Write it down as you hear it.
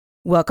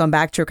Welcome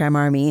back, True Crime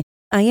Army.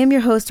 I am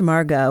your host,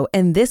 Margot,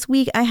 and this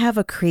week I have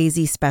a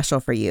crazy special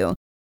for you.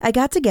 I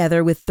got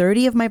together with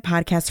 30 of my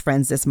podcast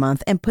friends this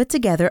month and put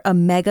together a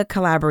mega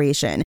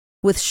collaboration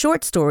with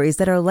short stories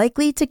that are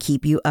likely to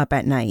keep you up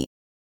at night.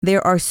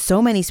 There are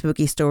so many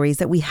spooky stories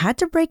that we had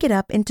to break it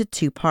up into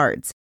 2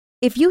 parts.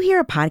 If you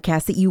hear a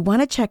podcast that you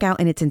want to check out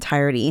in its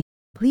entirety,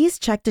 please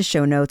check the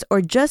show notes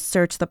or just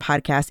search the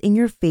podcast in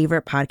your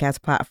favorite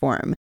podcast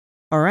platform.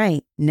 All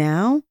right,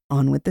 now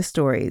on with the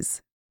stories.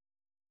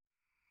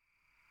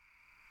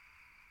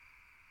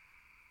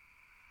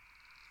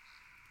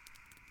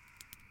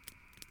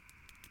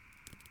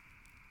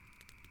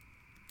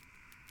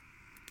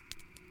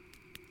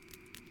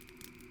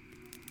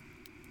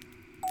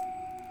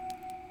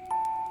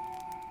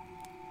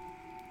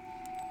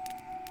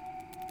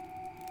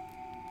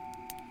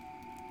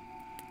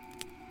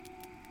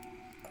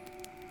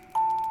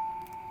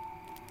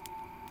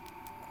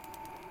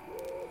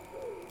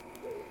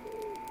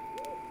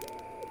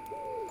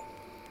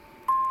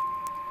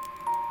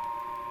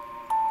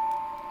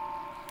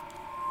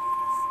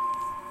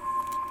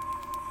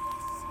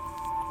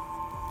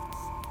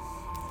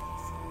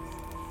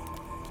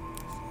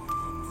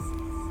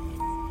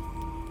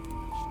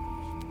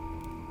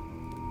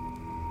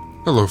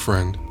 Hello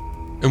friend,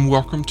 and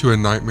welcome to A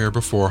Nightmare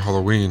Before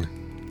Halloween.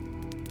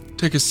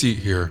 Take a seat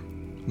here,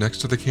 next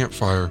to the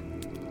campfire.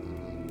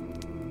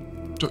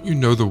 Don't you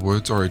know the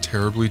woods are a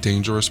terribly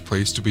dangerous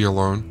place to be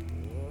alone?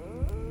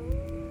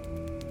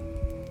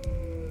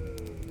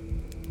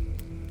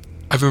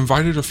 I've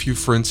invited a few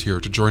friends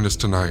here to join us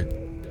tonight.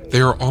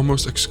 They are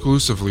almost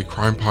exclusively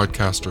crime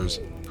podcasters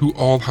who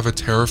all have a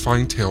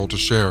terrifying tale to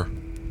share.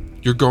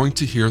 You're going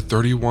to hear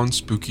 31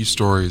 spooky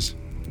stories,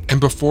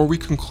 and before we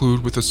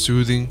conclude with a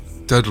soothing,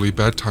 deadly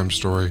bedtime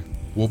story,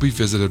 we'll be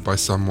visited by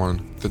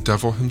someone the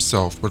devil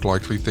himself would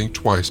likely think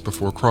twice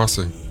before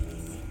crossing.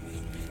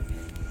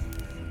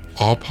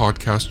 All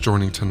podcasts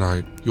joining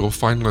tonight you'll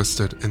find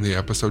listed in the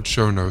episode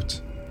show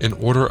notes in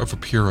order of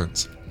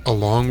appearance,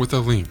 along with a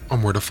link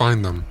on where to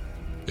find them.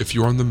 If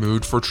you're in the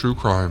mood for true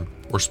crime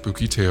or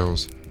spooky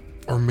tales,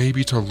 or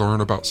maybe to learn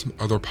about some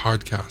other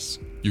podcasts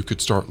you could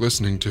start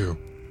listening to,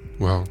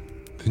 well,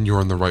 then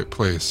you're in the right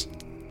place.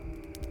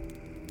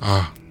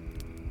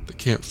 The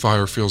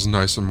campfire feels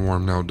nice and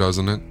warm now,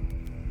 doesn't it?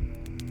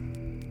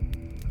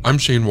 I'm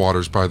Shane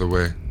Waters, by the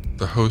way,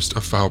 the host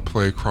of Foul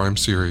Play Crime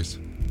Series.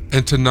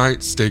 And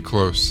tonight, stay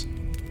close.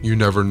 You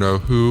never know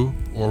who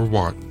or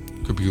what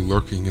could be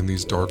lurking in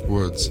these dark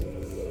woods.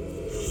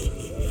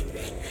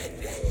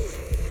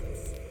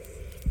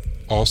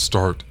 I'll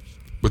start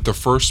with the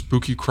first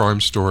spooky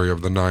crime story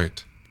of the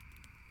night.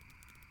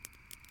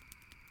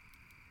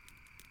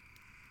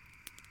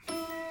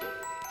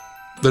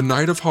 The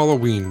night of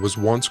Halloween was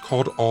once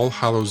called All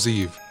Hallows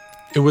Eve.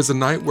 It was a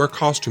night where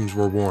costumes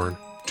were worn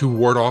to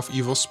ward off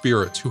evil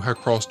spirits who had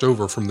crossed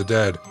over from the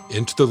dead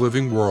into the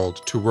living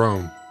world to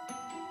roam.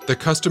 The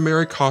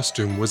customary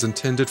costume was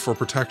intended for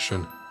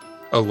protection,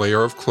 a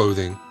layer of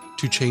clothing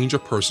to change a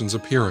person's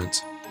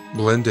appearance,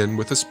 blend in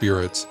with the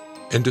spirits,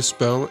 and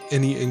dispel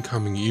any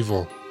incoming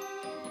evil.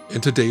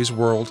 In today's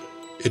world,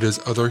 it is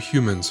other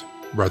humans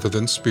rather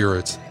than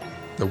spirits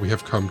that we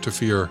have come to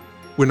fear.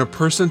 When a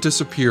person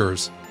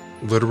disappears,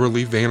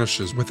 literally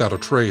vanishes without a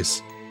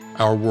trace,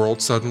 our world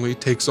suddenly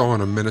takes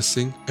on a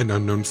menacing and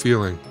unknown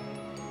feeling.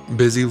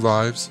 Busy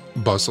lives,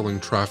 bustling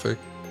traffic,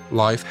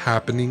 life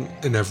happening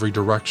in every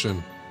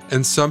direction,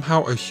 and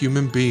somehow a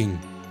human being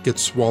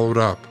gets swallowed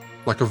up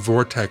like a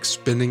vortex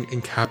spinning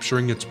and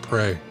capturing its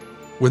prey.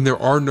 When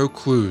there are no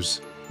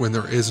clues, when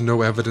there is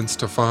no evidence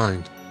to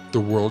find,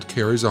 the world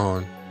carries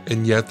on,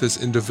 and yet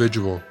this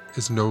individual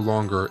is no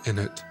longer in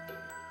it.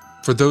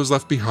 For those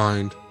left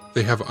behind,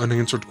 they have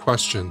unanswered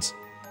questions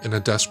and a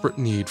desperate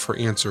need for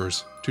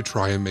answers to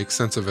try and make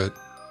sense of it.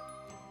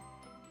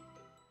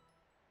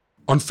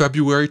 On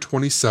February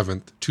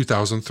 27,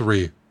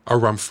 2003,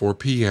 around 4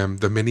 p.m.,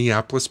 the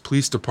Minneapolis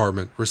Police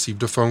Department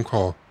received a phone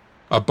call.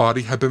 A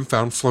body had been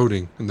found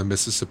floating in the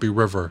Mississippi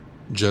River,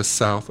 just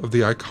south of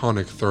the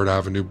iconic 3rd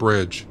Avenue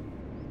Bridge.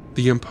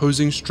 The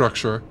imposing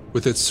structure,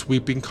 with its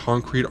sweeping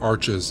concrete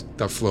arches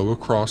that flow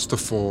across the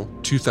full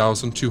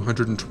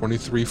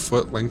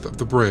 2,223-foot length of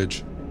the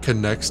bridge,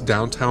 connects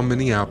downtown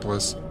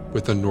Minneapolis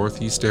with the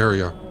northeast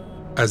area.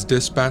 As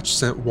dispatch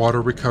sent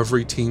water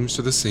recovery teams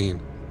to the scene,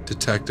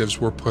 detectives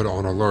were put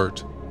on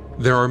alert.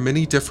 There are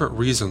many different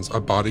reasons a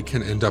body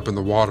can end up in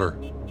the water.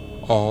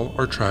 All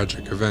are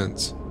tragic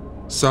events.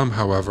 Some,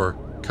 however,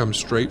 come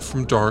straight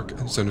from dark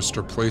and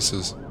sinister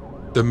places.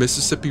 The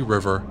Mississippi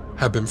River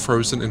had been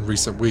frozen in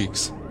recent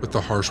weeks, with the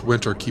harsh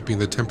winter keeping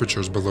the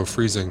temperatures below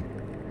freezing.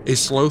 A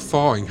slow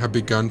thawing had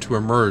begun to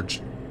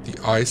emerge,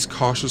 the ice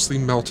cautiously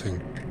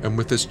melting, and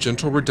with its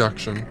gentle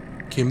reduction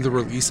came the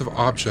release of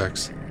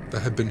objects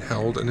that had been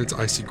held in its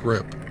icy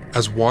grip,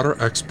 as water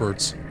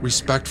experts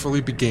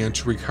respectfully began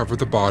to recover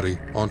the body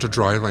onto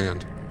dry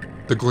land.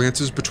 The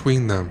glances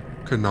between them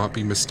could not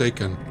be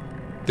mistaken.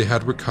 They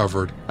had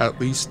recovered at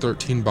least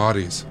 13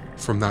 bodies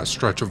from that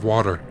stretch of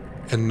water,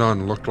 and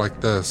none looked like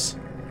this.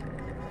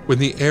 When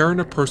the air in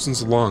a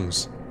person's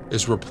lungs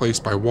is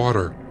replaced by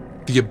water,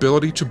 the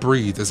ability to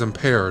breathe is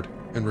impaired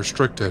and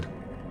restricted,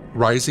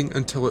 rising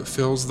until it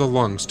fills the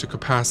lungs to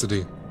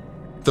capacity.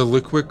 The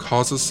liquid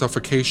causes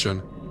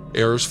suffocation,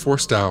 air is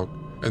forced out,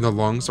 and the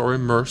lungs are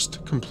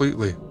immersed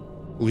completely,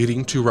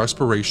 leading to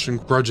respiration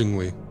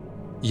grudgingly,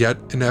 yet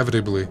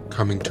inevitably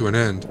coming to an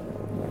end.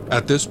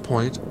 At this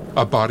point,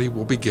 a body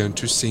will begin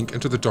to sink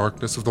into the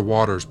darkness of the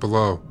waters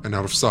below and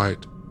out of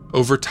sight.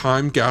 Over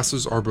time,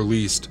 gases are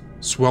released,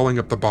 swelling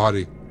up the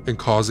body and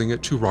causing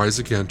it to rise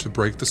again to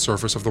break the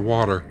surface of the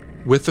water.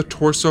 With the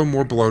torso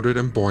more bloated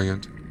and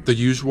buoyant, the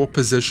usual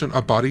position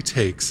a body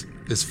takes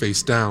is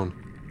face down,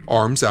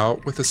 arms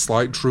out with a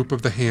slight droop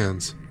of the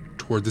hands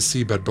toward the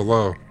seabed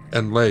below,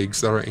 and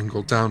legs that are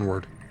angled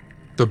downward.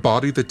 The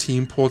body the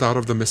team pulled out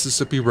of the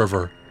Mississippi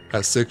River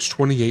at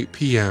 6:28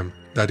 p.m.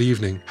 that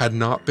evening had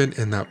not been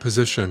in that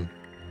position.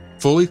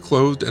 Fully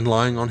clothed and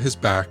lying on his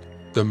back,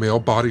 the male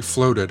body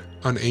floated,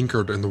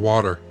 unanchored in the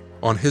water.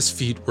 On his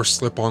feet were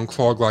slip-on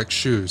clog-like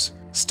shoes,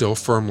 still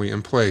firmly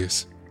in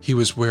place. He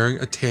was wearing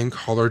a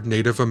tan-collared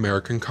Native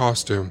American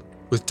costume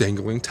with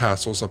dangling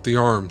tassels up the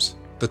arms,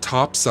 the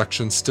top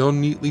section still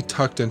neatly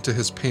tucked into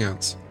his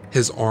pants.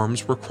 His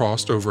arms were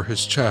crossed over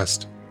his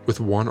chest, with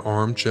one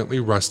arm gently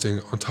resting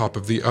on top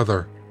of the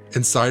other.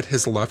 Inside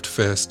his left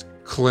fist,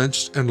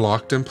 clenched and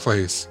locked in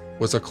place,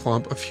 was a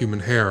clump of human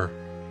hair.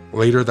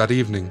 Later that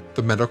evening,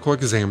 the medical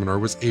examiner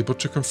was able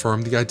to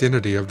confirm the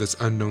identity of this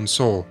unknown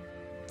soul,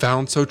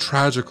 found so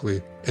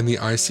tragically in the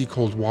icy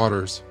cold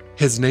waters.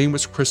 His name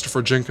was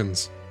Christopher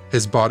Jenkins.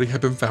 His body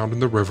had been found in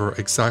the river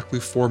exactly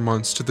 4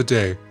 months to the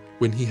day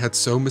when he had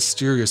so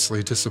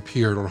mysteriously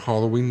disappeared on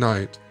Halloween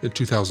night in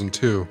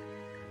 2002.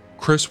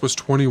 Chris was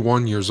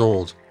 21 years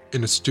old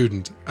and a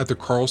student at the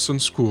Carlson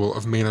School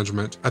of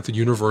Management at the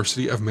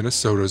University of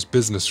Minnesota's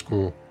Business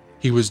School.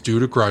 He was due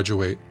to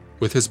graduate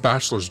with his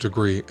bachelor's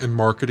degree in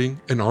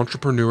marketing and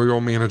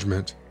entrepreneurial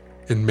management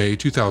in May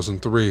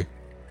 2003.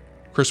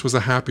 Chris was a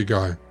happy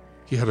guy.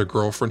 He had a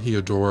girlfriend he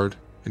adored,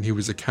 and he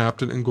was a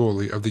captain and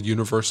goalie of the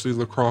university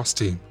lacrosse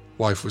team.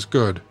 Life was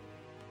good.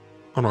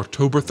 On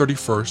October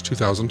 31st,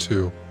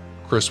 2002,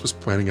 Chris was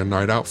planning a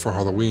night out for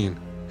Halloween.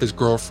 His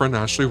girlfriend,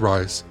 Ashley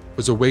Rice,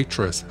 was a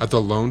waitress at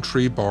the Lone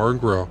Tree Bar and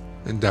Grill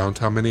in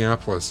downtown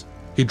Minneapolis.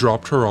 He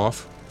dropped her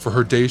off for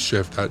her day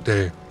shift that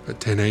day at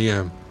 10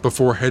 a.m.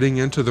 before heading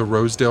into the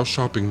Rosedale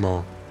shopping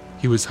mall.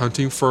 He was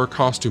hunting for a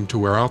costume to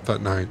wear out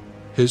that night.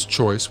 His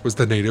choice was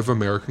the Native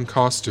American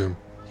costume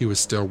he was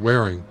still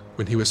wearing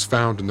when he was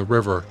found in the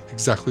river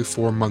exactly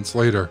 4 months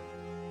later.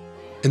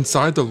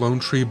 Inside the Lone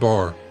Tree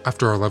Bar,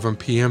 after 11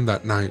 p.m.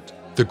 that night,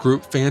 the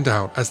group fanned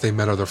out as they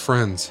met other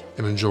friends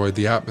and enjoyed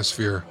the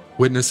atmosphere.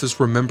 Witnesses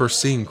remember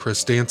seeing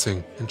Chris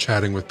dancing and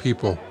chatting with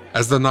people.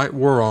 As the night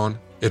wore on,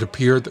 it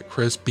appeared that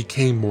Chris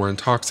became more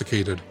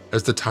intoxicated.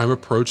 As the time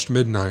approached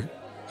midnight,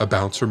 a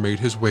bouncer made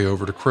his way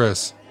over to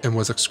Chris and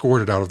was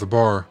escorted out of the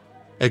bar.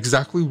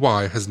 Exactly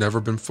why has never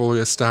been fully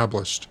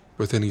established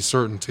with any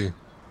certainty.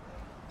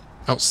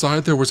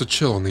 Outside there was a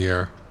chill in the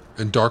air,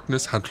 and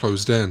darkness had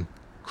closed in.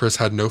 Chris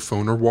had no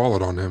phone or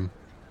wallet on him.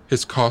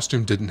 His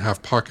costume didn't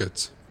have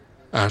pockets.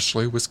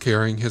 Ashley was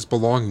carrying his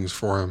belongings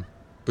for him,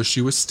 but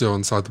she was still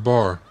inside the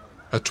bar.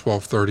 At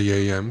 12:30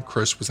 a.m.,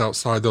 Chris was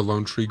outside the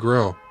Lone Tree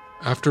Grill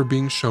after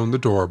being shown the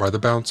door by the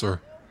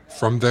bouncer.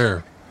 From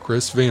there,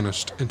 Chris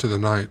vanished into the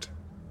night.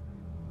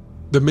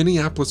 The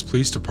Minneapolis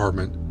Police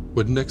Department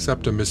wouldn't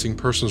accept a missing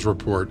persons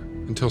report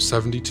until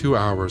 72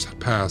 hours had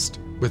passed.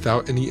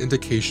 Without any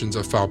indications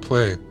of foul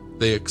play,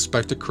 they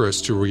expected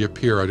Chris to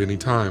reappear at any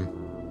time.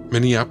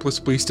 Minneapolis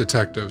police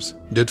detectives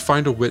did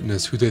find a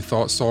witness who they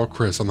thought saw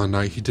Chris on the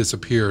night he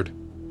disappeared.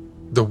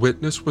 The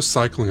witness was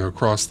cycling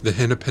across the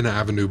Hennepin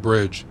Avenue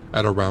Bridge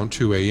at around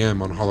 2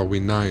 a.m. on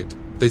Halloween night.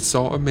 They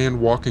saw a man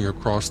walking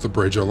across the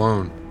bridge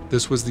alone.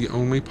 This was the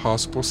only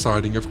possible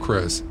sighting of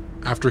Chris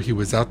after he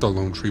was at the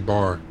Lone Tree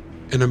Bar.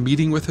 In a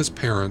meeting with his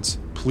parents,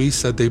 police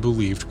said they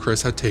believed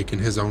Chris had taken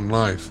his own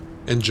life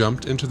and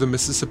jumped into the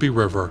Mississippi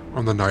River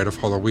on the night of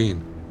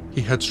Halloween.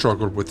 He had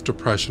struggled with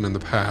depression in the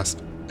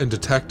past, and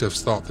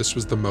detectives thought this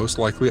was the most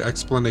likely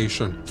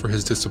explanation for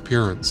his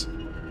disappearance.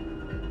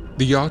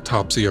 The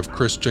autopsy of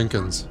Chris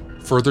Jenkins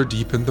further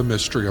deepened the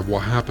mystery of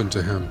what happened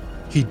to him.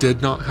 He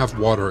did not have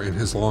water in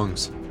his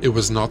lungs. It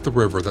was not the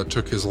river that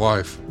took his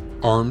life.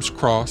 Arms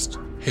crossed,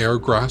 hair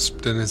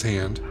grasped in his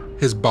hand,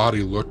 his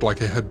body looked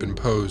like it had been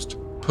posed,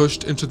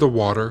 pushed into the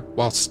water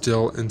while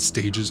still in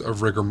stages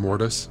of rigor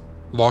mortis,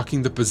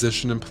 locking the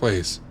position in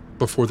place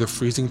before the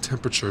freezing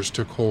temperatures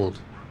took hold.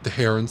 The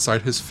hair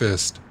inside his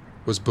fist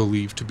was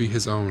believed to be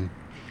his own.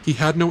 He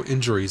had no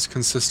injuries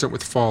consistent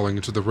with falling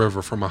into the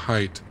river from a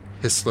height.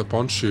 His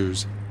slip-on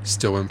shoes,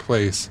 still in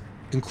place,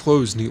 and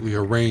clothes neatly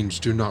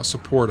arranged, do not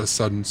support a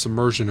sudden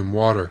submersion in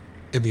water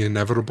and the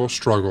inevitable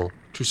struggle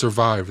to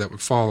survive that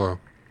would follow.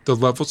 The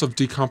levels of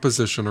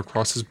decomposition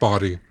across his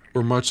body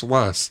were much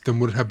less than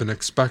would have been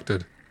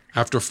expected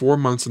after 4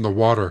 months in the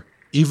water,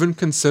 even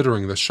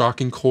considering the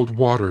shocking cold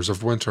waters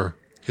of winter.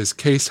 His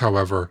case,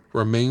 however,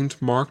 remained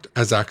marked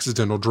as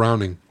accidental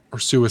drowning or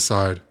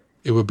suicide.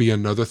 It would be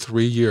another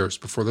 3 years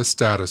before the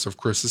status of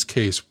Chris's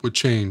case would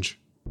change.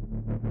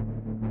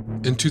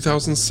 In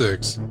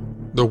 2006,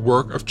 the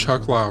work of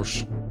Chuck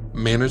Lausch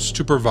managed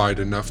to provide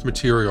enough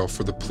material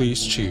for the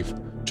police chief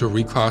to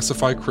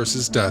reclassify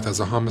Chris's death as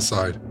a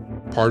homicide.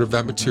 Part of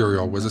that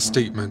material was a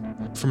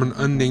statement from an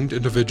unnamed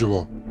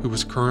individual who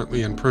was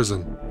currently in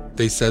prison.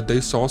 They said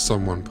they saw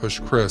someone push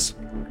Chris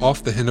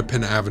off the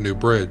Hennepin Avenue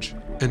Bridge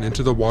and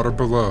into the water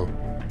below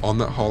on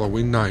that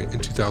Halloween night in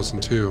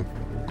 2002.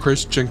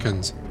 Chris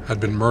Jenkins had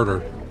been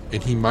murdered,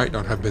 and he might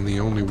not have been the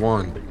only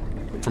one.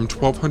 From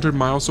 1,200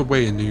 miles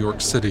away in New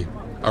York City,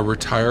 a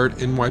retired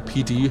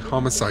NYPD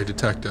homicide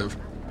detective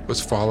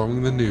was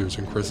following the news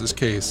in Chris's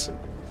case.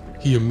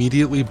 He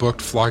immediately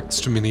booked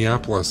flights to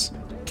Minneapolis.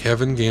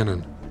 Kevin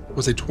Gannon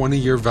was a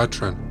 20-year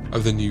veteran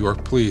of the New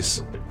York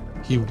Police.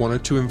 He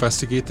wanted to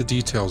investigate the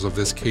details of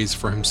this case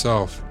for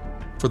himself.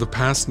 For the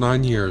past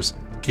 9 years,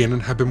 Gannon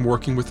had been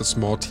working with a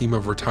small team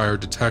of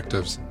retired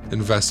detectives,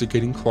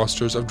 investigating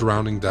clusters of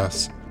drowning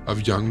deaths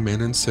of young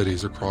men in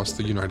cities across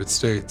the United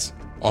States.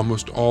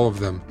 Almost all of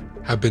them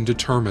have been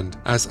determined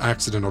as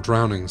accidental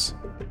drownings.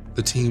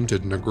 The team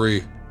didn't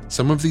agree.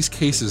 Some of these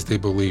cases, they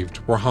believed,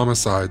 were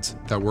homicides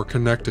that were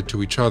connected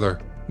to each other.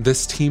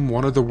 This team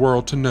wanted the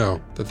world to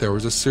know that there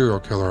was a serial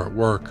killer at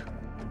work.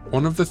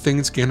 One of the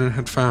things Gannon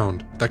had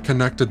found that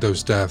connected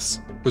those deaths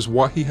was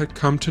what he had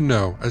come to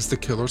know as the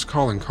killer's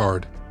calling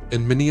card.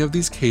 In many of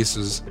these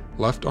cases,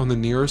 left on the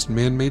nearest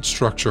man-made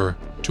structure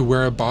to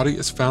where a body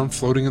is found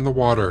floating in the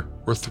water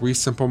were 3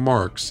 simple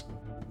marks.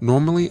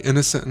 Normally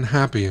innocent and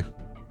happy,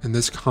 in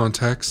this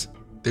context,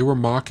 they were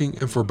mocking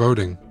and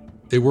foreboding.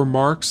 They were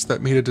marks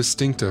that made a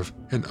distinctive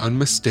and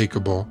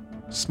unmistakable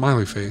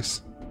smiley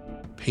face,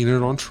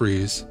 painted on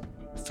trees,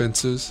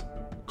 fences,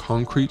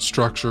 concrete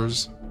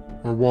structures,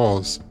 or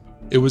walls.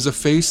 It was a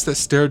face that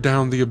stared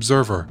down the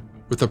observer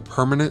with a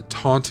permanent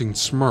taunting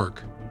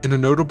smirk. In a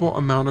notable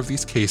amount of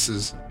these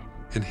cases,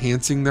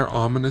 enhancing their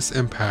ominous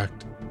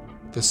impact,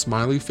 the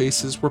smiley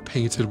faces were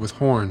painted with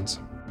horns.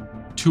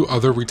 2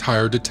 other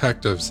retired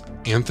detectives,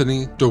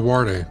 Anthony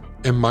Duarte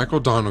and Michael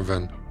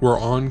Donovan, were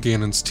on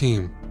Gannon's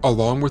team,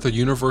 along with a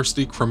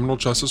university criminal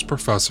justice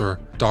professor,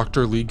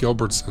 Dr. Lee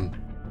Gilbertson.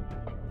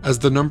 As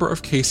the number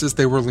of cases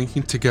they were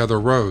linking together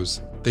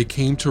rose, they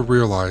came to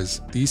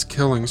realize these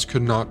killings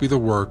could not be the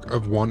work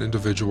of one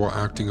individual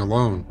acting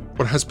alone.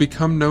 What has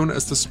become known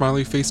as the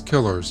smiley face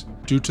killers,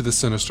 due to the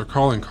sinister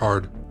calling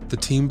card, the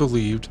team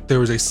believed there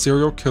was a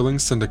serial killing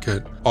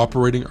syndicate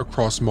operating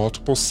across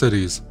multiple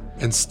cities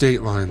and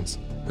state lines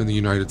in the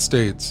United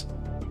States.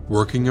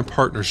 Working in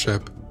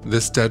partnership,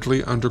 this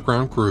deadly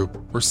underground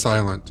group were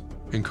silent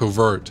and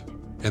covert,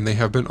 and they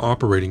have been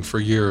operating for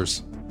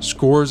years.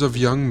 Scores of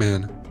young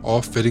men,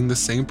 all fitting the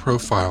same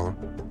profile,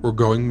 were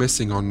going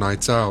missing on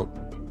nights out.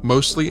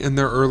 Mostly in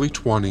their early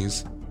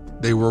 20s,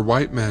 they were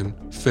white men,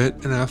 fit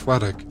and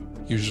athletic,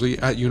 usually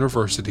at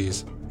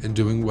universities and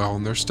doing well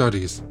in their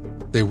studies.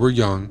 They were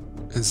young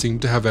and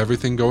seemed to have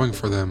everything going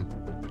for them.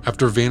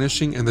 After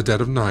vanishing in the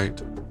dead of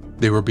night,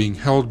 they were being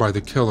held by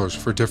the killers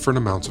for different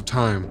amounts of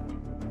time.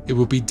 It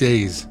would be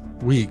days,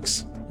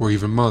 weeks, or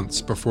even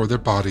months before their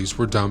bodies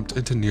were dumped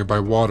into nearby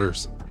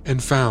waters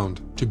and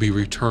found to be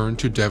returned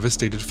to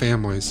devastated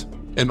families.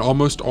 In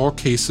almost all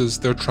cases,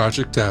 their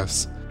tragic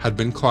deaths had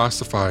been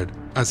classified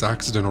as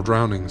accidental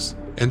drownings.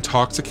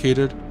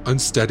 Intoxicated,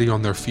 unsteady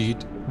on their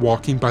feet,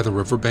 walking by the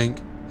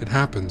riverbank, it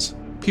happens.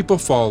 People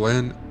fall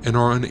in and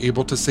are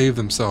unable to save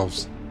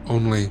themselves.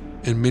 Only,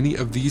 in many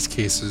of these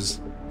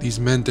cases, these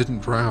men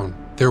didn't drown.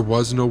 There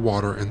was no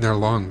water in their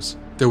lungs.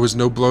 There was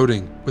no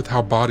bloating with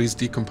how bodies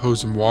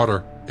decompose in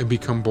water and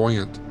become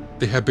buoyant.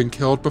 They had been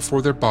killed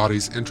before their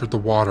bodies entered the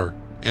water,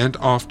 and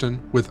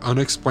often with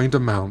unexplained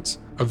amounts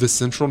of the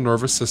central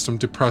nervous system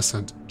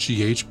depressant,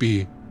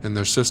 GHB, in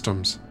their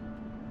systems.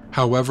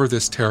 However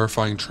this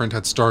terrifying trend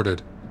had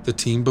started, the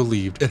team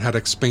believed it had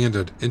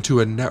expanded into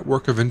a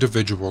network of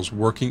individuals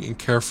working in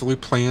carefully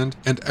planned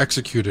and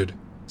executed,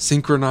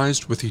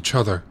 synchronized with each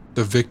other.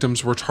 The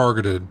victims were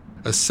targeted,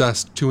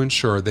 assessed to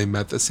ensure they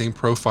met the same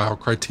profile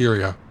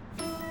criteria.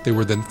 They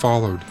were then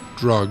followed,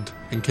 drugged,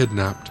 and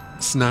kidnapped,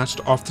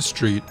 snatched off the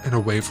street and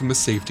away from the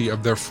safety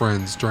of their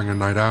friends during a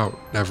night out,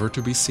 never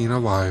to be seen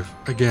alive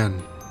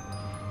again.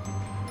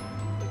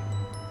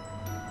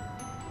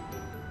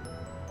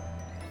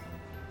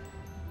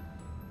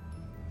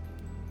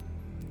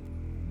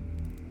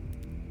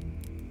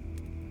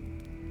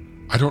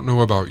 I don't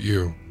know about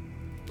you,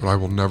 but I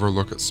will never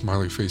look at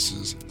smiley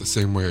faces the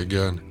same way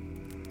again.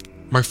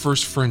 My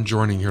first friend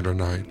joining here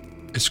tonight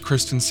is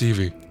Kristen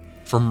Seavey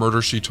from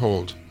Murder, She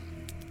Told.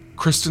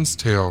 Kristen's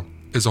tale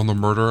is on the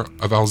murder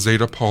of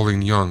Alzada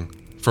Pauline Young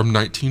from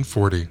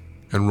 1940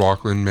 in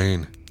Rockland,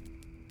 Maine.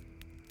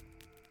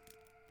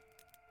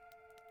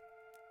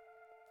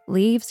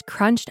 Leaves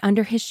crunched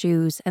under his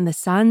shoes and the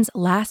sun's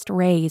last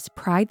rays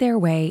pried their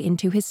way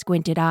into his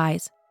squinted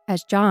eyes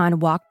as John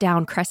walked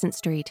down Crescent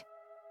Street.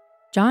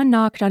 John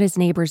knocked on his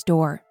neighbor's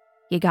door.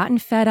 He had gotten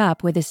fed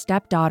up with his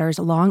stepdaughter's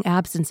long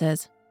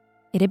absences.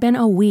 It had been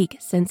a week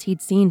since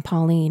he'd seen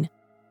Pauline.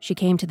 She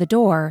came to the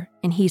door,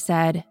 and he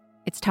said,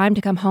 "It's time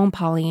to come home,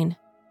 Pauline."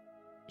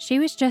 She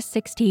was just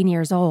 16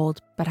 years old,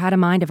 but had a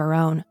mind of her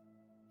own,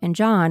 and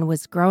John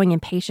was growing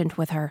impatient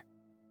with her.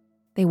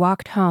 They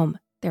walked home,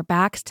 their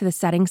backs to the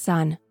setting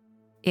sun.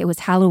 It was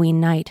Halloween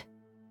night.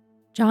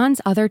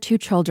 John's other 2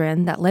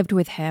 children that lived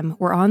with him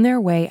were on their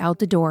way out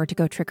the door to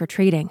go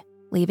trick-or-treating,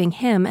 leaving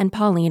him and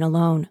Pauline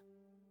alone.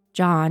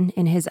 John,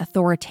 in his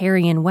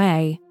authoritarian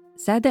way,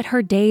 said that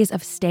her days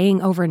of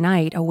staying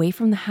overnight away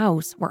from the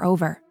house were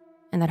over,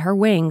 and that her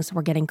wings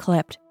were getting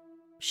clipped.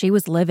 She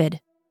was livid.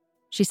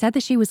 She said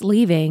that she was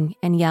leaving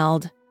and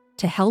yelled,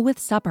 "To hell with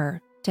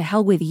supper, to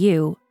hell with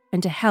you,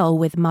 and to hell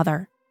with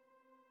mother."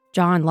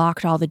 John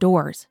locked all the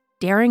doors,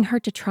 daring her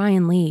to try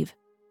and leave.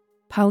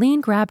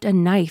 Pauline grabbed a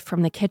knife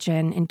from the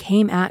kitchen and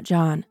came at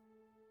John.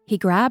 He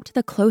grabbed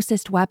the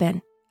closest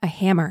weapon, a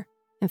hammer,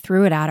 and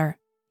threw it at her,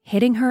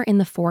 hitting her in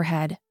the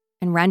forehead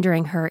and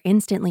rendering her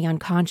instantly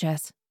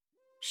unconscious.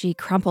 She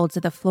crumpled to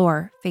the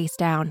floor, face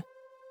down.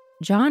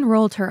 John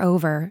rolled her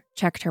over,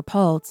 checked her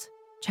pulse,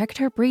 checked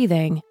her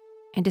breathing,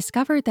 and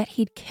discovered that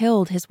he'd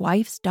killed his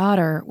wife's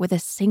daughter with a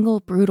single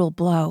brutal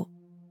blow.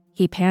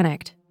 He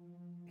panicked.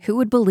 Who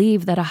would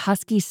believe that a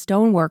husky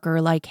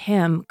stoneworker like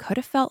him could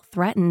have felt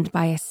threatened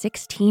by a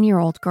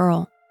 16-year-old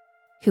girl?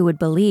 Who would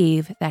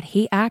believe that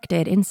he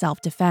acted in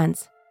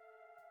self-defense?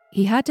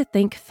 He had to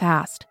think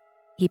fast.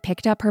 He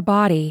picked up her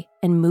body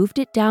and moved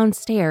it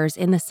downstairs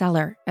in the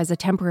cellar as a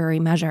temporary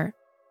measure.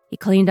 He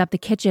cleaned up the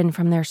kitchen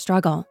from their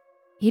struggle.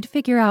 He'd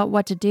figure out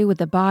what to do with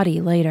the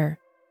body later.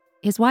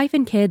 His wife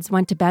and kids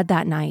went to bed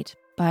that night,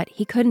 but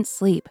he couldn't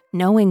sleep,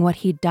 knowing what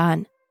he'd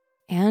done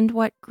and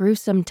what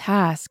gruesome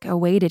task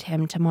awaited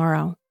him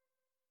tomorrow.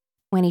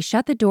 When he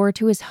shut the door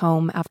to his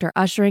home after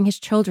ushering his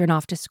children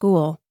off to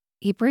school,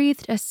 he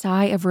breathed a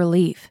sigh of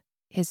relief.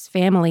 His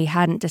family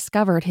hadn't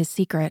discovered his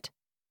secret.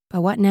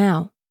 But what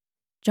now?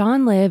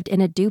 John lived in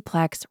a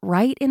duplex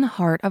right in the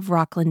heart of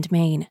Rockland,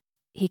 Maine.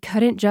 He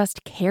couldn't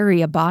just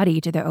carry a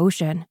body to the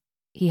ocean.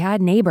 He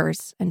had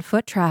neighbors and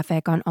foot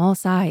traffic on all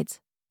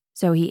sides.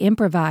 So he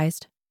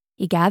improvised.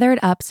 He gathered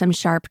up some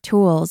sharp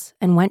tools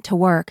and went to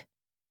work,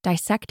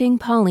 dissecting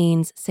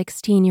Pauline's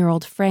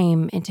 16-year-old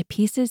frame into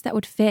pieces that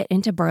would fit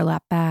into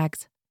burlap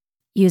bags.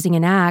 Using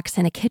an axe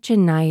and a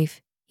kitchen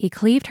knife, he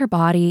cleaved her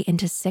body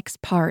into 6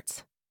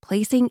 parts,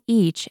 placing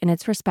each in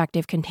its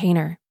respective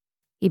container.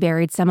 He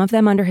buried some of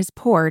them under his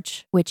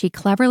porch, which he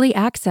cleverly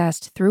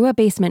accessed through a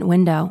basement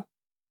window.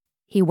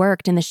 He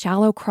worked in the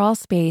shallow crawl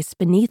space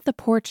beneath the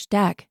porch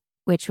deck,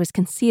 which was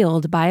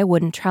concealed by a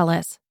wooden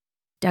trellis,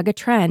 dug a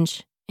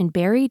trench, and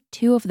buried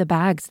 2 of the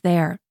bags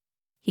there.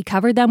 He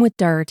covered them with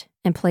dirt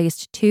and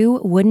placed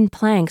 2 wooden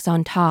planks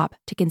on top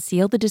to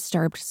conceal the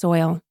disturbed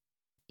soil.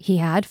 He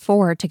had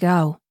 4 to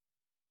go.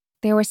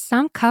 There was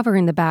some cover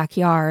in the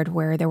backyard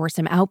where there were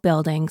some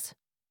outbuildings.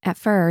 At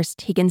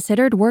first, he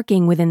considered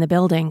working within the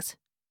buildings,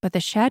 but the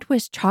shed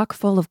was chock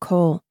full of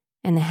coal,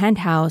 and the hen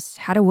house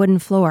had a wooden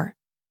floor.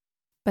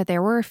 But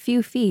there were a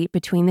few feet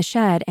between the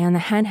shed and the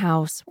hen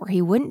house where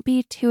he wouldn't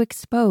be too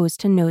exposed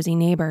to nosy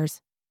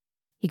neighbors.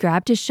 He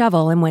grabbed his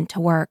shovel and went to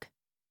work.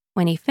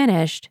 When he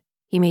finished,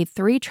 he made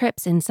 3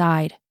 trips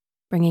inside,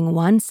 bringing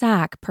 1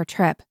 sack per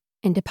trip,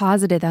 and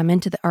deposited them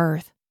into the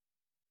earth.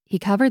 He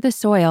covered the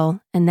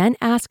soil and then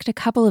asked a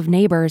couple of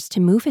neighbors to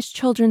move his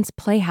children's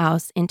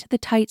playhouse into the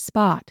tight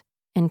spot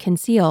and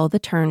conceal the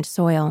turned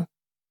soil.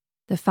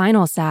 The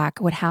final sack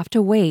would have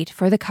to wait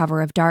for the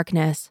cover of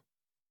darkness.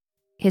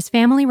 His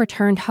family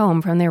returned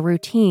home from their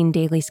routine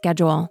daily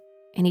schedule,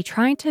 and he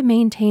tried to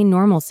maintain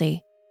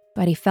normalcy,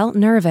 but he felt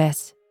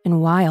nervous and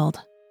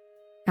wild.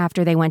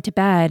 After they went to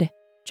bed,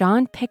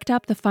 John picked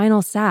up the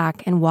final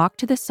sack and walked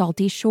to the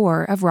salty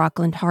shore of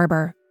Rockland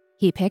Harbor.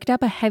 He picked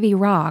up a heavy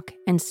rock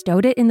and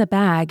stowed it in the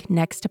bag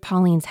next to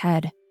Pauline's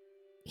head.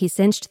 He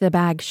cinched the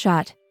bag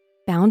shut,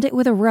 bound it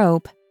with a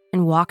rope,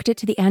 and walked it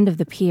to the end of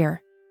the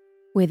pier.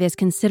 With his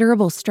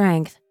considerable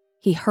strength,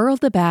 he hurled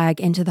the bag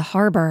into the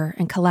harbor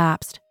and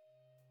collapsed.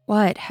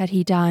 What had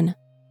he done?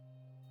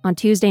 On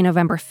Tuesday,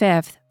 November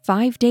 5th,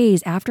 5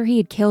 days after he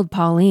had killed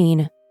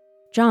Pauline,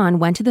 John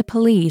went to the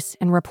police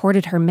and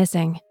reported her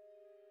missing.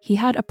 He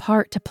had a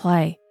part to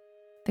play,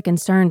 the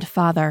concerned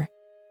father.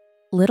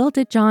 Little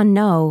did John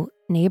know,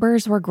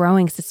 neighbors were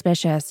growing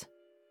suspicious.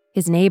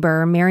 His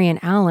neighbor, Marion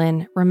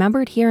Allen,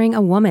 remembered hearing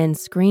a woman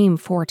scream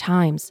 4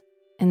 times,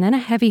 and then a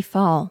heavy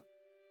fall,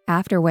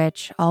 after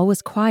which all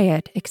was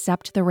quiet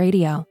except the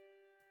radio.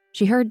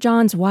 She heard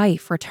John's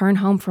wife return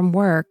home from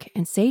work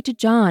and say to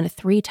John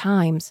 3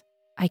 times,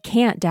 "I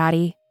can't,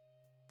 Daddy."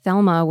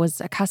 Thelma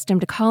was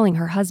accustomed to calling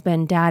her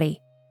husband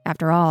Daddy.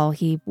 After all,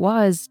 he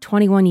was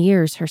 21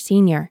 years her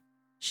senior,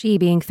 she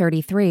being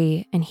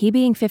 33 and he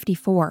being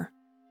 54.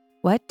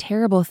 What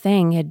terrible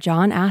thing had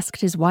John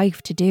asked his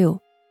wife to do?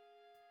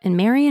 And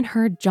Marion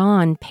heard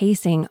John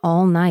pacing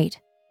all night,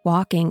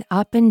 walking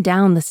up and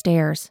down the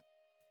stairs.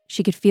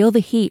 She could feel the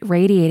heat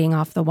radiating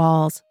off the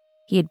walls.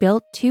 He had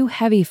built 2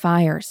 heavy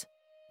fires,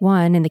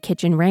 one in the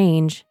kitchen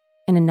range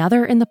and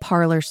another in the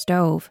parlor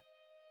stove.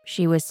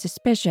 She was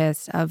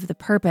suspicious of the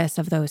purpose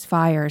of those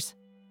fires.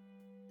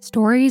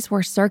 Stories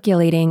were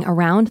circulating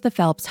around the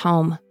Phelps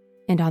home,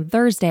 And on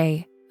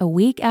Thursday, a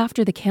week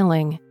after the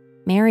killing,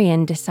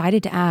 Marion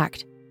decided to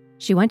act.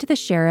 She went to the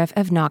sheriff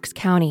of Knox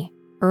County,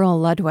 Earl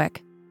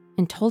Ludwig,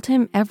 and told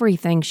him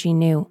everything she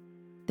knew.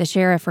 The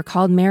sheriff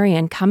recalled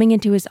Marion coming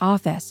into his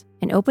office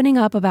and opening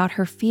up about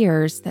her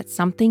fears that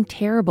something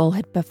terrible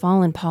had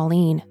befallen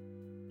Pauline.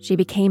 She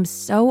became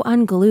so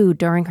unglued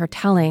during her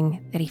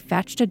telling that he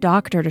fetched a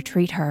doctor to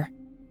treat her.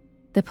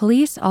 The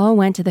police all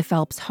went to the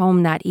Phelps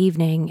home that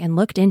evening and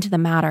looked into the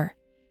matter.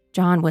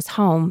 John was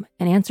home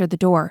and answered the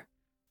door.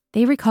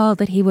 They recalled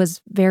that he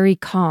was very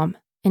calm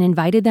and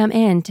invited them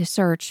in to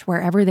search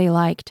wherever they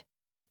liked.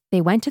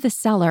 They went to the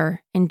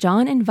cellar, and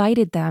John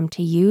invited them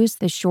to use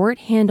the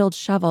short-handled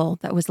shovel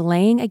that was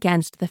laying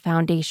against the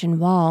foundation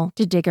wall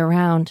to dig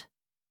around.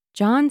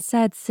 John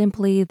said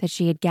simply that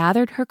she had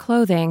gathered her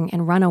clothing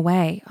and run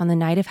away on the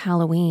night of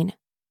Halloween.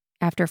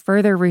 After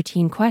further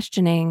routine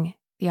questioning,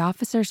 the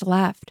officers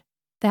left.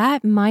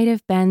 That might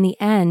have been the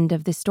end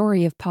of the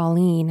story of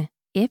Pauline,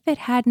 if it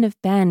hadn't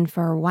have been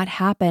for what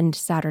happened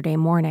Saturday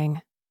morning.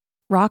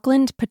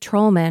 Rockland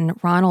patrolman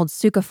Ronald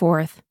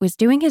Sukeforth was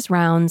doing his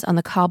rounds on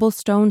the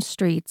cobblestone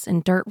streets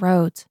and dirt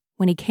roads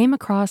when he came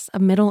across a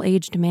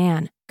middle-aged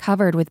man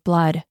covered with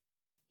blood.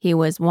 He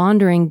was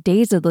wandering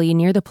dazedly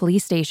near the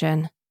police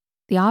station.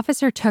 The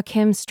officer took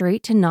him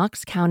straight to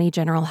Knox County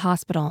General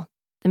Hospital.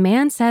 The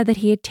man said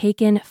that he had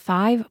taken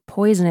 5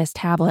 poisonous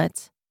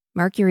tablets,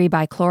 mercury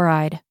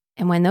bichloride,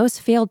 and when those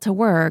failed to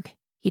work,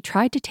 he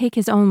tried to take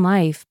his own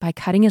life by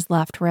cutting his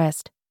left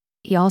wrist.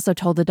 He also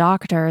told the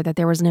doctor that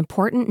there was an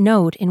important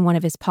note in one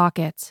of his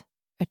pockets,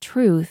 a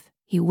truth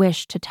he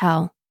wished to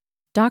tell.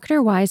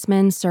 Dr.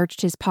 Weissman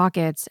searched his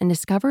pockets and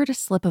discovered a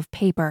slip of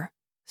paper,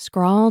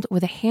 scrawled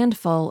with a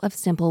handful of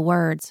simple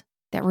words,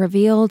 that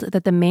revealed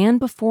that the man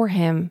before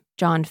him,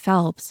 John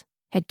Phelps,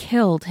 had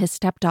killed his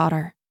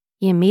stepdaughter.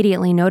 He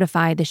immediately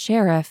notified the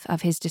sheriff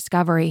of his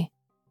discovery.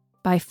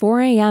 By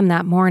 4 a.m.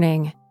 that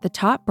morning, the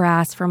top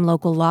brass from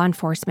local law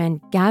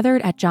enforcement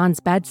gathered at John's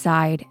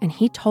bedside, and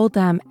he told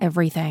them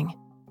everything.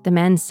 The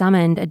men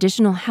summoned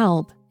additional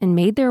help and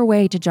made their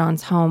way to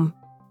John's home.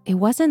 It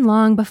wasn't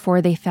long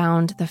before they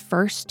found the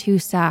first 2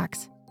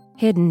 sacks,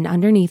 hidden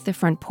underneath the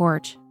front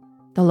porch.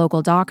 The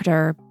local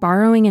doctor,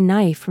 borrowing a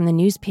knife from the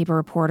newspaper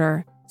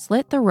reporter,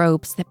 slit the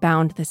ropes that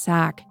bound the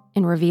sack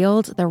and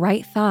revealed the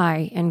right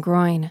thigh and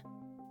groin.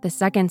 The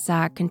second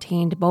sack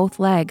contained both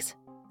legs,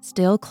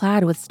 still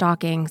clad with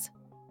stockings.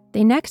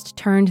 They next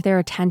turned their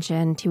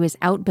attention to his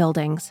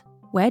outbuildings.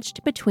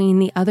 Wedged between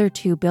the other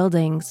 2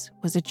 buildings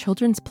was a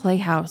children's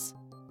playhouse.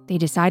 They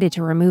decided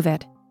to remove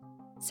it.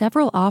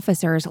 Several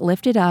officers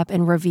lifted up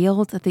and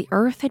revealed that the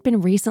earth had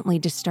been recently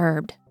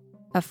disturbed.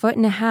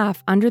 1.5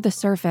 feet under the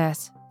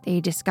surface,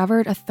 they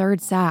discovered a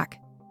 3rd sack,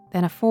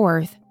 then a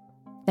 4th,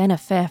 then a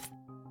 5th.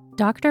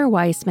 Dr.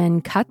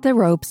 Weissman cut the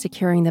rope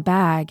securing the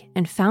bag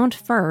and found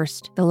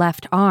first the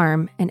left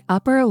arm and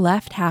upper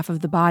left half of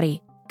the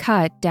body,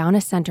 cut down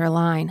a center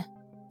line.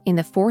 In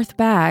the 4th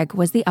bag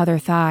was the other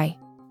thigh,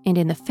 and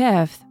in the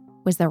 5th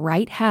was the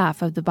right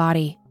half of the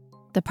body.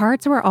 The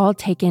parts were all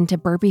taken to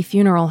Burpee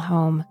Funeral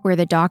Home, where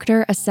the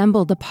doctor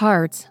assembled the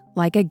parts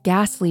like a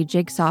ghastly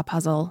jigsaw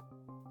puzzle.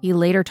 He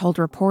later told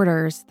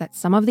reporters that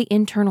some of the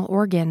internal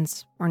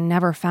organs were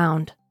never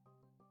found.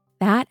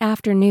 That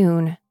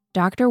afternoon,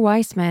 Dr.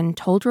 Weissman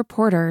told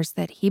reporters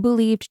that he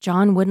believed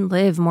John wouldn't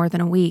live more than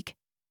a week.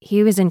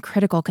 He was in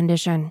critical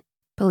condition.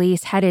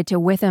 Police headed to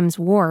Witham's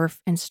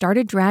Wharf and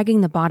started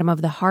dragging the bottom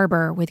of the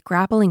harbor with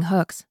grappling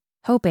hooks,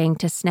 hoping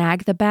to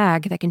snag the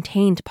bag that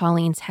contained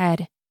Pauline's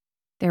head.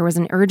 There was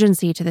an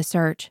urgency to the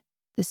search.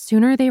 The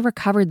sooner they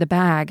recovered the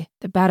bag,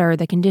 the better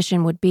the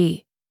condition would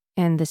be,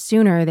 and the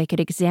sooner they could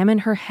examine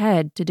her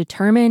head to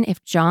determine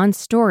if John's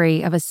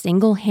story of a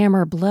single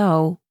hammer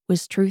blow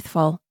was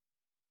truthful.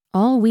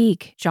 All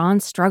week, John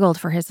struggled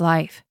for his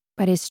life,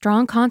 but his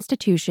strong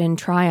constitution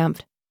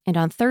triumphed, and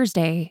on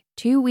Thursday,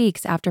 2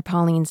 weeks after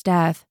Pauline's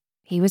death,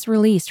 he was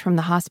released from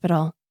the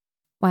hospital.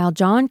 While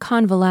John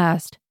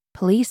convalesced,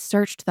 police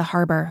searched the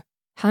harbor.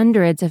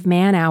 Hundreds of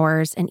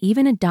man-hours and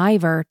even a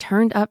diver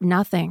turned up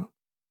nothing.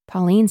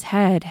 Pauline's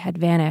head had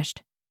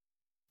vanished.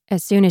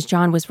 As soon as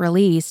John was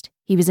released,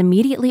 he was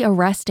immediately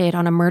arrested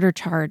on a murder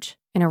charge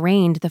and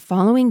arraigned the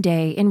following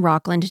day in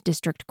Rockland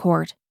District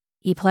Court.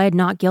 He pled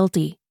not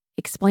guilty,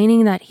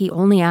 explaining that he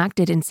only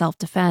acted in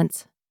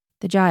self-defense.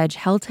 The judge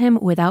held him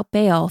without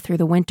bail through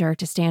the winter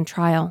to stand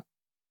trial.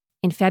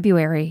 In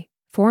February,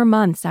 4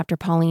 months after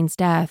Pauline's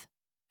death,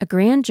 a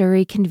grand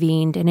jury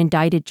convened and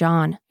indicted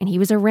John, and he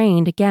was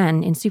arraigned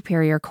again in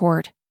Superior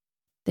Court.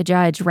 The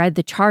judge read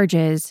the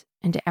charges,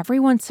 and to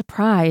everyone's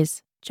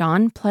surprise,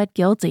 John pled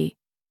guilty.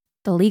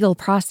 The legal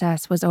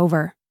process was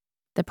over.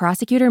 The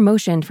prosecutor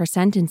motioned for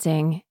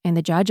sentencing, and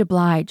the judge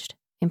obliged,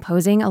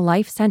 imposing a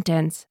life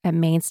sentence at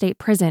Maine State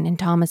Prison in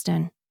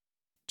Thomaston.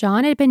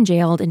 John had been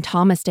jailed in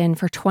Thomaston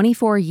for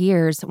 24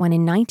 years when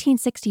in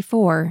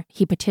 1964,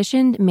 he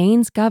petitioned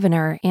Maine's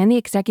governor and the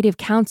executive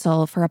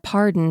council for a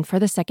pardon for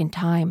the second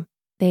time.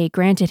 They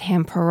granted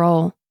him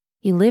parole.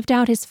 He lived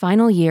out his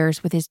final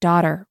years with his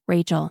daughter,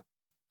 Rachel.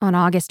 On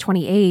August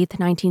 28,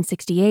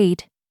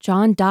 1968,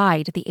 John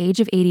died at the age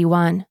of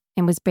 81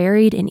 and was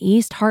buried in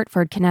East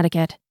Hartford,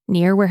 Connecticut,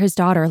 near where his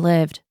daughter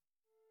lived.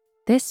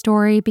 This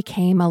story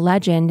became a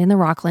legend in the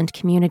Rockland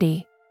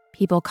community.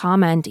 People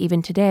comment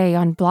even today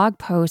on blog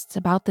posts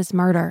about this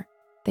murder.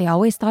 They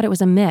always thought it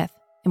was a myth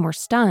and were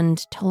stunned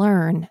to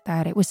learn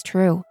that it was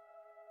true.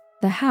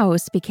 The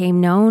house became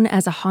known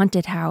as a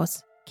haunted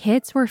house.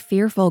 Kids were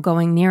fearful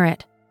going near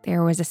it.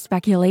 There was a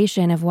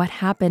speculation of what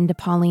happened to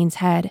Pauline's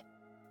head.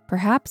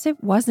 Perhaps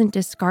it wasn't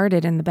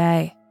discarded in the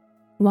bay.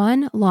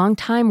 One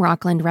longtime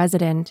Rockland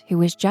resident, who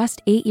was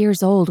just 8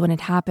 years old when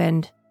it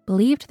happened,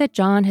 believed that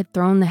John had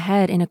thrown the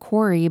head in a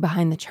quarry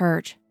behind the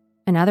church.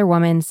 Another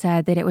woman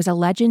said that it was a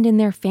legend in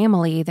their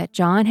family that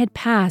John had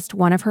passed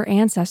one of her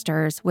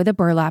ancestors with a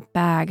burlap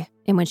bag,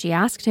 and when she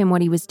asked him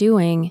what he was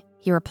doing,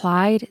 he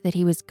replied that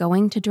he was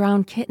going to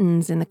drown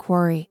kittens in the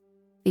quarry.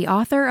 The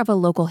author of a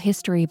local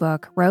history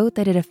book wrote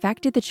that it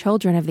affected the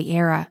children of the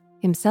era,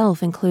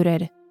 himself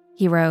included.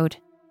 He wrote,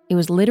 "It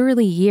was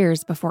literally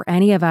years before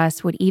any of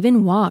us would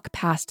even walk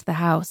past the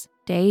house,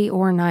 day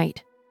or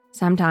night.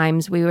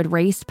 Sometimes we would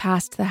race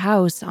past the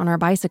house on our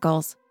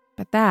bicycles,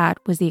 but that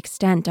was the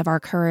extent of our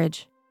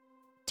courage."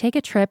 Take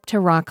a trip to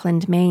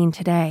Rockland, Maine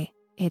today.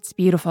 It's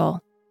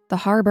beautiful. The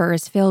harbor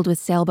is filled with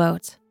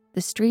sailboats.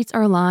 The streets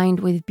are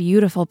lined with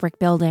beautiful brick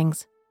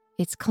buildings.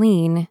 It's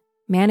clean,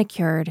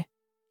 manicured,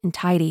 and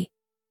tidy.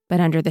 But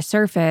under the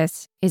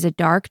surface is a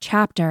dark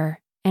chapter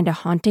and a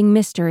haunting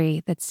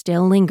mystery that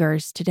still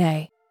lingers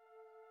today.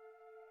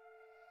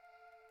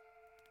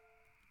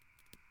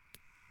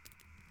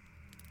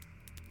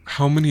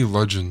 How many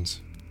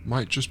legends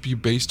might just be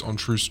based on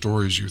true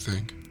stories, you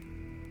think?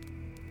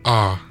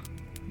 Ah,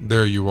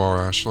 there you are,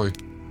 Ashley.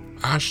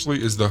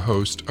 Ashley is the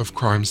host of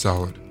Crime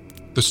Salad.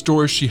 The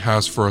story she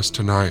has for us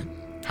tonight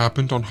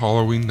happened on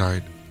Halloween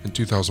night in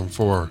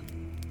 2004,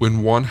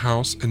 when one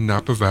house in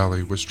Napa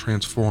Valley was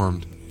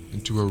transformed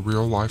into a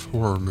real-life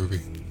horror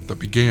movie that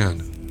began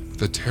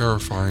with a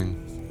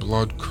terrifying,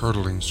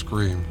 blood-curdling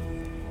scream.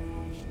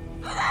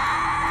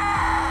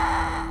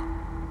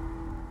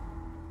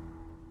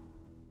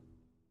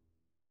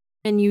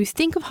 When you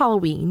think of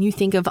Halloween, you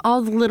think of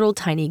all the little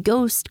tiny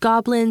ghosts,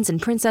 goblins,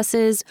 and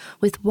princesses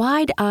with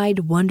wide-eyed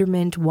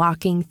wonderment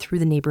walking through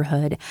the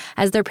neighborhood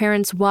as their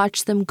parents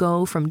watch them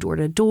go from door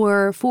to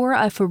door for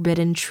a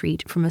forbidden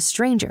treat from a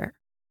stranger.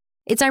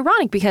 It's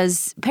ironic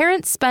because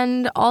parents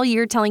spend all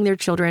year telling their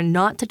children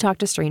not to talk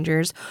to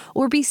strangers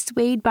or be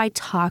swayed by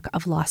talk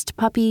of lost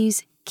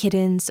puppies,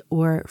 kittens,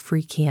 or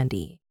free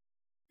candy.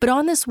 But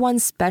on this one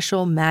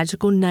special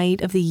magical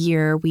night of the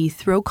year, we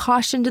throw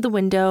caution to the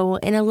window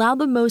and allow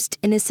the most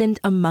innocent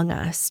among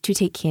us to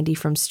take candy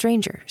from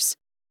strangers.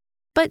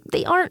 But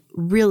they aren't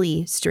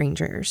really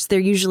strangers. They're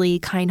usually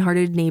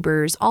kind-hearted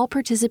neighbors, all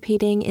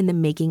participating in the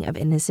making of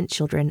innocent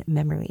children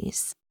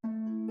memories.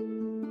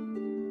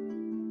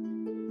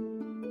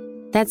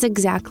 That's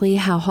exactly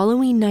how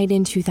Halloween night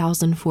in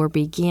 2004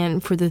 began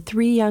for the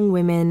three young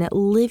women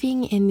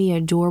living in the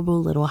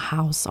adorable little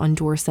house on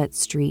Dorset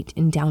Street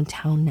in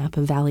downtown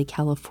Napa Valley,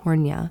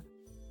 California.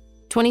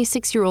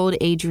 26-year-old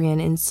Adrienne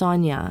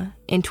Insomnia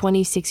and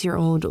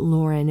 26-year-old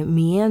Lauren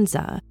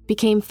Mianza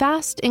became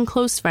fast and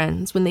close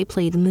friends when they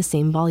played in the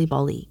same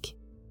volleyball league.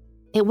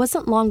 It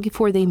wasn't long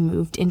before they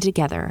moved in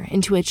together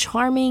into a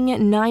charming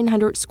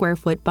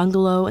 900-square-foot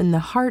bungalow in the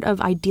heart of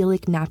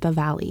idyllic Napa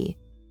Valley.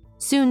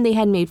 Soon they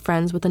had made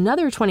friends with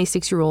another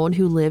 26-year-old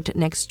who lived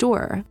next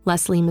door,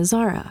 Leslie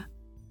Mazzara.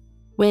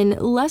 When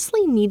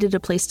Leslie needed a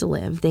place to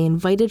live, they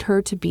invited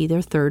her to be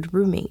their third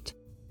roommate.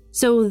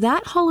 So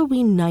that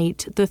Halloween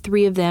night, the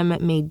three of them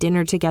made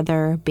dinner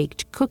together,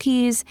 baked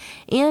cookies,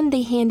 and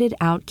they handed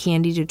out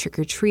candy to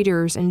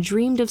trick-or-treaters and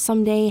dreamed of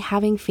someday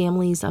having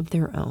families of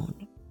their own.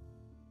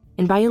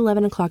 And by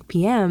 11 o'clock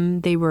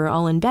p.m., they were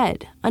all in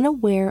bed,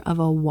 unaware of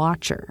a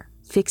watcher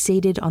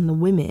fixated on the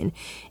women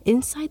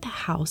inside the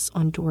house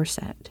on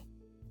Dorset.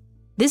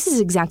 This is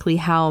exactly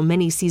how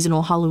many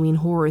seasonal Halloween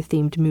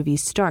horror-themed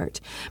movies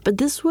start, but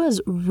this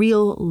was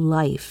real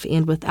life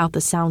and without the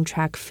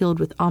soundtrack filled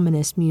with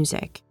ominous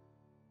music.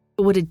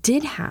 But what it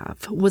did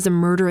have was a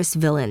murderous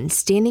villain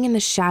standing in the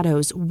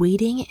shadows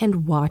waiting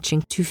and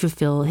watching to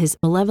fulfill his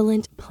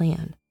malevolent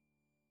plan.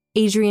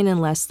 Adrienne and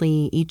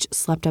Leslie each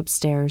slept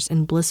upstairs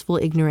in blissful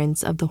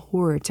ignorance of the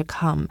horror to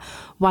come,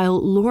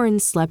 while Lauren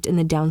slept in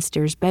the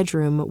downstairs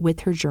bedroom with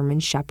her German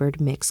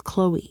Shepherd mix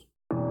Chloe.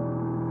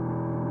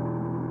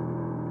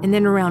 And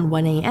then around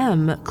 1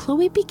 a.m.,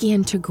 Chloe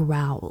began to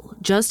growl,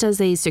 just as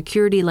a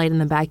security light in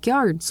the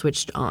backyard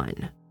switched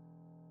on.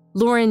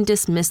 Lauren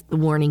dismissed the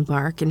warning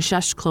bark and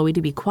shushed Chloe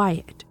to be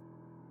quiet.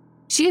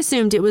 She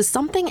assumed it was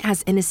something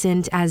as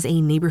innocent as a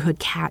neighborhood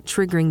cat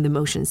triggering the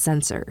motion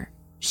sensor.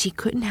 She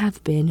couldn't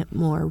have been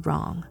more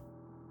wrong.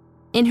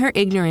 In her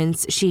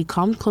ignorance, she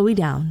calmed Chloe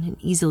down and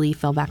easily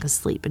fell back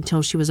asleep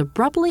until she was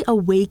abruptly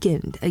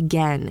awakened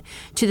again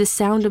to the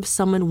sound of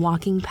someone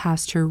walking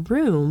past her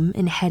room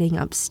and heading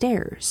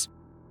upstairs.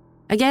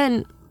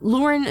 Again,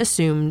 Lauren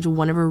assumed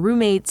one of her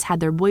roommates had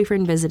their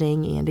boyfriend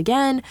visiting and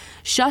again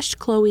shushed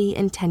Chloe,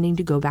 intending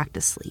to go back to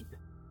sleep.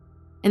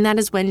 And that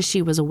is when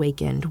she was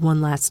awakened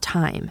one last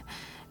time.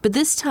 But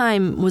this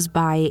time was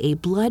by a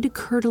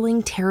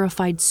blood-curdling,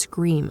 terrified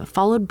scream,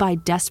 followed by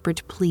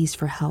desperate pleas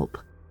for help.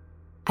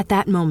 At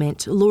that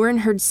moment, Lauren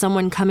heard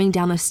someone coming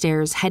down the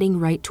stairs heading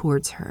right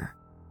towards her.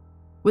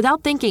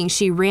 Without thinking,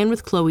 she ran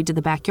with Chloe to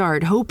the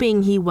backyard,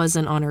 hoping he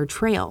wasn't on her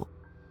trail.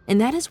 And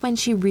that is when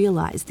she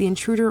realized the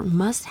intruder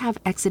must have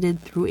exited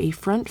through a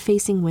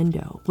front-facing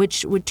window,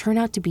 which would turn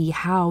out to be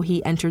how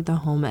he entered the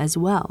home as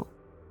well.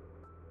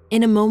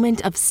 In a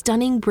moment of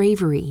stunning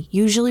bravery,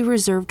 usually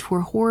reserved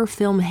for horror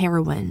film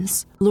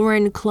heroines,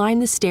 Lauren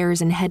climbed the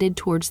stairs and headed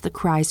towards the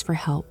cries for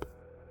help.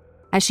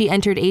 As she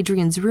entered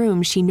Adrian's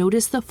room, she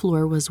noticed the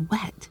floor was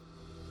wet.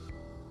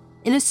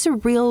 In a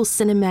surreal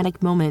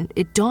cinematic moment,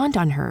 it dawned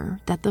on her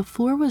that the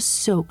floor was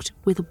soaked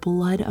with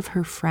blood of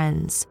her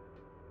friends.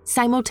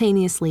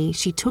 Simultaneously,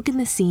 she took in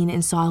the scene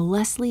and saw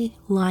Leslie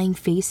lying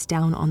face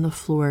down on the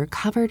floor,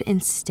 covered in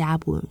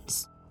stab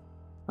wounds.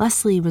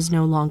 Leslie was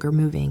no longer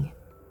moving.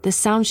 The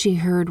sounds she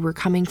heard were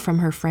coming from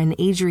her friend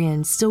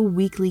Adrian, still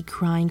weakly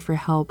crying for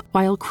help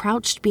while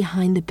crouched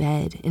behind the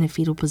bed in a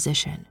fetal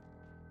position.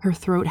 Her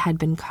throat had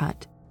been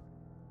cut.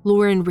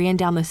 Lauren ran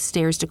down the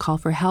stairs to call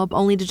for help,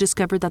 only to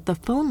discover that the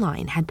phone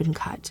line had been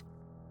cut.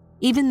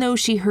 Even though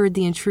she heard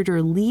the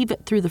intruder leave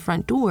through the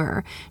front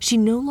door, she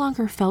no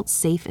longer felt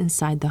safe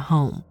inside the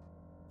home.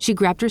 She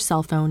grabbed her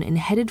cell phone and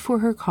headed for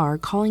her car,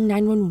 calling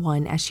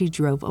 911 as she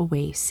drove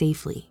away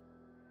safely.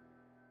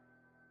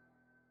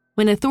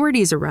 When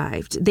authorities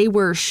arrived, they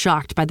were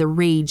shocked by the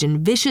rage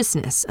and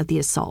viciousness of the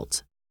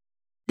assault.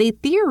 They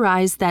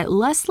theorized that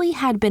Leslie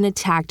had been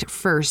attacked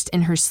first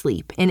in her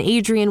sleep, and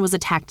Adrian was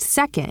attacked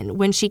second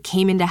when she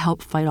came in to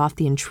help fight off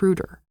the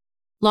intruder.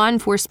 Law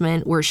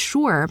enforcement were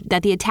sure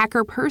that the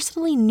attacker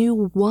personally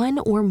knew one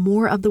or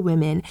more of the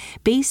women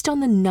based on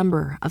the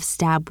number of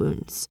stab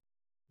wounds.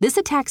 This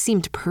attack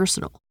seemed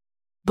personal.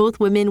 Both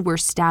women were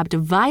stabbed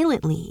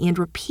violently and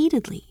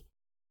repeatedly.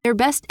 Their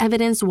best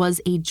evidence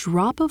was a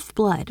drop of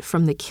blood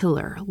from the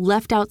killer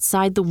left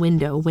outside the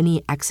window when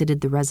he exited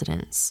the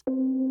residence.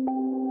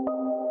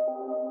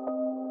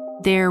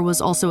 There was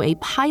also a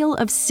pile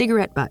of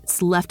cigarette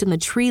butts left in the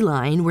tree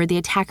line where the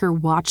attacker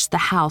watched the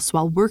house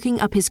while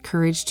working up his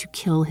courage to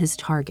kill his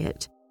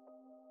target.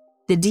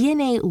 The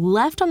DNA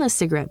left on the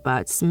cigarette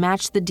butts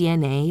matched the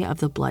DNA of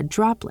the blood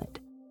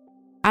droplet.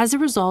 As a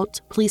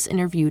result, police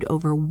interviewed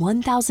over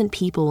 1,000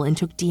 people and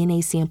took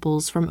DNA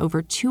samples from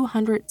over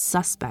 200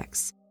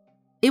 suspects.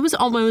 It was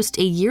almost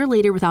a year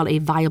later without a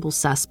viable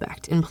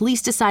suspect, and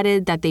police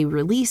decided that they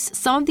release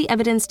some of the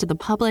evidence to the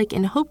public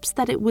in hopes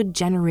that it would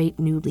generate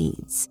new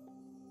leads.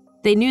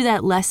 They knew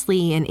that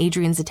Leslie and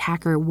Adrian's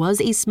attacker was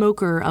a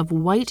smoker of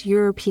white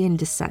European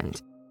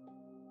descent.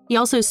 He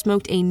also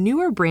smoked a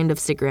newer brand of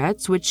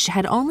cigarettes, which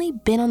had only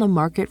been on the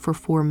market for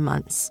 4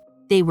 months.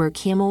 They were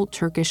Camel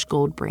Turkish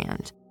Gold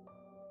brand.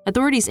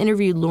 Authorities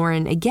interviewed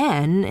Lauren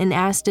again and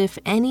asked if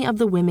any of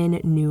the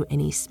women knew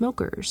any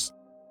smokers.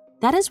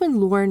 That is when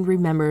Lauren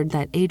remembered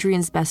that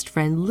Adrian's best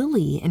friend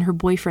Lily and her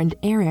boyfriend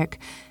Eric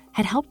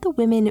had helped the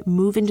women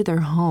move into their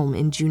home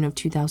in June of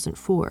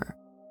 2004.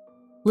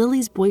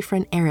 Lily's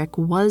boyfriend Eric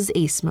was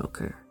a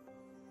smoker.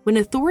 When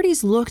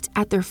authorities looked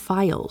at their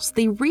files,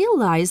 they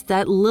realized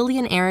that Lily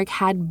and Eric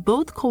had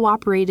both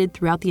cooperated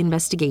throughout the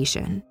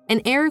investigation,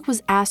 and Eric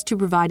was asked to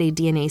provide a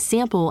DNA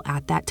sample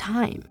at that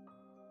time.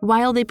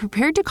 While they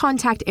prepared to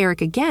contact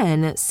Eric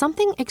again,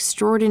 something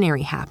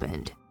extraordinary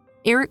happened.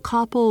 Eric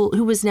Koppel,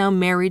 who was now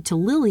married to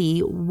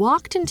Lily,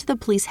 walked into the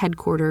police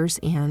headquarters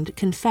and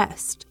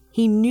confessed.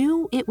 He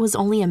knew it was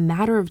only a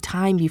matter of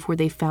time before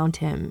they found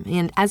him,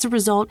 and as a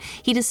result,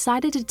 he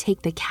decided to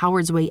take the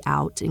coward's way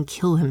out and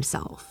kill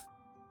himself.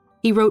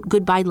 He wrote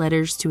goodbye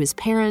letters to his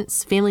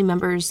parents, family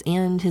members,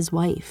 and his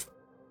wife.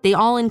 They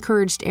all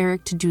encouraged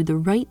Eric to do the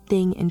right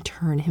thing and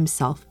turn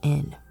himself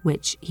in,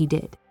 which he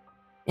did.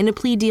 In a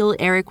plea deal,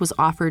 Eric was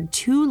offered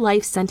 2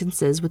 life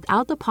sentences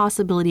without the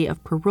possibility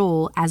of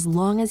parole as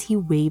long as he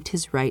waived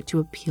his right to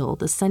appeal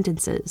the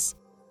sentences.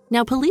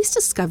 Now, police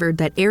discovered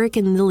that Eric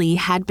and Lily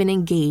had been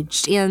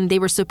engaged and they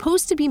were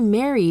supposed to be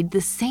married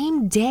the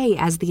same day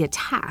as the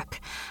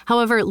attack.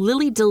 However,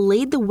 Lily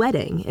delayed the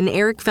wedding, and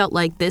Eric felt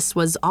like this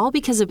was all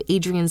because of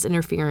Adrian's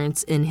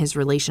interference in his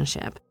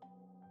relationship.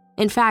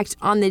 In fact,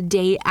 on the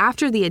day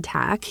after the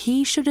attack,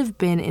 he should have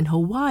been in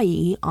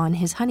Hawaii on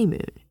his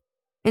honeymoon.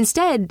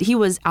 Instead, he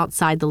was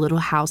outside the little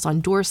house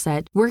on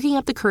Dorset, working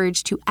up the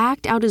courage to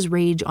act out his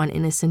rage on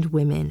innocent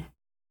women.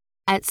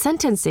 At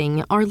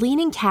sentencing,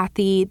 Arlene and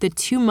Kathy, the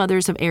 2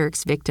 mothers of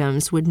Eric's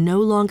victims, would no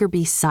longer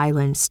be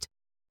silenced.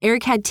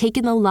 Eric had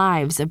taken the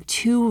lives of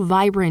 2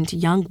 vibrant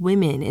young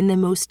women in the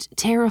most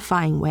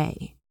terrifying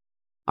way.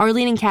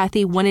 Arlene and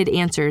Kathy wanted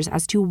answers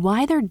as to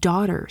why their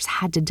daughters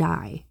had to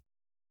die.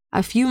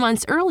 A few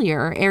months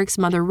earlier, Eric's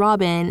mother,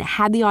 Robin,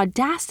 had the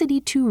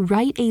audacity to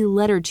write a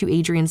letter to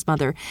Adrian's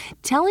mother,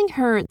 telling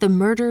her the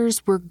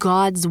murders were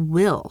God's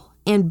will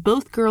and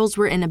both girls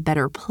were in a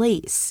better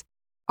place.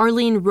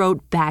 Arlene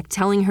wrote back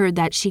telling her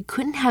that she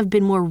couldn't have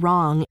been more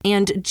wrong,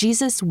 and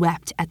Jesus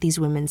wept at these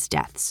women's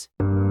deaths.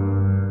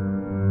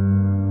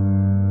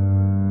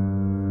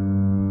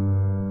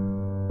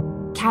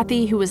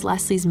 Kathy, who was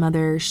Leslie's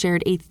mother,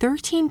 shared a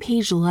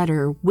 13-page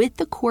letter with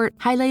the court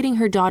highlighting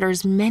her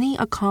daughter's many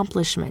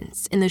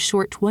accomplishments in the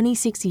short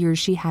 26 years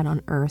she had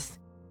on Earth.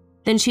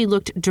 Then she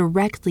looked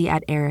directly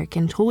at Eric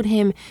and told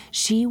him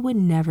she would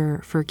never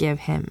forgive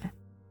him.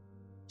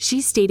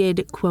 She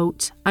stated,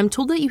 quote, "I'm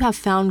told that you have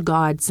found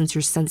God since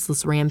your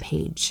senseless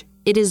rampage.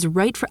 It is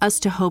right for us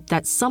to hope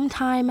that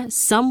sometime,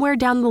 somewhere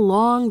down the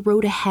long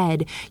road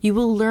ahead, you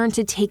will learn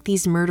to take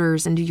these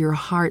murders into your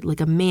heart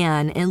like a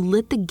man and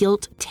let the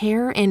guilt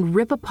tear and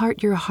rip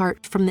apart your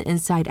heart from the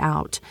inside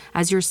out,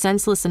 as your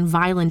senseless and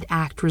violent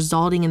act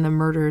resulting in the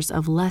murders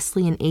of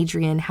Leslie and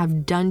Adrian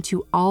have done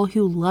to all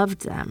who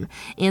loved them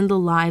and the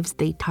lives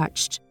they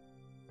touched.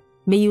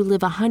 May you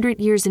live 100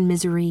 years in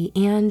misery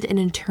and an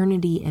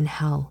eternity in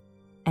hell."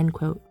 End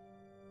quote.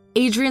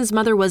 Adrian's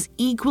mother was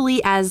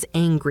equally as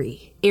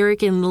angry.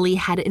 Eric and Lily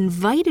had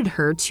invited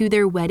her to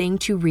their wedding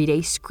to read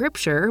a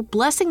scripture,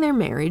 blessing their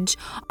marriage,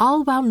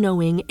 all while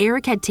knowing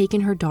Eric had taken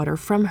her daughter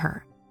from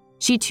her.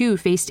 She too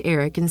faced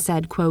Eric and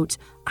said, quote,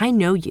 "I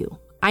know you.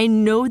 I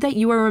know that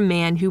you are a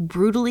man who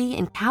brutally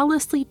and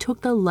callously took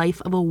the life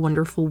of a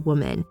wonderful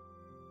woman.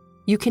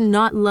 You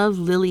cannot love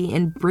Lily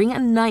and bring a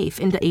knife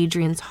into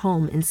Adrian's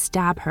home and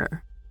stab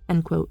her."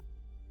 End quote.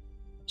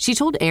 She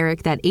told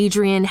Eric that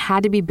Adrian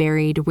had to be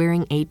buried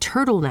wearing a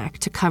turtleneck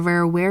to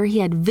cover where he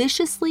had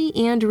viciously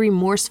and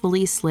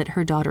remorsefully slit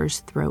her daughter's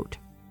throat.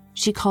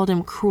 She called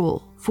him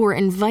cruel for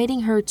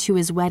inviting her to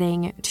his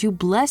wedding to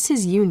bless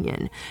his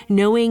union,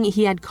 knowing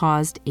he had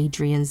caused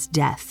Adrian's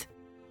death.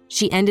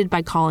 She ended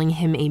by calling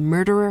him a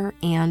murderer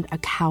and a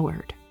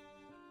coward.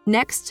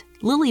 Next,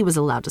 Lily was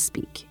allowed to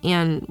speak,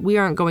 and we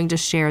aren't going to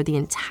share the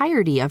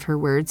entirety of her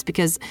words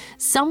because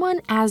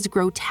someone as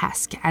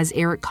grotesque as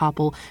Eric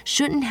Koppel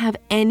shouldn't have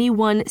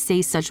anyone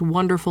say such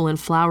wonderful and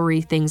flowery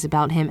things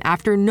about him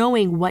after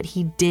knowing what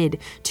he did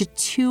to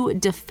two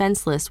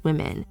defenseless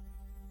women.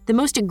 The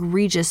most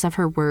egregious of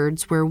her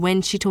words were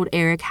when she told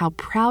Eric how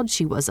proud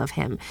she was of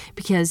him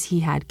because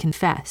he had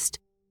confessed.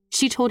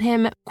 She told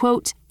him,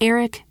 quote,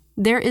 "Eric,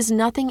 there is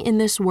nothing in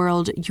this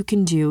world you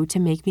can do to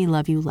make me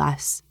love you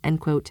less," end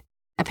quote.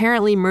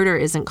 Apparently, murder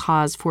isn't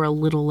cause for a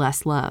little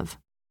less love.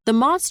 The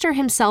monster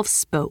himself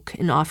spoke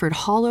and offered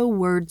hollow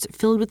words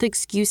filled with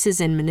excuses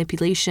and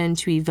manipulation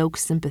to evoke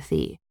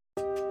sympathy.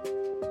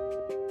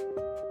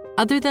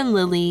 Other than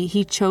Lily,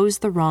 he chose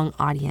the wrong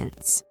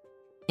audience.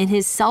 In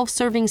his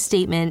self-serving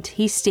statement,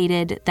 he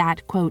stated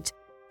that, quote,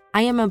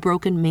 "I am a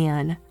broken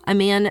man, a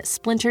man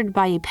splintered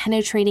by a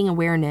penetrating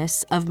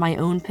awareness of my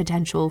own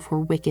potential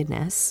for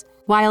wickedness.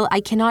 While I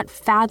cannot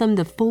fathom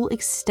the full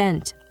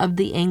extent of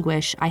the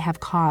anguish I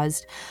have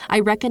caused, I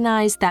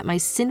recognize that my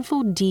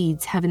sinful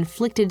deeds have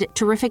inflicted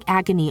terrific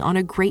agony on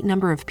a great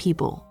number of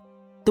people.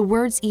 The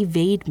words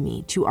evade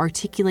me to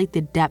articulate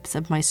the depths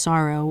of my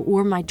sorrow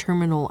or my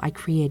terminal I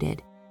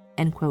created."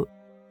 End quote.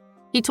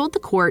 He told the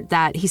court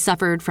that he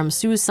suffered from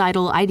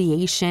suicidal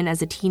ideation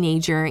as a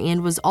teenager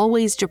and was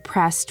always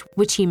depressed,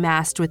 which he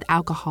masked with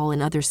alcohol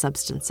and other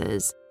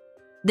substances.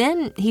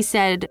 Then he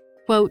said,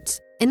 quote,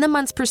 "In the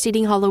months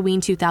preceding Halloween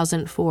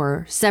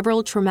 2004,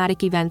 several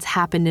traumatic events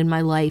happened in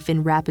my life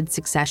in rapid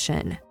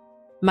succession.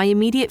 My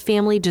immediate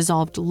family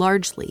dissolved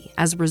largely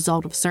as a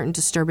result of certain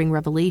disturbing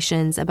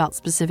revelations about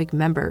specific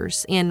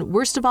members, and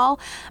worst of all,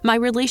 my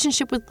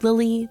relationship with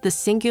Lily, the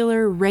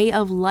singular ray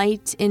of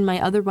light in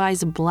my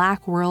otherwise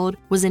black world,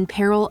 was in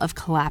peril of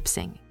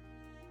collapsing.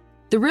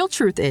 The real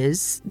truth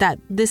is that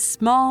this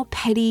small,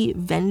 petty,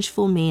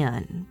 vengeful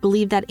man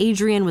believed that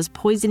Adrian was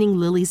poisoning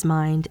Lily's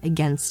mind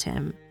against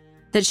him,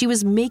 that she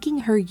was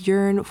making her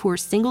yearn for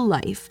single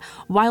life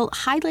while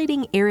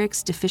highlighting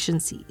Eric's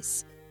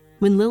deficiencies.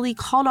 When Lily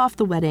called off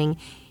the wedding,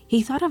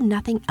 he thought of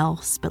nothing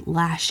else but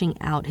lashing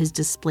out his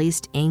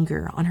displaced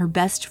anger on her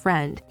best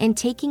friend and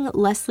taking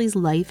Leslie's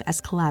life as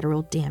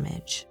collateral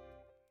damage."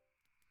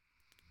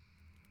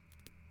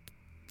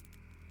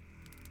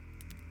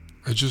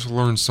 I just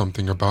learned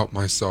something about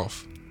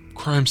myself.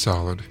 Crime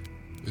salad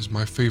is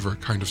my favorite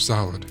kind of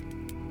salad.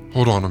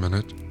 Hold on a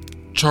minute.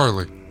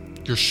 Charlie,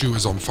 your shoe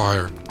is on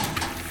fire.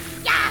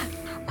 Yeah!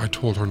 I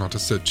told her not to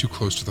sit too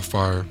close to the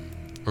fire.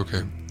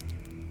 Okay.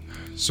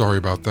 Sorry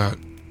about that.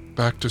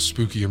 Back to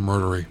spooky and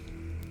murdery.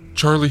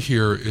 Charlie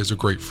here is a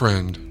great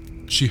friend.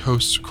 She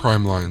hosts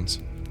Crime Lines,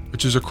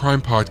 which is a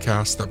crime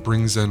podcast that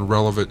brings in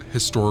relevant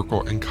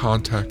historical and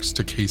context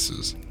to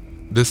cases.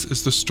 This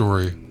is the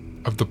story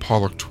of the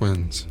Pollock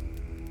twins.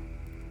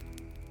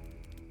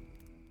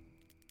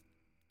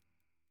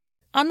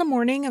 On the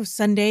morning of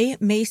Sunday,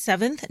 May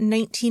 7th,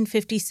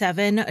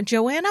 1957,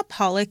 Joanna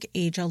Pollock,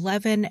 age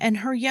 11, and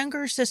her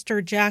younger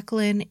sister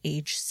Jacqueline,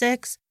 age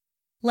 6,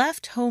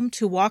 left home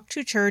to walk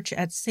to church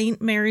at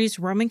St. Mary's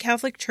Roman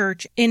Catholic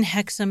Church in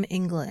Hexham,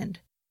 England.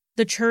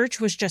 The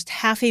church was just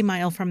half a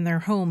mile from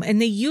their home,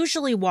 and they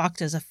usually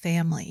walked as a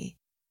family.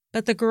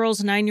 But the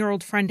girls'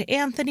 9-year-old friend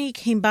Anthony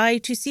came by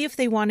to see if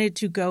they wanted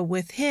to go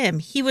with him.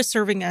 He was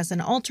serving as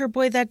an altar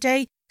boy that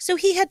day, so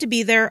he had to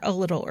be there a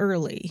little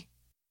early.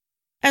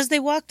 As they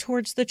walked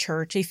towards the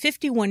church, a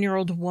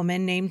 51-year-old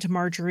woman named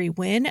Marjorie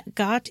Wynne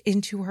got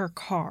into her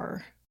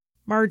car.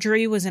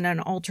 Marjorie was in an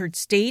altered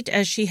state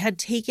as she had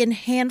taken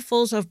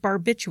handfuls of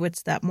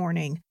barbiturates that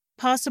morning,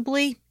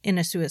 possibly in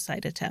a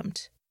suicide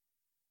attempt.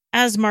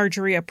 As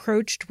Marjorie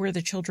approached where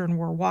the children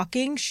were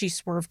walking, she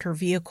swerved her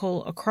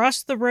vehicle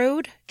across the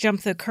road,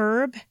 jumped the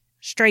curb,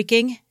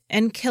 striking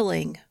and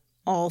killing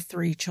all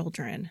 3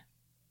 children.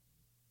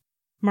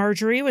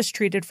 Marjorie was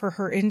treated for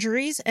her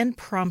injuries and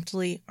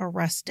promptly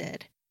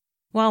arrested.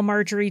 While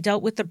Marjorie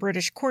dealt with the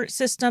British court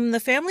system, the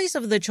families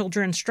of the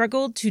children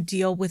struggled to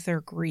deal with their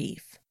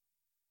grief.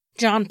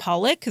 John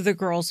Pollock, the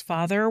girls'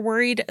 father,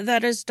 worried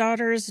that his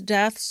daughter's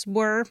deaths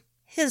were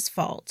his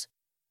fault.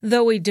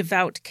 Though a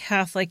devout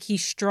Catholic, he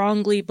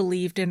strongly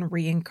believed in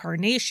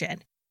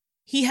reincarnation.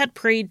 He had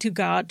prayed to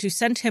God to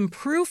send him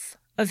proof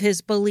of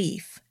his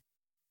belief.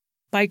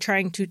 By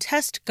trying to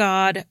test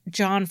God,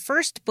 John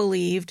first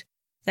believed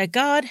that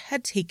God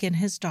had taken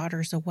his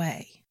daughters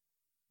away.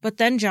 But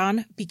then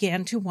John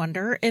began to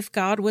wonder if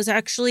God was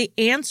actually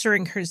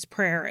answering his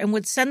prayer and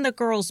would send the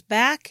girls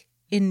back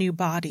in new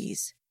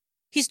bodies.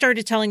 He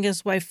started telling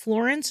his wife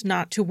Florence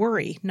not to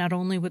worry. Not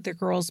only would the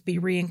girls be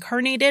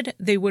reincarnated,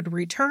 they would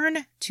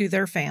return to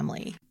their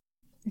family.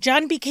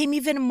 John became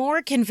even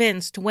more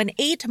convinced when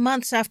 8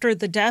 months after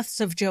the deaths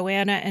of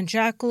Joanna and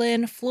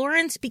Jacqueline,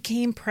 Florence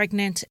became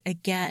pregnant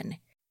again.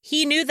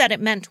 He knew that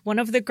it meant one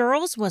of the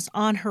girls was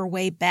on her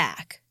way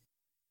back.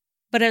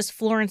 But as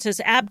Florence's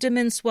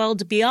abdomen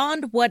swelled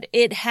beyond what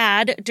it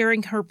had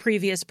during her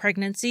previous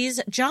pregnancies,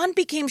 John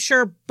became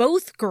sure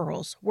both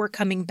girls were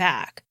coming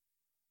back.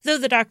 Though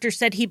the doctor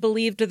said he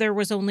believed there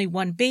was only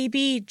one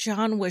baby,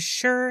 John was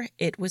sure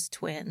it was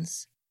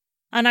twins.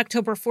 On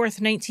October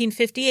 4th,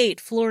 1958,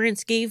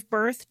 Florence gave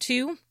birth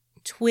to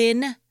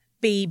twin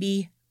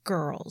baby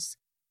girls.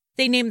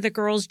 They named the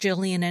girls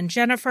Jillian and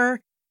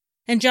Jennifer,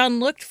 and John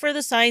looked for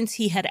the signs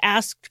he had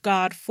asked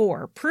God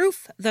for,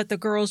 proof that the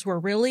girls were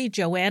really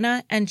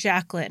Joanna and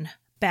Jacqueline,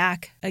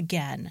 back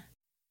again.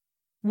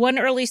 One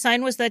early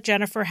sign was that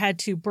Jennifer had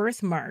 2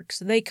 birthmarks.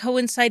 They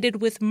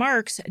coincided with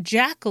marks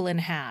Jacqueline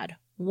had,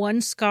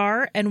 1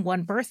 scar and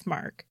 1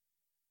 birthmark.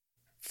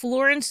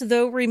 Florence,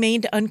 though,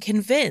 remained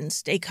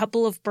unconvinced. A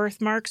couple of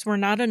birthmarks were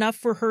not enough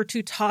for her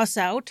to toss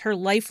out her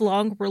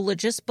lifelong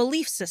religious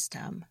belief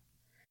system.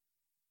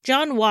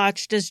 John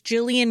watched as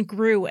Jillian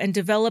grew and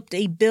developed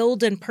a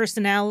build and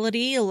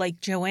personality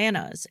like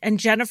Joanna's, and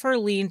Jennifer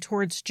leaned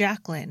towards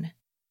Jacqueline.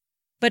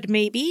 But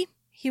maybe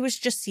he was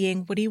just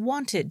seeing what he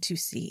wanted to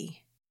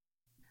see.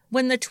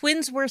 When the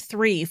twins were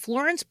 3,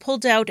 Florence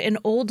pulled out an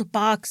old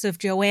box of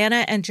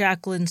Joanna and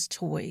Jacqueline's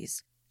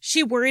toys.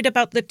 She worried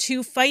about the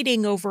 2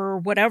 fighting over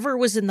whatever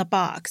was in the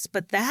box,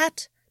 but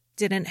that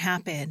didn't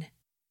happen.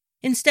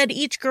 Instead,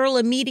 each girl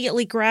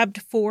immediately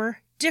grabbed 4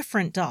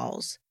 different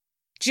dolls.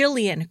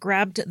 Jillian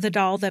grabbed the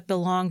doll that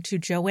belonged to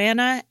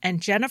Joanna,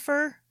 and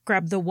Jennifer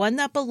grabbed the one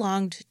that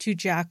belonged to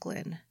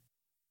Jacqueline.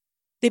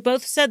 They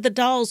both said the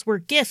dolls were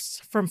gifts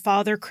from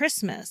Father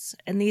Christmas,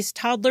 and these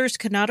toddlers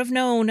could not have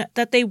known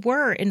that they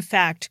were, in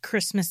fact,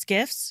 Christmas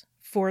gifts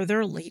for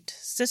their late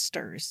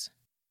sisters.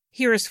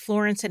 Here is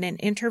Florence in an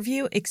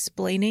interview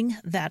explaining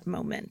that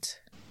moment.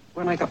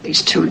 When I got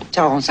these 2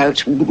 dolls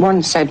out,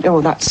 one said,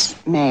 "Oh, that's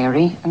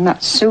Mary, and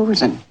that's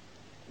Susan."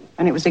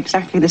 And it was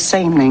exactly the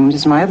same names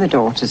as my other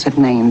daughters had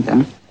named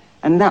them.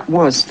 And that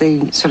was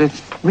the sort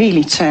of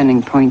really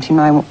turning point in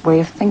my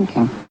way of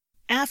thinking.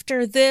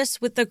 After this,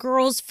 with the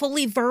girls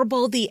fully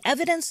verbal, the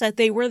evidence that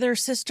they were their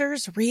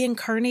sisters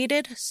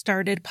reincarnated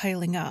started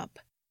piling up.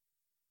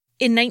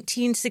 In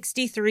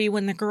 1963,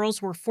 when the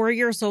girls were 4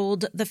 years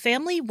old, the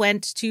family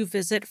went to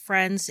visit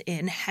friends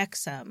in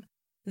Hexham.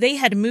 They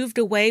had moved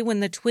away when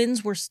the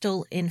twins were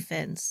still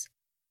infants.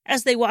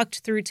 As they walked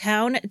through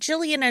town,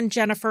 Jillian and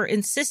Jennifer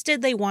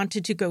insisted they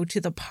wanted to go to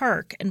the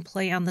park and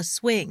play on the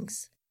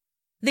swings.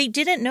 They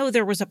didn't know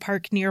there was a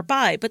park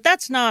nearby, but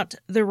that's not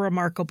the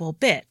remarkable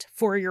bit.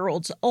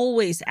 4-year-olds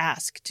always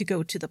ask to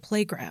go to the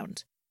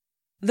playground.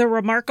 The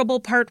remarkable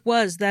part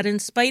was that in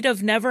spite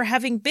of never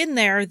having been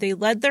there, they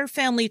led their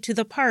family to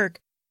the park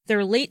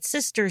their late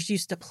sisters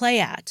used to play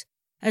at,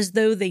 as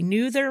though they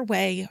knew their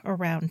way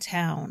around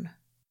town.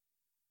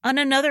 On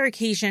another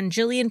occasion,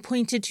 Jillian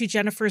pointed to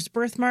Jennifer's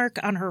birthmark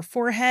on her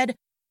forehead,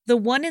 the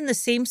one in the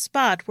same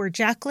spot where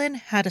Jacqueline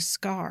had a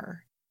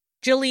scar.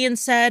 Jillian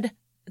said,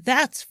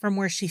 "That's from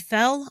where she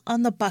fell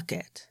on the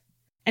bucket."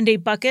 And a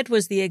bucket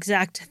was the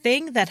exact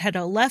thing that had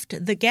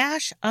left the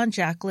gash on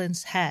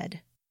Jacqueline's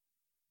head.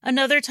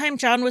 Another time,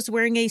 John was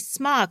wearing a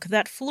smock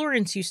that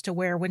Florence used to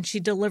wear when she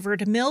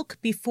delivered milk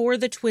before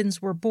the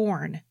twins were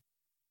born.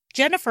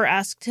 Jennifer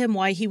asked him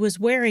why he was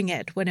wearing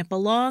it when it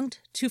belonged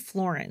to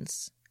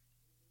Florence.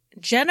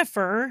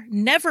 Jennifer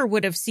never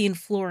would have seen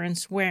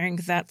Florence wearing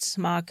that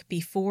smock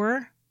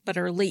before, but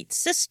her late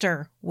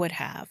sister would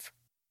have.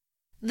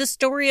 The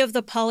story of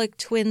the Pollock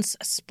twins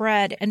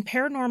spread, and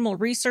paranormal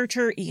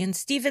researcher Ian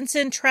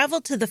Stevenson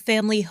traveled to the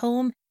family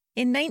home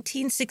in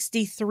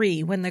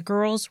 1963 when the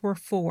girls were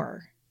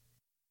 4.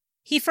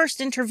 He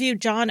first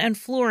interviewed John and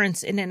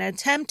Florence in an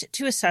attempt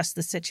to assess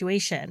the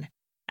situation.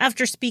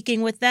 After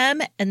speaking with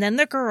them and then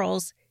the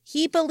girls,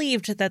 he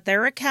believed that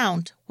their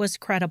account was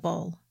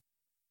credible.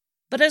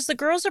 But as the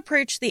girls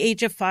approached the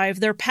age of 5,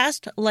 their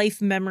past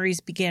life memories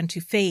began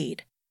to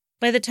fade.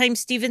 By the time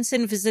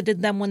Stevenson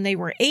visited them when they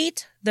were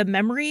 8, the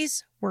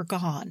memories were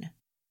gone.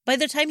 By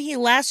the time he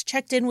last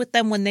checked in with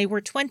them when they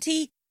were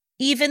 20,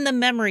 even the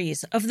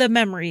memories of the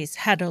memories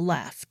had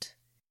left.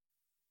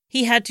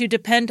 He had to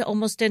depend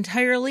almost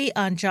entirely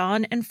on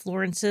John and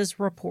Florence's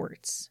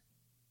reports.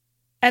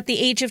 At the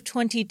age of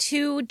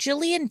 22,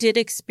 Jillian did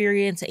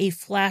experience a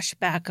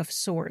flashback of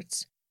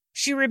sorts.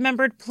 She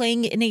remembered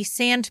playing in a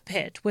sand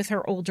pit with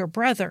her older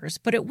brothers,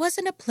 but it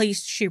wasn't a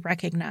place she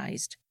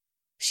recognized.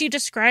 She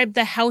described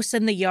the house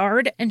and the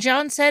yard, and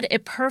John said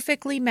it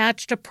perfectly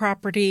matched a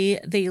property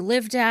they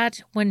lived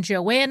at when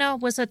Joanna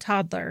was a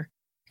toddler,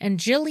 and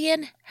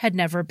Jillian had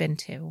never been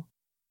to.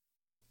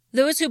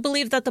 Those who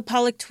believe that the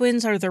Pollock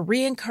twins are the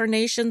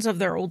reincarnations of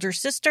their older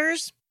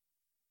sisters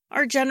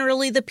are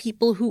generally the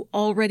people who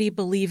already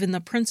believe in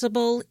the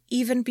principle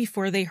even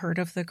before they heard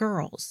of the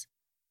girls.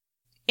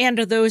 And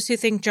those who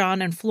think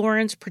John and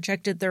Florence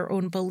projected their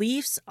own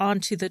beliefs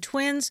onto the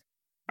twins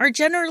are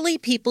generally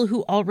people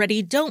who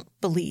already don't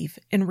believe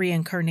in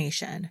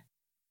reincarnation.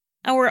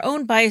 Our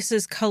own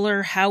biases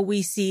color how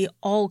we see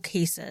all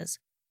cases,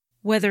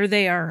 whether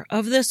they are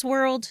of this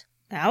world,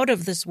 out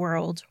of this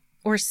world,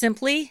 or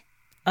simply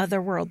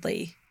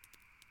otherworldly.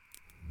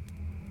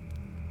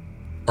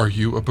 Are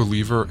you a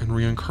believer in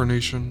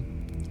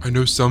reincarnation? I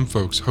know some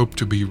folks hope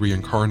to be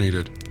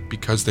reincarnated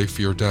because they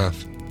fear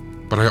death,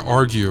 but I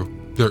argue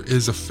there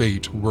is a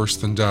fate worse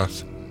than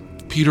death.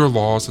 Peter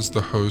Laws is the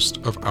host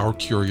of Our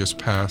Curious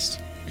Past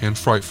and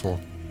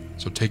Frightful,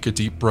 so take a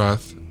deep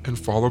breath and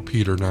follow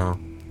Peter now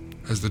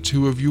as the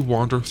two of you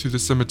wander through the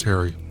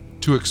cemetery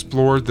to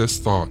explore this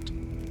thought: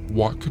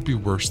 what could be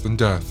worse than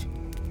death?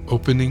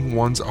 Opening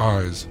one's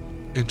eyes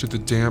into the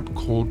damp,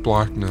 cold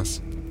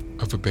blackness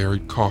of a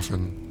buried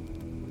coffin.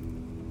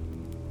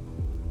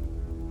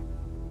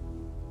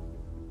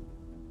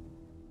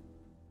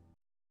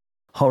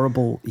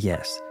 Horrible,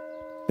 yes.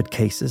 But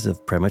cases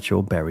of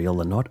premature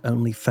burial are not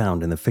only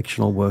found in the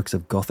fictional works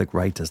of Gothic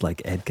writers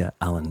like Edgar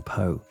Allan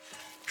Poe.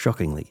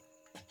 Shockingly,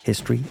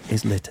 history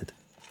is littered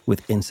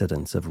with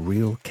incidents of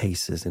real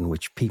cases in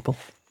which people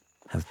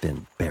have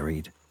been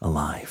buried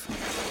alive.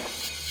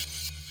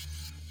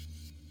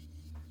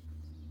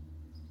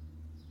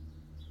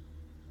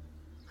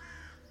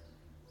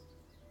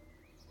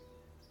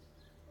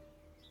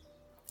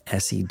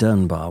 Essie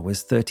Dunbar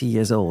was 30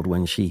 years old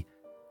when she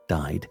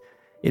died.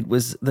 It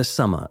was the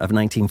summer of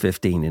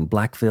 1915 in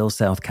Blackville,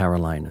 South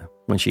Carolina,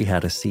 when she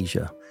had a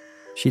seizure.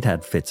 She'd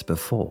had fits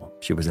before.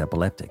 She was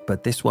epileptic,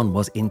 but this one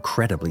was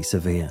incredibly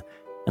severe,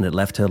 and it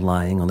left her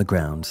lying on the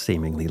ground,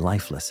 seemingly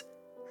lifeless.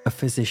 A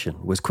physician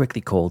was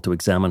quickly called to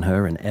examine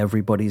her, and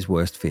everybody's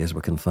worst fears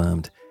were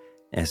confirmed.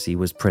 Essie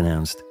was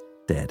pronounced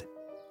dead.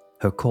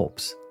 Her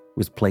corpse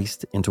was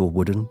placed into a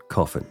wooden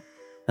coffin,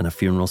 and a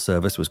funeral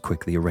service was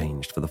quickly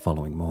arranged for the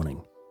following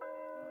morning.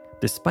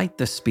 Despite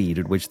the speed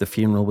at which the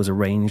funeral was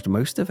arranged,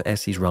 most of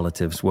Essie's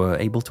relatives were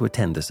able to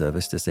attend the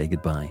service to say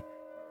goodbye.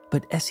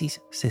 But Essie's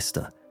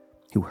sister,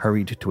 who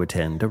hurried to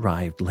attend,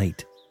 arrived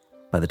late.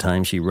 By the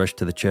time she rushed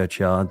to the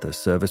churchyard, the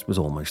service was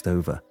almost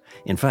over.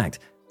 In fact,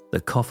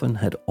 the coffin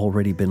had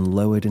already been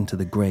lowered into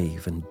the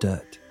grave and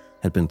dirt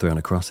had been thrown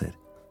across it.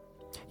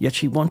 Yet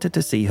she wanted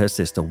to see her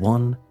sister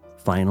one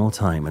final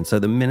time, and so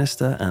the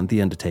minister and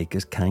the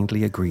undertakers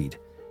kindly agreed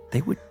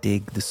they would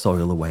dig the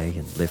soil away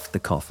and lift the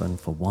coffin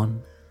for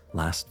one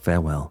last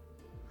farewell.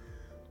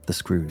 The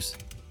screws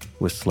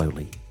were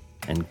slowly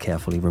and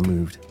carefully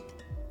removed,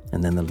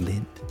 and then the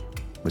lid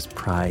was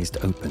prized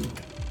open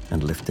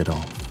and lifted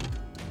off.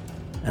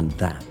 And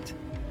that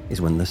is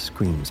when the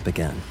screams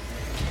began,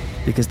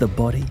 because the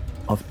body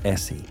of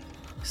Essie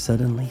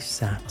suddenly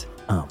sat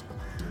up,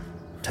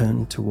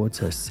 turned towards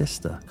her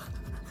sister,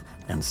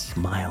 and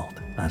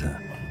smiled at her.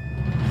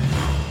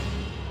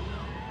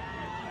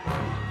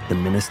 The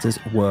ministers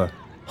were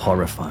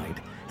horrified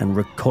and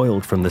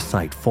recoiled from the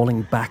sight,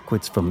 falling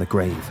backwards from the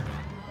grave.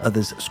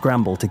 Others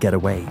scrambled to get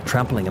away,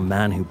 trampling a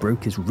man who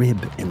broke his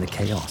rib in the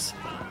chaos.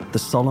 The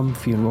solemn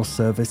funeral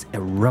service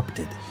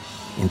erupted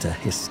into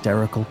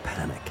hysterical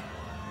panic.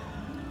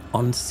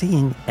 On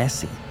seeing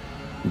Essie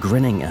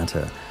grinning at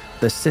her,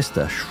 the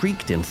sister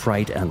shrieked in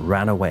fright and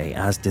ran away,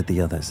 as did the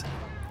others.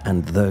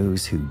 And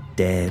those who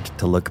dared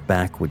to look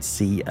back would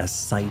see a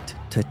sight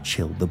to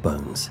chill the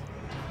bones.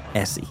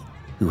 Essie,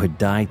 who had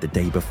died the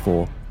day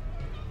before,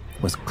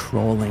 was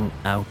crawling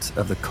out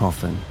of the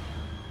coffin,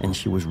 and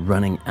she was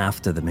running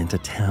after them into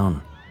town.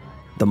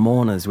 The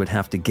mourners would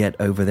have to get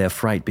over their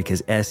fright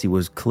because Essie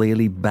was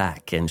clearly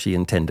back and she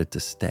intended to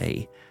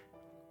stay.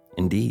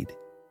 Indeed,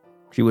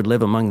 she would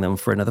live among them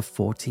for another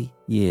 40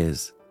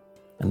 years.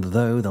 And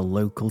though the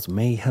locals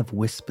may have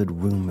whispered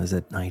rumors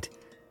at night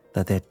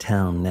that their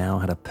town now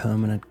had a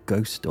permanent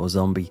ghost or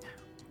zombie,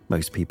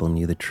 most people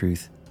knew the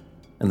truth.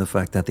 And the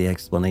fact that the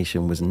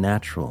explanation was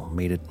natural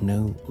made it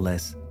no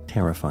less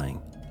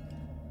terrifying.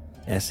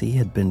 Essie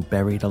had been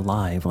buried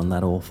alive on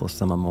that awful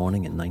summer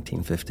morning in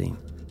 1915.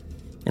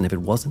 And if it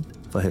wasn't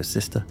for her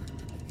sister,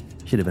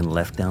 she'd have been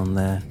left down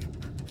there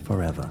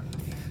forever.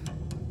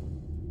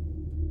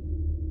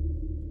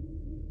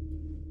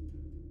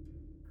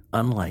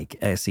 unlike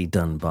Essie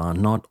Dunbar,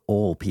 not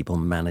all people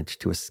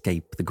managed to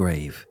escape the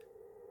grave,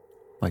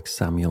 like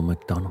Samuel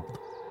MacDonald.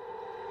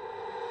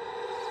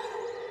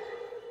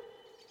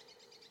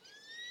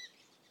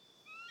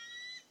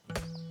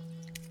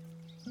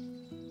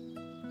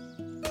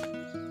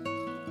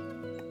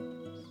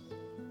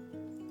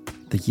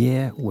 The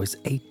year was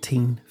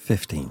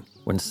 1815,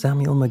 when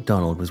Samuel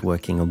MacDonald was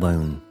working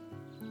alone.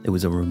 It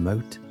was a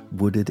remote,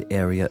 wooded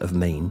area of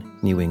Maine,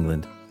 New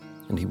England,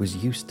 and he was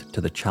used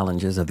to the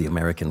challenges of the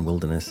American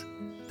wilderness,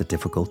 the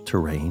difficult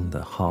terrain,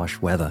 the harsh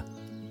weather,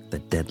 the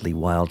deadly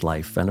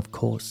wildlife, and of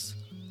course,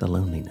 the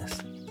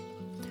loneliness.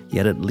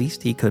 Yet at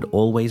least he could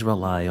always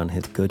rely on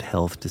his good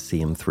health to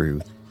see him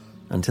through,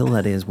 until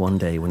that is one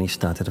day when he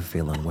started to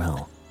feel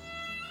unwell.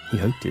 He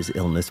hoped his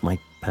illness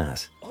might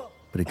pass,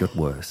 but it got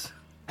worse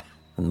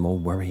and more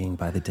worrying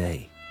by the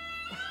day.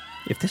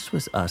 If this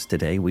was us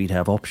today, we'd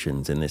have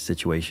options in this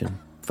situation.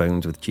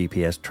 Phones with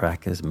GPS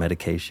trackers,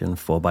 medication,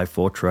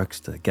 4x4 trucks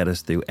to get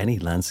us through any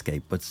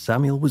landscape. But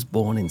Samuel was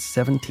born in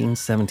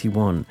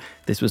 1771.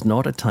 This was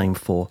not a time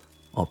for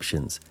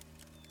options.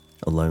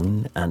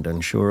 Alone and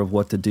unsure of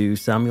what to do,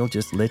 Samuel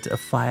just lit a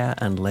fire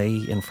and lay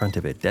in front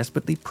of it,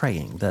 desperately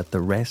praying that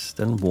the rest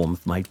and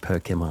warmth might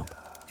perk him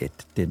up.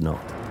 It did not.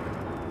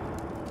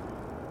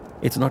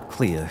 It's not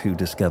clear who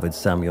discovered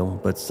Samuel,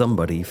 but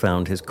somebody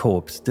found his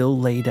corpse still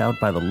laid out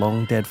by the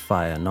long-dead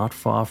fire not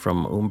far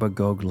from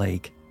Umbagog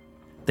Lake.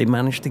 They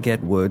managed to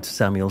get word to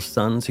Samuel's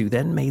sons, who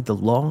then made the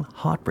long,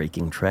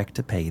 heartbreaking trek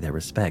to pay their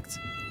respects.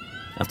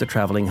 After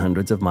traveling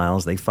hundreds of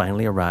miles, they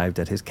finally arrived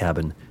at his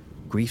cabin.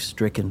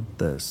 Grief-stricken,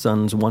 the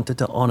sons wanted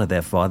to honor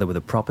their father with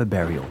a proper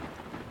burial,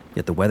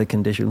 yet the weather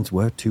conditions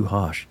were too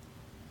harsh.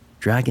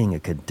 Dragging a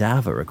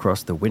cadaver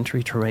across the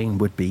wintry terrain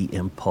would be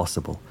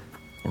impossible.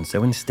 And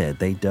so instead,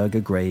 they dug a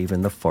grave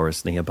in the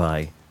forest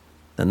nearby.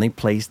 Then they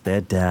placed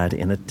their dad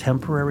in a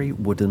temporary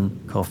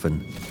wooden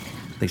coffin.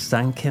 They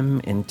sank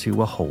him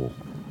into a hole,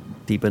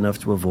 deep enough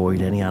to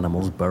avoid any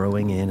animals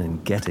burrowing in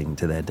and getting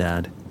to their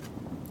dad.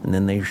 And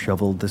then they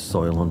shoveled the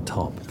soil on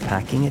top,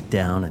 packing it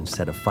down, and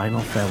said a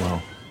final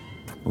farewell,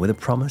 with a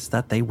promise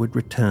that they would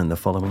return the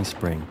following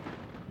spring.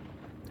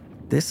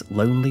 This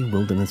lonely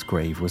wilderness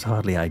grave was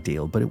hardly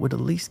ideal, but it would at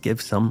least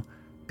give some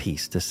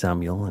peace to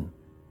Samuel, and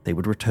they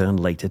would return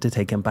later to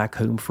take him back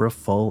home for a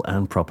full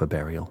and proper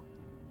burial.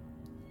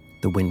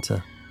 The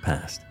winter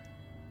passed,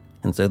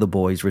 and so the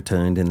boys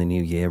returned in the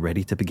new year,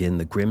 ready to begin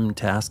the grim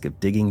task of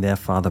digging their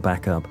father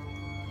back up.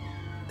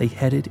 They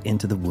headed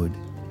into the wood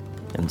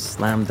and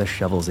slammed the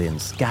shovels in,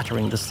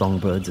 scattering the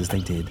songbirds as they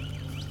did.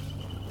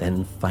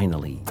 Then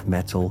finally,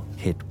 metal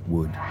hit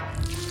wood.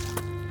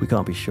 We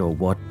can't be sure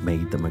what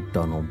made the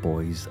MacDonald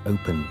boys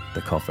open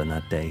the coffin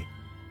that day.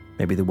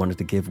 Maybe they wanted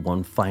to give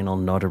one final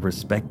nod of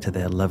respect to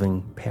their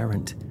loving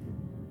parent.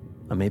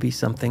 Or maybe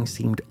something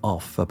seemed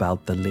off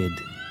about the lid.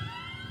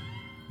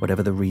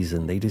 Whatever the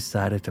reason, they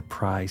decided to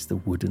prise the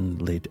wooden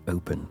lid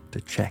open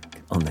to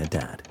check on their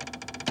dad.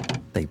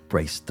 They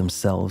braced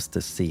themselves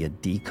to see a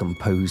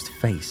decomposed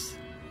face,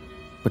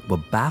 but were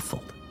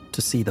baffled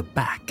to see the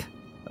back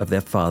of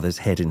their father's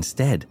head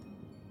instead.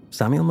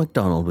 Samuel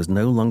MacDonald was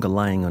no longer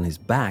lying on his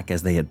back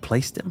as they had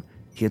placed him.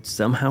 He had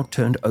somehow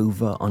turned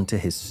over onto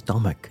his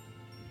stomach.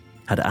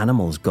 Had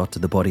animals got to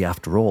the body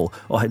after all,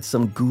 or had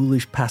some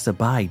ghoulish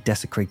passerby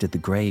desecrated the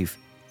grave?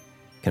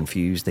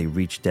 Confused, they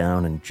reached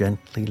down and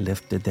gently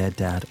lifted their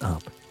dad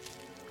up.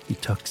 He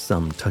took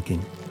some tugging.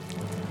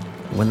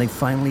 When they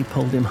finally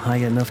pulled him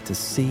high enough to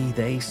see,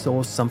 they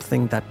saw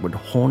something that would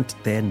haunt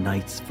their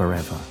nights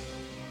forever.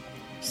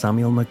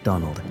 Samuel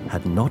MacDonald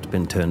had not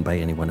been turned by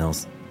anyone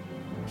else.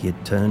 He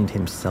had turned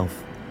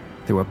himself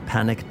through a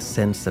panicked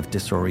sense of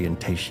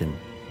disorientation.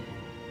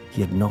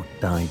 He had not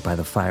died by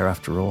the fire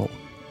after all.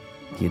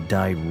 He had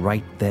died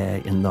right there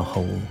in the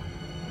hole.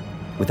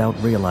 Without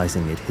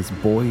realizing it, his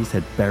boys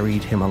had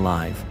buried him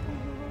alive.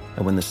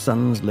 And when the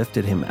sons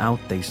lifted him out,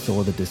 they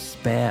saw the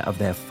despair of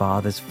their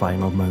father's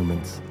final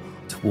moments.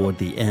 Toward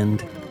the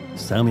end,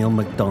 Samuel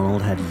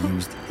MacDonald had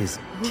used his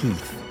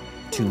teeth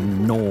to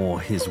gnaw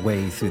his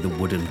way through the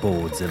wooden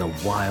boards in a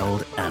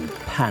wild and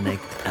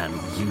panicked and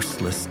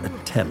useless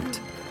attempt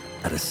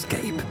at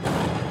escape.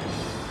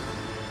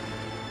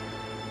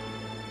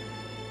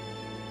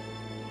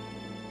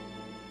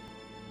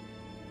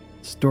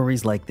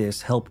 Stories like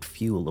this helped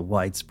fuel a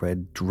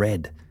widespread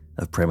dread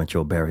of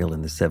premature burial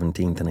in the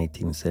 17th and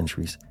 18th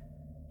centuries.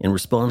 In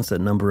response, a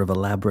number of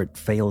elaborate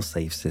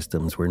fail-safe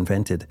systems were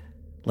invented,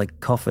 like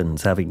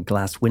coffins having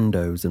glass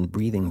windows and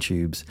breathing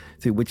tubes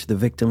through which the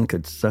victim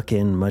could suck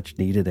in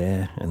much-needed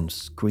air and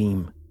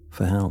scream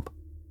for help.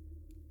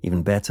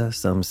 Even better,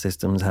 some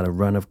systems had a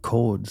run of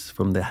cords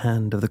from the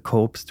hand of the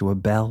corpse to a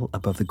bell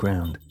above the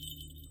ground,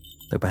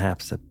 though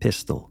perhaps a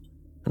pistol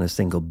and a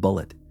single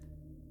bullet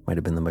might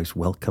have been the most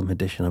welcome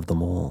addition of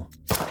them all.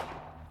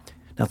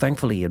 Now,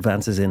 thankfully,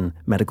 advances in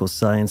medical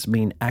science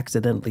mean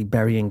accidentally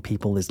burying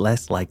people is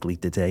less likely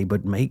today,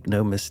 but make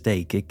no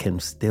mistake, it can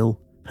still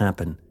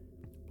happen.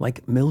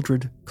 Like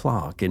Mildred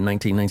Clark in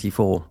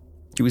 1994.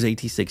 She was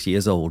 86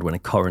 years old when a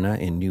coroner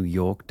in New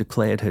York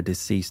declared her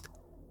deceased.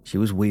 She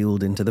was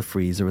wheeled into the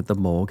freezer at the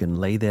morgue and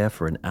lay there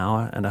for an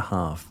hour and a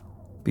half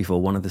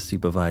before one of the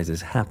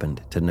supervisors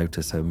happened to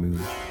notice her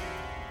mood.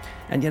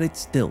 And yet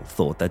it's still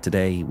thought that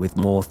today, with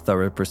more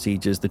thorough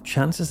procedures, the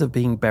chances of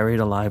being buried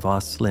alive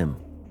are slim.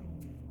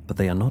 But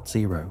they are not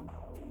zero.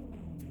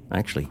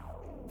 Actually,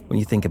 when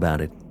you think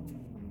about it,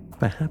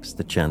 perhaps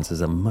the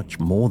chances are much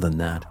more than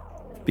that,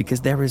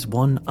 because there is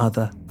one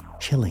other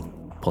chilling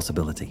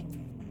possibility.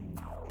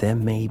 There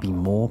may be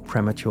more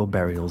premature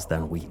burials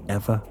than we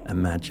ever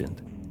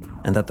imagined,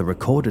 and that the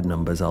recorded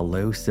numbers are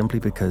low simply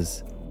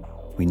because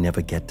we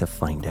never get to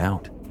find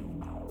out.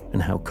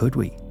 And how could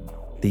we?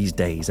 These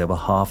days, over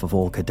half of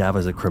all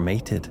cadavers are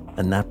cremated,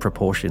 and that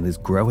proportion is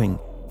growing.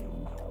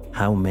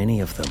 How many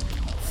of them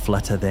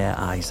flutter their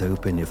eyes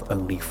open if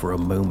only for a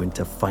moment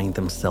to find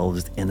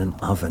themselves in an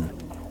oven?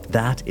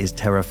 That is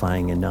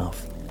terrifying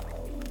enough.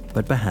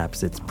 But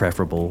perhaps it's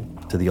preferable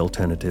to the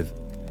alternative.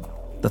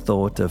 The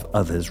thought of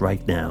others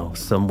right now,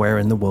 somewhere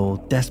in the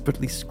world,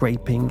 desperately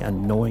scraping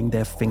and gnawing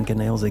their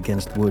fingernails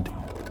against wood,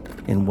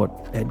 in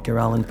what Edgar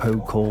Allan Poe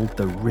called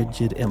the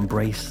rigid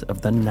embrace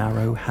of the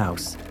narrow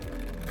house,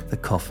 the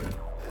coffin,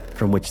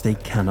 from which they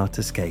cannot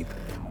escape.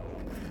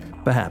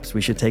 Perhaps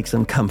we should take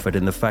some comfort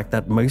in the fact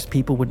that most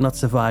people would not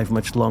survive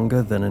much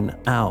longer than an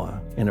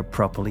hour in a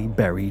properly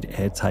buried,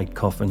 airtight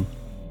coffin.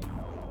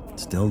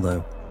 Still,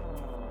 though,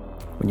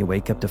 when you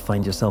wake up to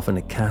find yourself in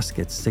a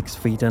casket 6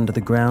 feet under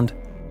the ground,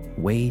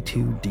 way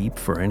too deep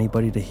for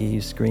anybody to hear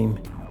you scream,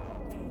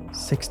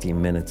 60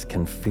 minutes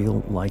can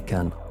feel like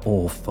an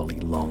awfully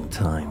long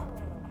time.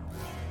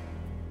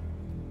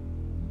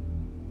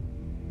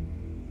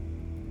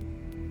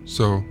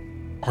 So,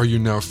 are you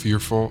now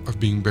fearful of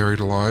being buried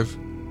alive?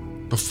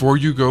 Before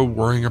you go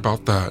worrying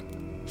about that,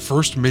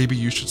 first maybe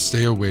you should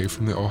stay away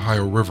from the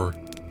Ohio River.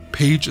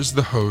 Paige is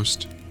the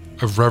host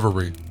of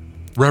Reverie.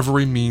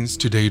 Reverie means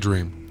to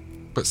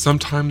daydream, but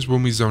sometimes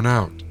when we zone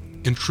out,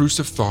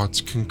 intrusive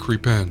thoughts can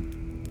creep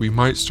in. We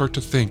might start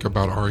to think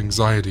about our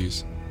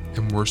anxieties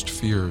and worst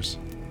fears.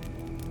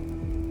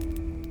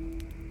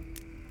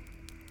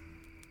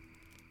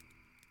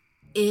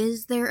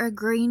 Is there a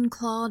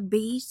green-clawed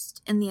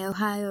beast in the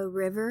Ohio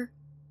River,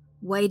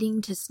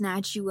 waiting to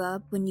snatch you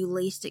up when you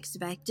least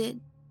expect it?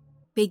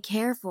 Be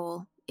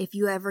careful if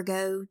you ever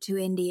go to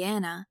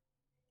Indiana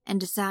and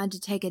decide to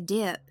take a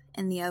dip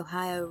in the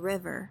Ohio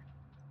River.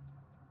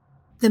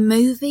 The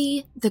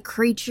movie The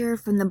Creature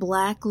from the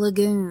Black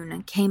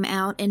Lagoon came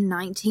out in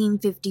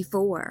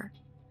 1954.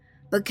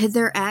 But could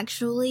there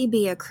actually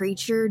be a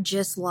creature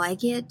just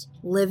like it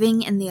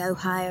living in the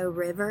Ohio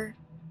River?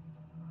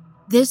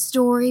 This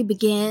story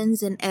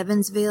begins in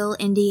Evansville,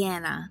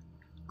 Indiana,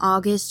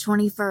 August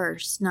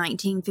 21st,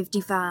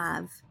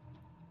 1955.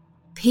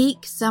 Peak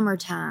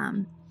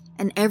summertime,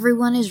 and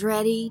everyone is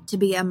ready to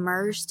be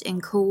immersed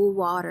in cool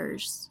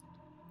waters.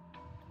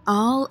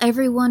 All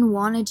everyone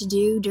wanted to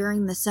do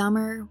during the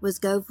summer was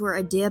go for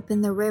a dip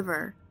in the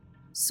river,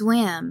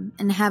 swim,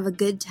 and have a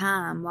good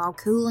time while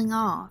cooling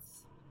off.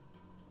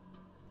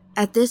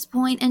 At this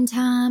point in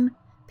time,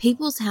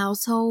 people's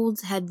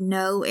households had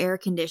no air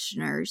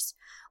conditioners,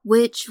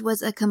 which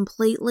was a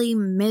completely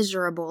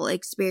miserable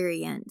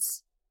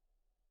experience.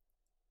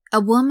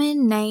 A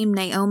woman named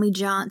Naomi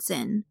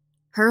Johnson,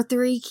 her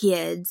 3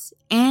 kids,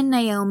 and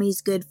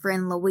Naomi's good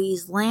friend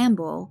Louise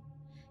Lamble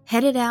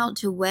headed out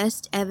to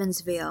West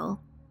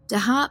Evansville to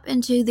hop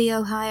into the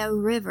Ohio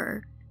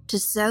River to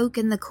soak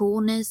in the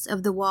coolness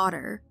of the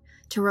water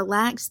to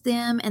relax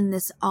them in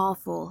this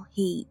awful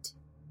heat.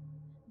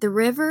 The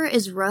river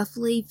is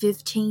roughly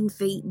 15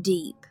 feet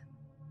deep.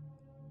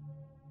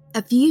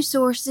 A few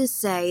sources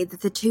say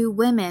that the 2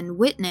 women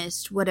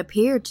witnessed what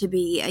appeared to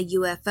be a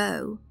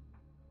UFO.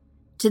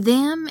 To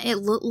them, it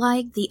looked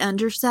like the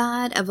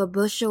underside of a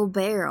bushel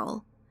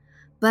barrel,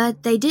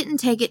 but they didn't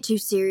take it too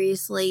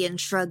seriously and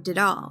shrugged it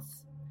off.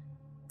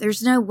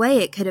 There's no way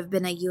it could have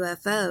been a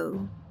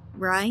UFO,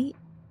 right?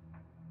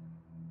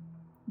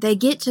 They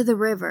get to the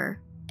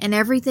river, and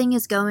everything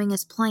is going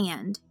as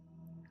planned.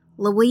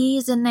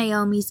 Louise and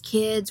Naomi's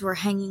kids were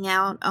hanging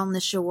out on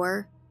the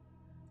shore.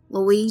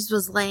 Louise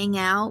was laying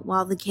out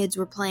while the kids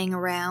were playing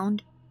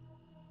around.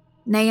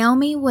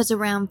 Naomi was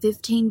around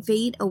 15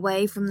 feet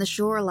away from the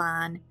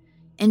shoreline,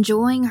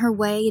 enjoying her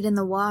wade in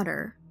the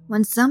water,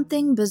 when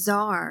something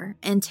bizarre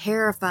and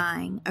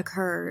terrifying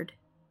occurred.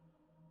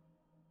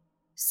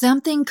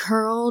 Something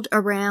curled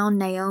around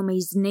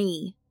Naomi's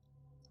knee.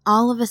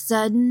 All of a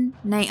sudden,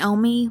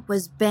 Naomi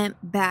was bent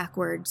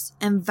backwards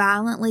and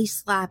violently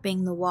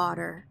slapping the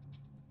water.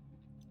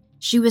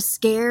 She was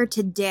scared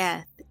to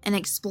death and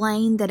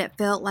explained that it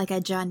felt like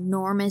a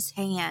ginormous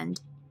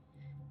hand.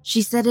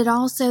 She said it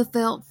also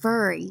felt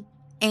furry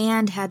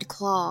and had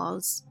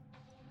claws.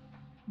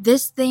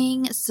 This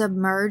thing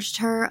submerged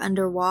her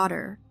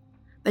underwater,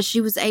 but she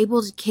was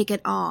able to kick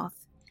it off,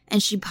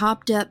 and she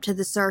popped up to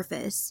the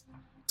surface,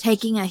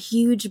 taking a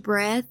huge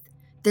breath,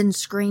 then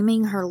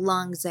screaming her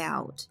lungs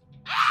out.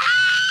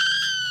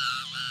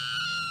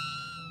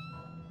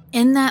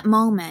 In that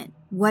moment,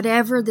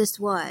 whatever this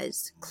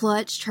was,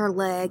 clutched her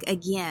leg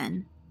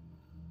again.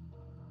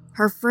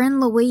 Her friend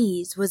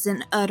Louise was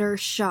in utter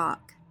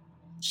shock.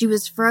 She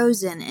was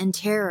frozen in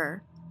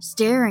terror,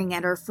 staring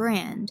at her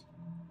friend.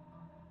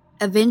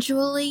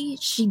 Eventually,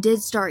 she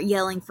did start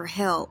yelling for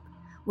help,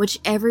 which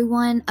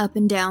everyone up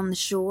and down the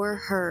shore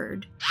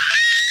heard.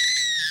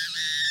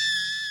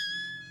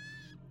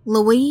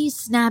 Louise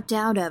snapped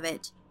out of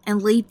it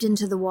and leaped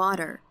into the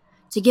water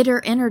to get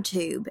her inner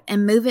tube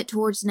and move it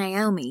towards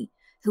Naomi,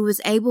 who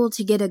was able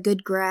to get a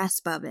good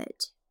grasp of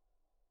it.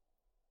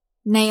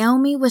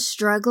 Naomi was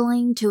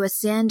struggling to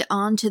ascend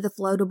onto the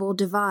floatable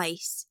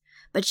device,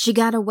 but she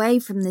got away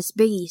from this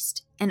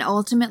beast and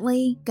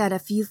ultimately got a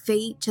few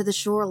feet to the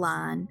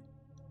shoreline.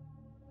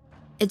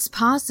 It's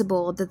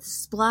possible that the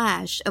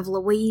splash of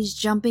Louise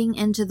jumping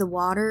into the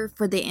water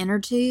for the inner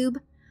tube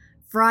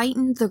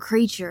frightened the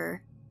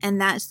creature, and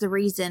that's the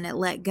reason it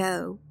let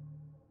go.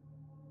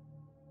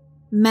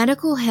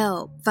 Medical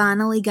help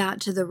finally got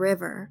to the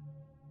river.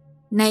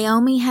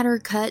 Naomi had her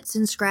cuts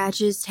and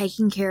scratches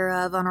taken care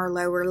of on her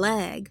lower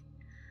leg,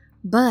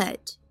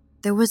 but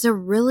there was a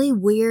really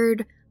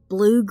weird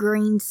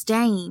blue-green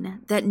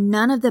stain that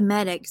none of the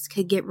medics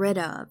could get rid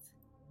of.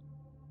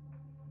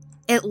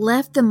 It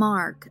left the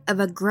mark of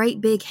a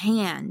great big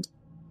hand,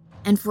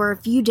 and for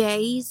a few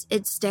days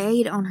it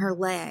stayed on her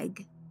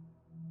leg.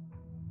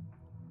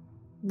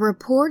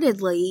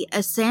 Reportedly,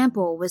 a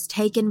sample was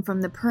taken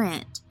from the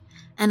print,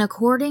 and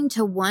according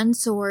to one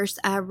source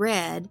I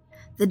read,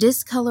 the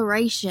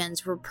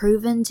discolorations were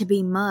proven to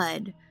be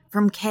mud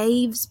from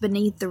caves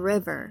beneath the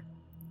river,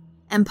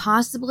 and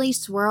possibly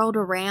swirled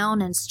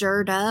around and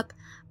stirred up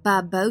by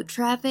boat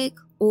traffic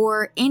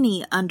or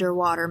any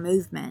underwater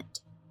movement.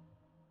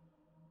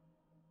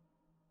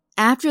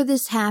 After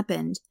this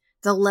happened,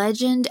 the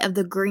legend of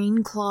the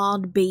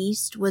green-clawed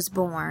beast was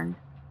born.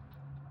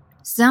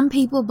 Some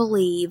people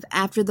believe,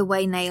 after the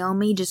way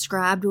Naomi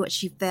described what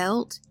she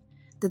felt,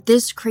 that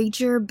this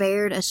creature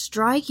bared a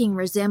striking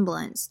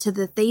resemblance to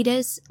the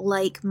Thetis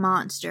Lake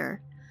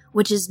monster,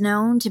 which is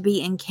known to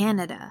be in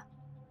Canada.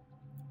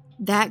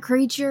 That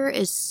creature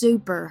is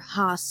super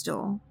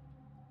hostile.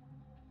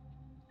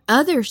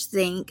 Others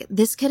think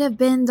this could have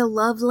been the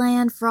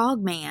Loveland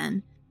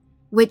Frogman,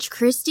 which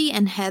Christy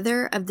and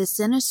Heather of the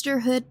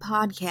Sinisterhood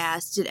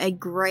podcast did a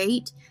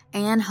great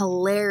and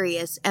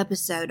hilarious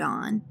episode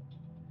on.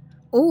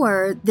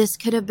 Or this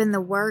could have been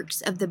the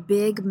works of the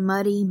Big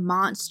Muddy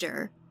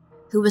Monster,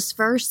 who was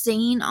first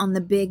seen on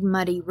the Big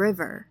Muddy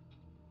River.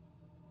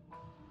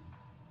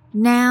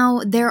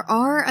 Now, there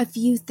are a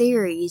few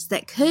theories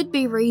that could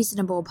be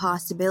reasonable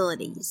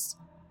possibilities.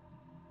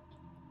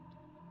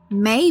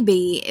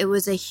 Maybe it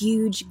was a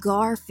huge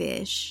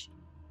garfish.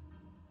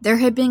 There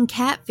had been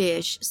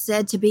catfish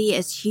said to be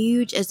as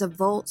huge as a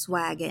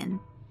Volkswagen,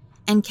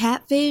 and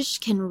catfish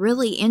can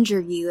really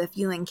injure you if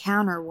you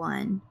encounter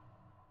one.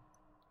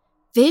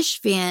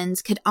 Fish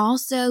fins could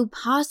also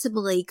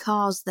possibly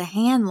cause the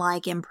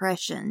hand-like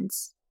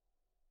impressions.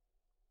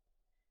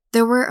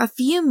 There were a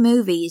few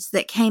movies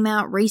that came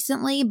out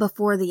recently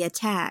before the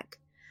attack,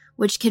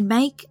 which could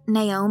make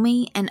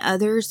Naomi and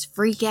others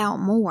freak out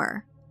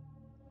more.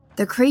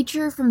 The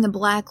Creature from the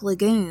Black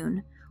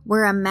Lagoon,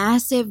 where a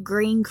massive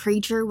green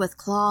creature with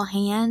claw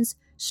hands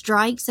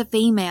strikes a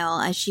female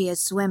as she is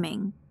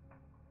swimming.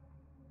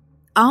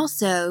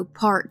 Also,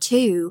 Part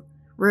 2,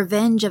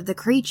 Revenge of the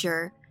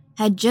Creature,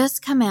 had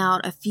just come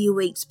out a few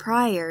weeks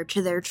prior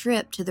to their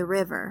trip to the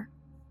river.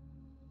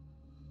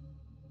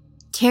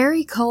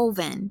 Terry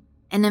Colvin,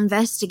 an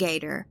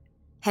investigator,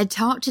 had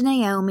talked to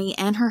Naomi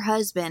and her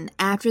husband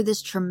after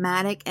this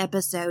traumatic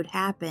episode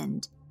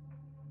happened.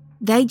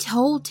 They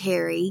told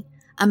Terry,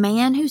 a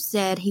man who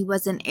said he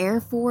was an Air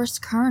Force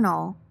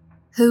colonel,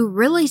 who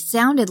really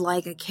sounded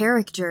like a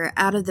character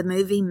out of the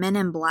movie Men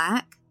in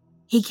Black.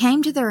 He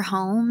came to their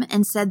home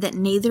and said that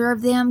neither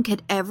of them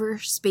could ever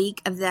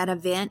speak of that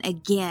event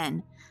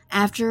again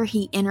after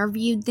he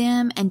interviewed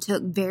them and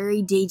took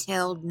very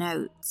detailed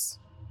notes.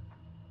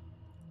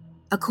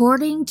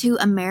 According to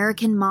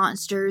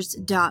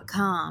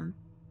AmericanMonsters.com,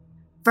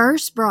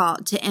 first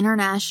brought to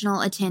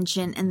international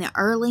attention in the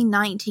early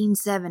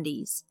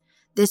 1970s,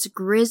 this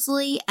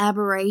grisly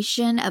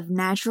aberration of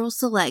natural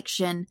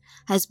selection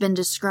has been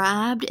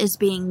described as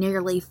being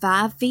nearly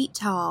 5 feet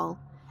tall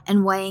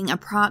and weighing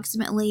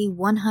approximately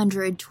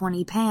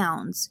 120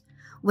 pounds,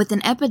 with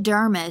an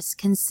epidermis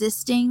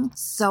consisting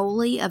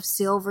solely of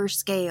silver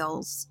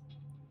scales.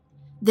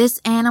 This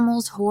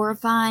animal's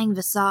horrifying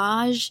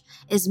visage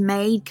is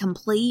made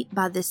complete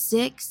by the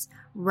 6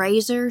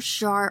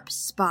 razor-sharp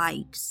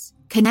spikes,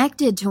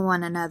 connected to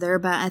one another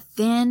by a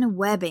thin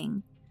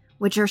webbing,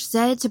 which are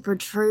said to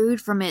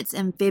protrude from its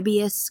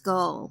amphibious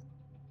skull.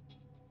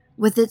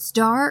 With its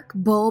dark,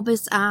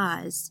 bulbous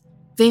eyes,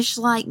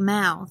 fish-like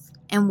mouth,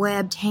 and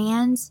webbed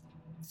hands,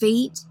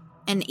 feet,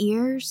 and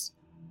ears,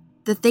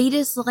 the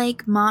Thetis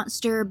Lake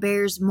monster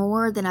bears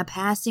more than a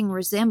passing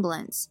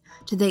resemblance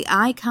to the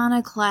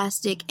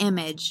iconoclastic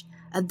image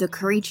of the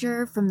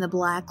Creature from the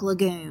Black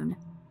Lagoon.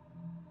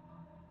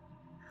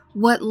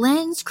 What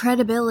lends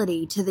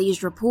credibility to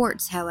these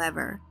reports,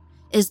 however,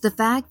 is the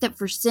fact that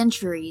for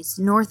centuries,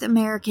 North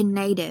American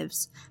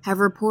natives have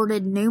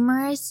reported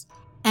numerous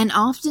and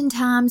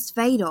oftentimes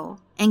fatal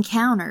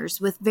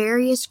encounters with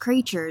various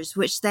creatures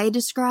which they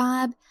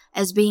describe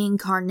as being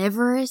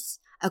carnivorous,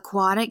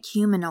 aquatic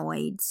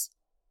humanoids.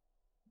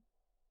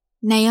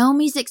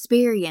 Naomi's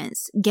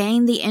experience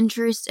gained the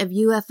interest of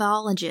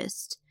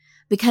ufologists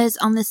because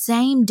on the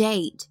same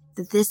date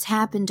that this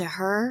happened to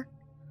her,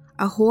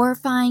 a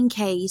horrifying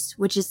case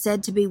which is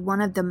said to be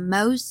one of the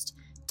most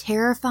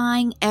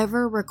terrifying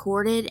ever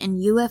recorded in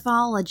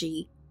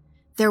ufology,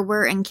 there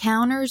were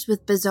encounters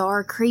with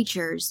bizarre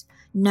creatures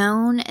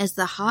known as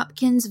the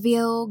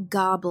Hopkinsville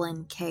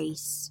Goblin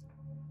Case.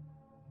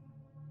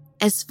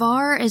 As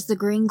far as the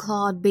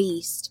green-clawed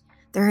beast,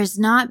 there has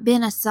not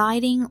been a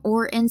sighting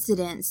or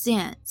incident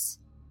since.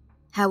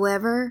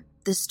 However,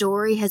 the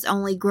story has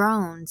only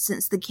grown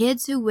since the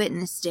kids who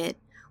witnessed it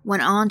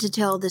went on to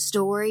tell the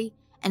story,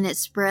 and it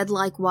spread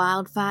like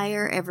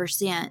wildfire ever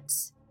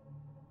since.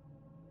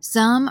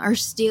 Some are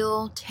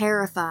still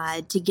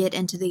terrified to get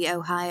into the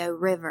Ohio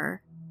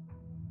River.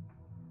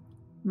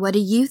 What do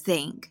you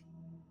think?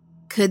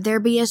 Could there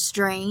be a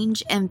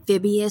strange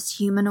amphibious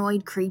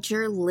humanoid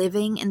creature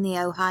living in the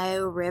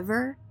Ohio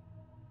River?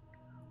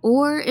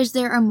 Or is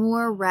there a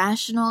more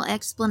rational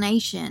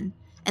explanation,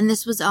 and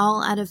this was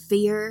all out of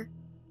fear,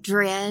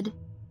 dread,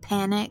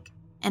 panic,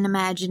 and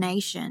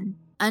imagination?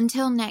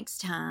 Until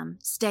next time,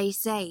 stay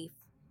safe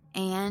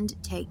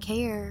and take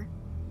care.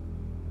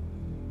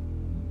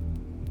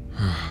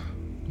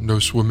 No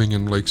swimming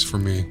in lakes for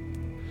me.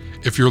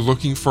 If you're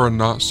looking for a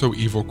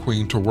not-so-evil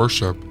queen to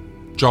worship,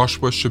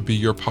 Joshua should be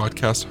your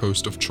podcast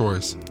host of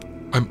choice.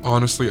 I'm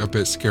honestly a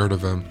bit scared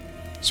of him,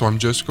 so I'm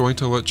just going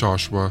to let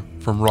Joshua,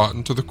 from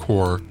Rotten to the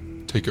Core,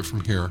 take it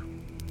from here.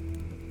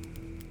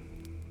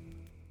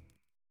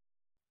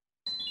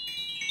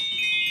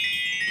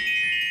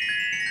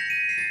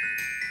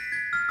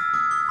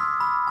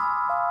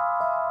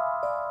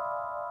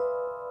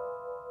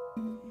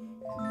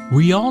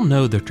 We all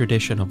know the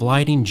tradition of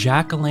lighting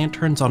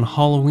jack-o'-lanterns on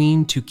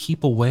Halloween to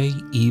keep away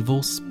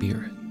evil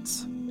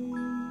spirits.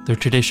 The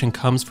tradition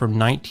comes from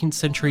 19th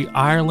century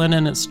Ireland,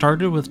 and it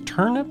started with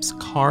turnips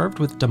carved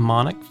with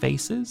demonic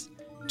faces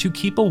to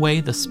keep away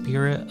the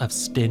spirit of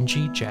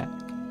Stingy Jack,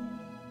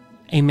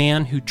 a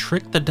man who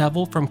tricked the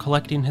devil from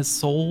collecting his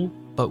soul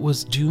but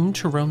was doomed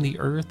to roam the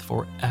earth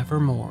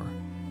forevermore,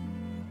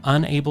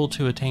 unable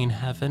to attain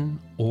heaven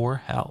or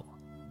hell.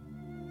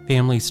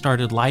 Families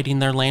started lighting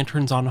their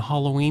lanterns on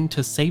Halloween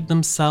to save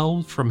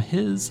themselves from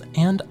his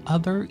and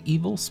other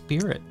evil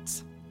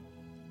spirits.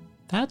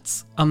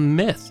 That's a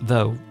myth,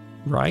 though,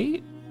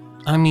 right?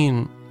 I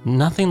mean,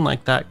 nothing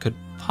like that could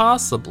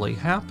possibly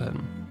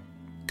happen.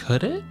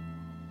 Could it?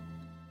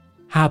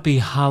 Happy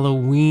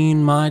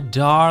Halloween, my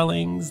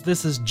darlings.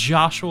 This is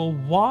Joshua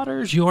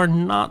Waters, your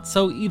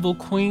not-so-evil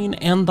queen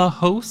and the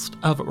host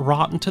of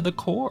Rotten to the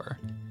Core.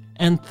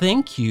 And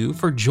thank you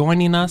for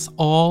joining us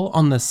all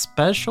on this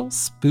special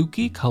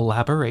spooky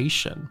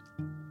collaboration.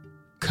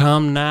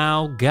 Come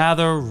now,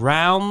 gather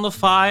round the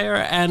fire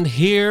and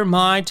hear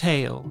my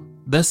tale,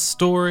 the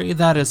story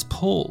that is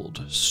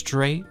pulled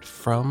straight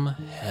from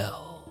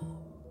hell.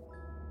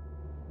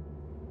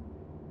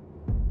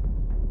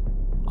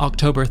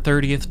 October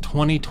 30th,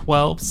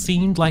 2012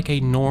 seemed like a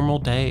normal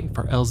day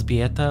for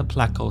Elżbieta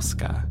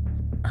Płackowska,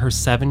 her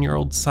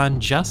 7-year-old son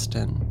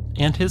Justin,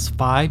 and his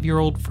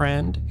 5-year-old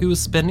friend who was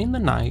spending the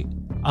night,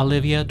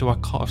 Olivia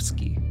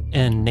Dworkowski,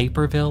 in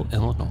Naperville,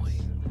 Illinois.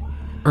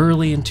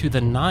 Early into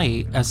the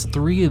night, as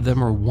 3 of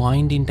them were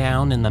winding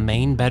down in the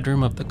main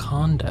bedroom of the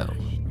condo,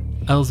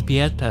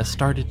 Elżbieta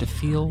started to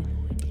feel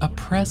a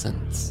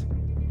presence.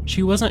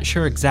 She wasn't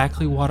sure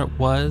exactly what it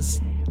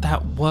was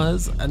that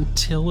was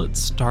until it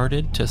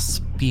started to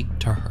speak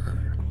to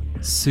her.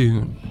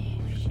 Soon,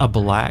 a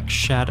black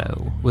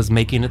shadow was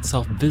making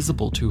itself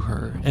visible to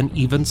her and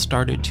even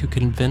started to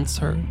convince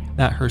her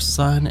that her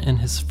son and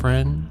his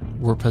friend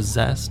were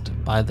possessed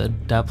by the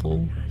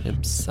devil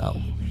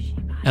himself.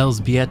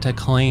 Elżbieta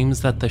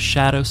claims that the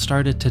shadow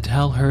started to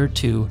tell her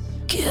to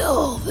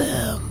kill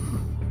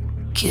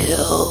them.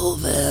 Kill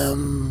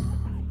them.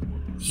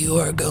 You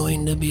are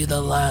going to be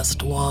the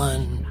last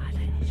one,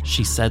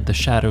 she said the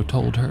shadow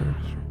told her.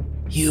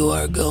 You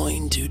are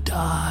going to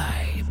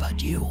die,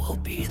 but you will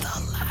be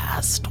the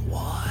last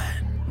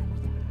one.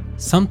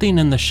 Something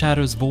in the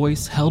shadow's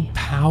voice held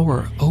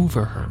power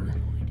over her.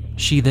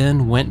 She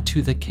then went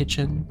to the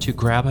kitchen to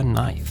grab a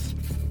knife.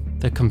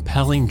 The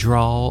compelling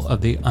drawl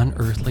of the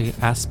unearthly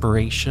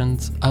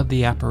aspirations of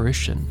the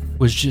apparition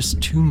was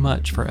just too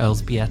much for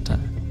Elżbieta,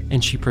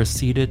 and she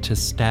proceeded to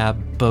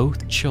stab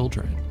both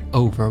children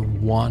over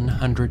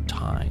 100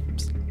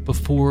 times,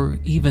 before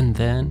even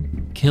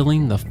then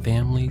killing the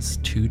family's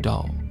 2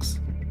 dogs,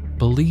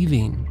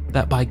 believing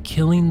that by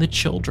killing the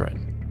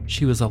children,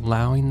 she was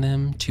allowing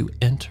them to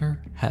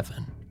enter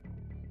heaven.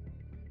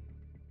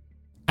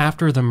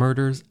 After the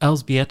murders,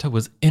 Elżbieta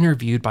was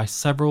interviewed by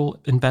several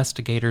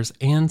investigators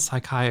and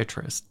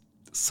psychiatrists.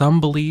 Some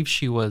believe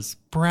she was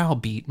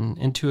browbeaten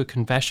into a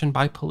confession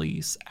by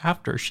police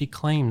after she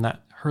claimed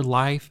that her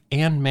life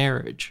and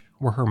marriage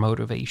were her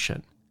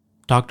motivation.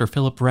 Dr.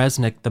 Philip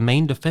Resnick, the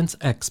main defense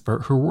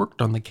expert who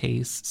worked on the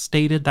case,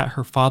 stated that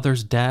her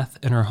father's death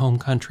in her home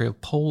country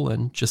of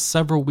Poland just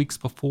several weeks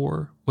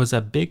before was a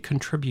big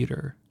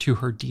contributor to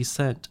her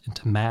descent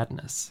into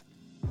madness.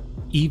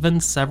 Even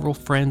several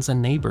friends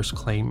and neighbors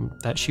claimed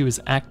that she was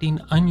acting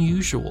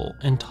unusual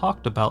and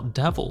talked about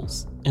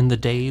devils in the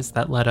days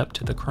that led up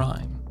to the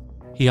crime.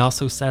 He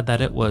also said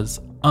that it was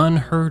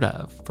unheard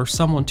of for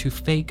someone to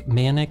fake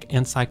manic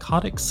and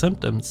psychotic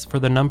symptoms for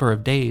the number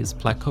of days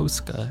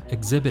Plakowska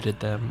exhibited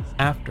them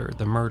after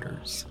the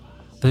murders.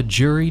 The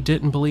jury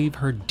didn't believe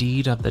her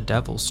deed of the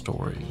devil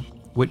story,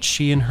 which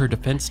she and her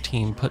defense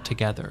team put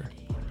together,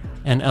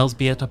 and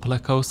Elżbieta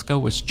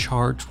Plakowska was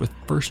charged with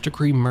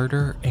first-degree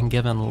murder and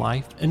given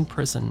life in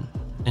prison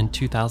in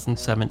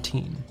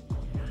 2017.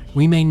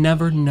 We may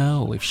never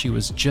know if she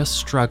was just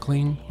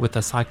struggling with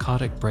a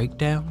psychotic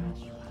breakdown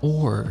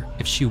or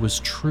if she was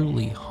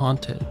truly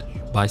haunted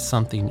by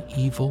something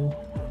evil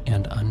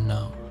and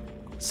unknown.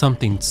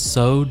 Something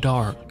so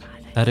dark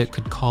that it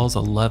could cause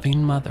a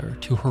loving mother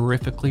to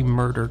horrifically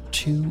murder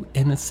 2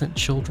 innocent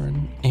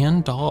children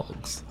and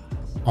dogs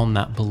on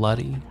that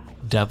bloody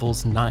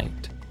Devil's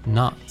Night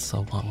not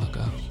so long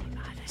ago.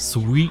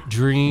 Sweet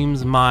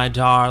dreams, my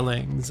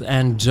darlings,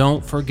 and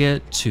don't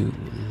forget to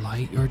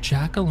light your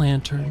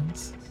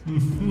jack-o'-lanterns.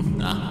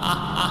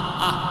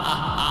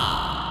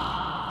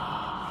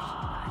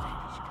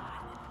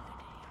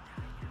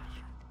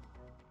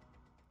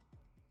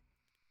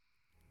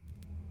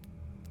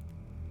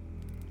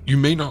 You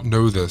may not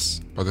know this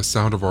by the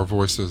sound of our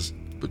voices,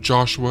 but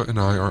Joshua and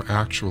I are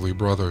actually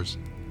brothers.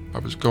 I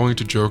was going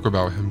to joke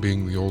about him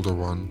being the older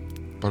one,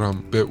 but I'm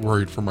a bit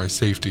worried for my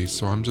safety,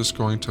 so I'm just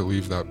going to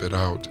leave that bit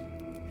out.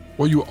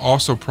 What you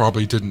also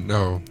probably didn't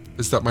know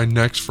is that my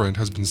next friend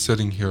has been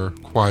sitting here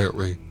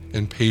quietly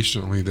and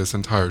patiently this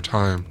entire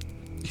time.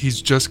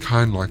 He's just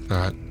kind like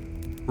that.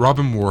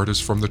 Robin Ward is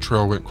from The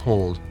Trail Went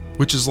Cold,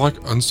 which is like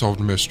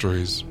Unsolved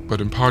Mysteries, but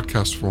in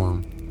podcast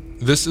form.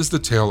 This is the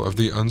tale of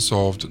the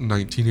unsolved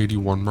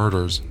 1981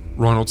 murders,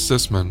 Ronald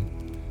Sisman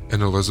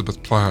and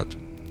Elizabeth Platt.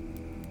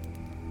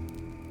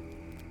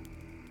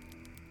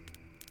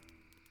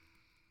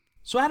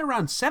 So at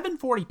around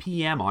 7:40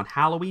 p.m. on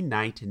Halloween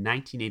night in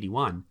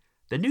 1981,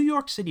 the New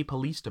York City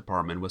Police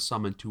Department was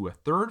summoned to a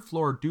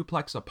third-floor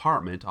duplex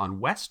apartment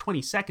on West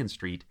 22nd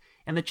Street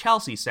in the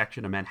Chelsea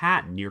section of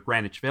Manhattan near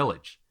Greenwich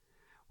Village.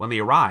 When they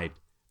arrived,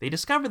 they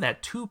discovered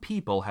that 2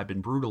 people had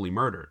been brutally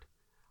murdered.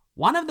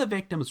 One of the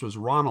victims was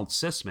Ronald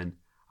Sisman,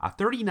 a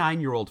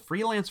 39-year-old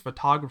freelance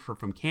photographer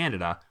from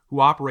Canada who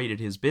operated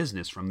his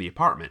business from the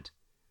apartment.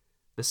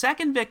 The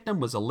second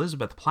victim was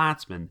Elizabeth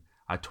Platzman,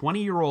 a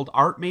 20-year-old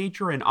art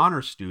major and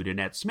honors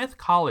student at Smith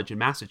College in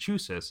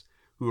Massachusetts,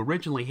 who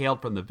originally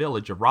hailed from the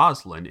village of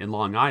Roslyn in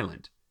Long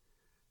Island.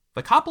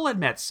 The couple had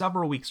met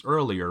several weeks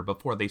earlier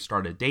before they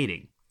started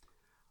dating.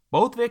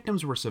 Both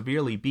victims were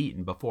severely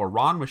beaten before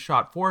Ron was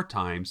shot 4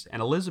 times and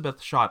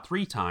Elizabeth shot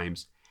 3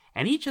 times,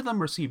 and each of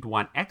them received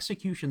 1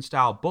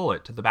 execution-style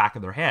bullet to the back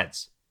of their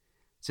heads.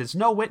 Since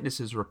no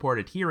witnesses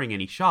reported hearing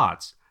any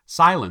shots,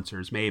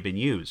 silencers may have been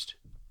used.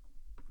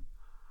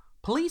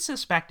 Police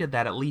suspected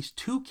that at least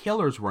 2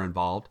 killers were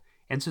involved,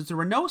 and since there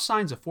were no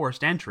signs of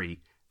forced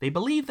entry, they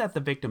believed that the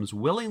victims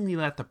willingly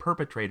let the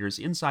perpetrators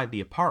inside the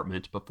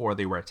apartment before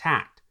they were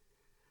attacked.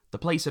 The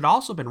place had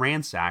also been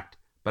ransacked,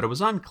 but it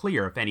was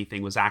unclear if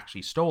anything was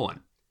actually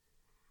stolen.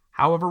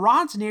 However,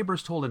 Ron's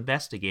neighbors told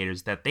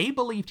investigators that they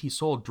believed he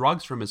sold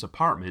drugs from his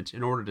apartment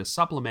in order to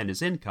supplement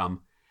his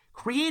income,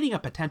 creating a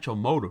potential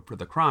motive for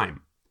the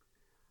crime.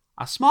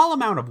 A small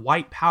amount of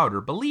white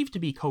powder believed to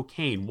be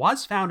cocaine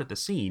was found at the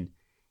scene,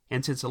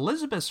 and since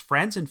Elizabeth's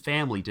friends and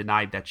family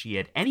denied that she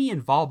had any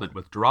involvement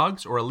with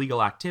drugs or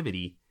illegal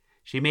activity,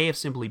 she may have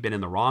simply been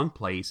in the wrong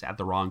place at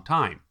the wrong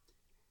time.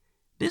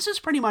 This is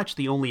pretty much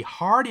the only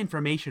hard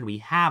information we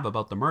have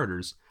about the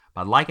murders,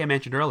 but like I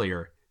mentioned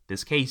earlier,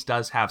 this case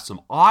does have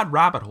some odd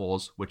rabbit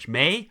holes which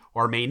may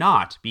or may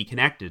not be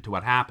connected to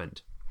what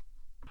happened.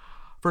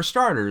 For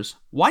starters,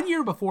 1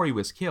 year before he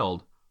was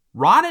killed,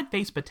 Ron had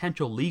faced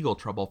potential legal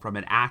trouble from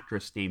an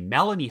actress named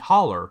Melanie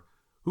Haller,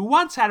 who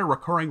once had a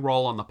recurring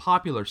role on the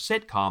popular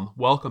sitcom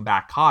Welcome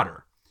Back,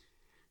 Kotter.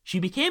 She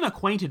became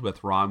acquainted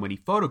with Ron when he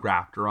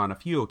photographed her on a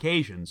few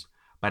occasions,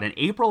 but in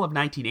April of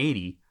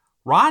 1980,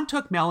 Ron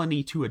took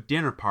Melanie to a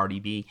dinner party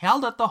being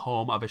held at the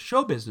home of a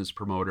show business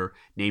promoter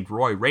named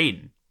Roy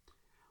Radin.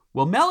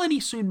 Well, Melanie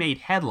soon made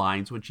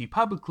headlines when she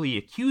publicly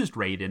accused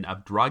Radin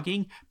of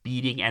drugging,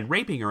 beating, and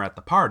raping her at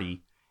the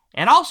party,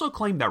 and also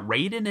claimed that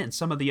Radin and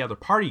some of the other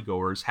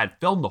partygoers had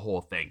filmed the whole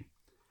thing.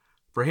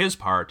 For his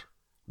part,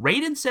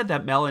 Radin said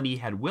that Melanie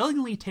had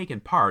willingly taken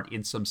part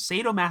in some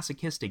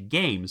sadomasochistic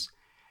games,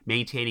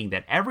 maintaining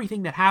that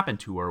everything that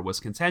happened to her was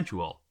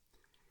consensual.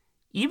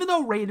 Even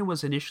though Radin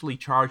was initially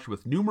charged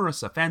with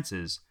numerous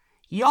offenses,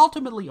 he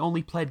ultimately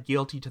only pled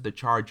guilty to the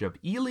charge of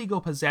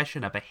illegal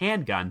possession of a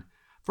handgun,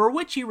 for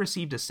which he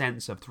received a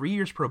sentence of 3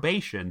 years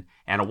probation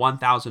and a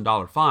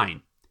 $1,000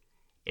 fine.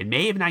 In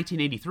May of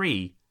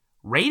 1983,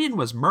 Radin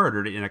was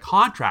murdered in a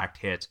contract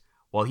hit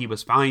while he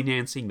was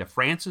financing the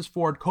Francis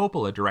Ford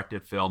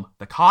Coppola-directed film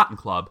The Cotton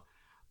Club,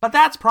 but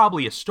that's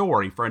probably a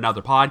story for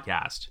another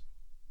podcast.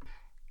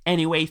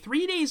 Anyway,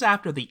 3 days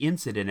after the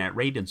incident at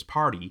Radin's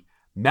party,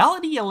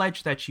 Melanie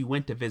alleged that she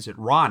went to visit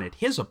Ron at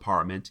his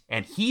apartment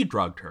and he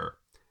drugged her.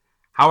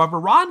 However,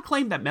 Ron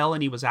claimed that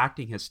Melanie was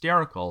acting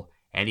hysterical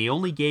and he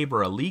only gave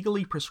her a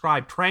legally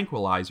prescribed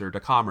tranquilizer to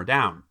calm her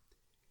down.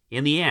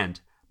 In the end,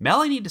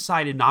 Melanie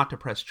decided not to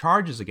press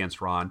charges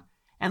against Ron,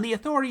 and the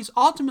authorities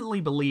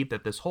ultimately believed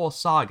that this whole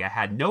saga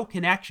had no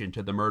connection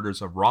to the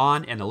murders of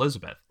Ron and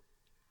Elizabeth.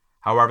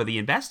 However, the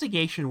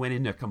investigation went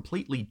in a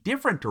completely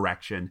different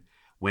direction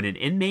when an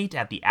inmate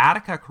at the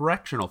Attica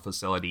Correctional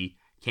Facility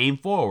came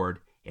forward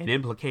and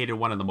implicated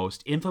one of the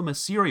most infamous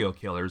serial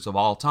killers of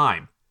all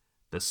time,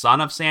 the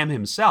son of Sam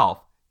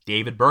himself,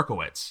 David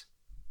Berkowitz.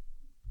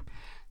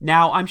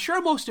 Now, I'm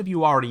sure most of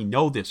you already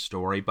know this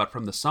story, but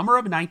from the summer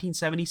of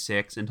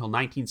 1976 until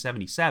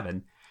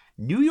 1977,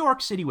 New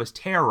York City was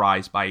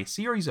terrorized by a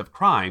series of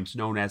crimes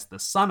known as the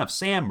Son of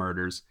Sam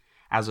murders,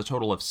 as a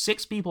total of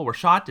 6 people were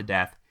shot to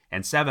death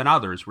and 7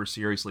 others were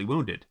seriously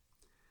wounded.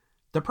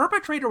 The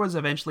perpetrator was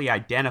eventually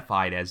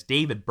identified as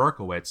David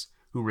Berkowitz,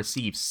 who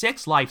received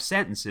 6 life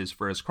sentences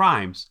for his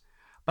crimes,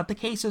 but the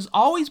case has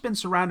always been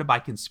surrounded by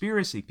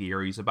conspiracy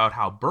theories about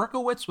how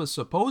Berkowitz was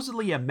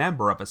supposedly a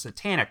member of a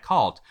satanic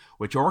cult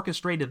which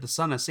orchestrated the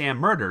Son of Sam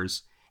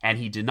murders, and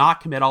he did not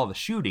commit all the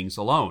shootings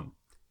alone.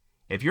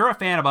 If you're a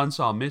fan of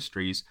Unsolved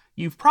Mysteries,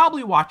 you've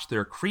probably watched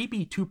their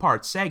creepy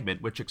 2-part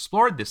segment which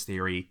explored this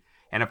theory,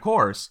 and of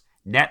course,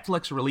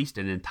 Netflix released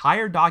an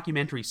entire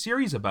documentary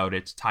series about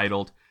it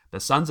titled The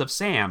Sons of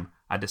Sam,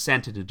 A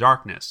Descent into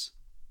Darkness.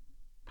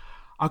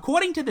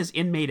 According to this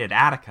inmate at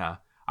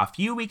Attica, a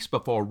few weeks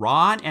before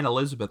Ron and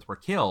Elizabeth were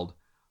killed,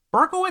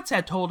 Berkowitz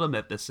had told him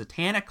that the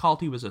satanic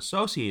cult he was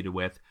associated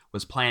with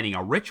was planning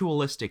a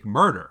ritualistic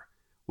murder,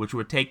 which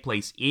would take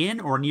place in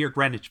or near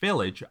Greenwich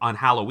Village on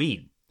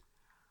Halloween.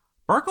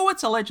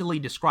 Berkowitz allegedly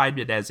described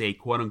it as a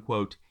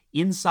quote-unquote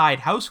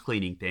inside house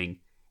cleaning thing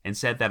and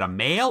said that a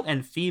male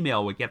and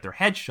female would get their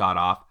heads shot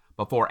off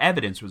before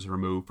evidence was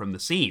removed from the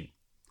scene.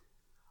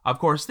 Of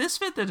course, this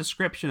fit the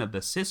description of the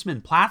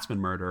Sisman-Platzman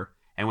murder,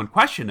 and when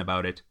questioned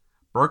about it,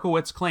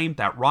 Berkowitz claimed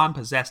that Ron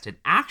possessed an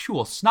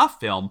actual snuff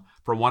film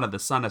from one of the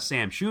Son of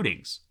Sam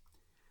shootings.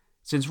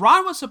 Since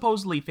Ron was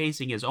supposedly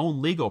facing his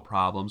own legal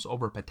problems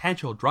over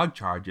potential drug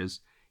charges,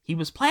 he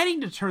was planning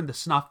to turn the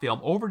snuff film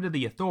over to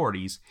the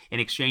authorities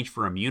in exchange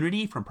for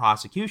immunity from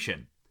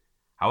prosecution.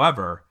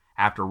 However,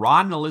 after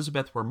Ron and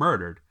Elizabeth were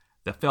murdered,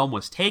 the film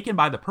was taken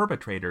by the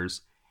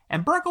perpetrators,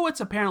 and Berkowitz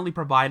apparently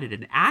provided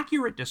an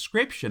accurate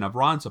description of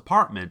Ron's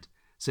apartment,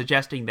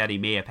 suggesting that he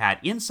may have had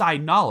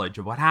inside knowledge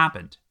of what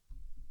happened.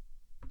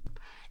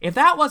 If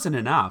that wasn't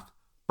enough,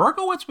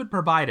 Berkowitz would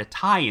provide a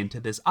tie-in to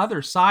this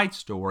other side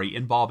story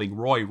involving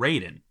Roy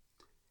Radin.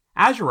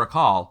 As you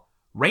recall,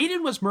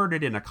 Radin was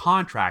murdered in a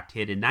contract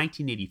hit in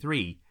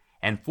 1983,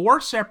 and 4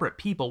 separate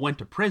people went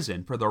to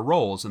prison for their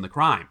roles in the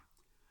crime.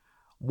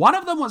 One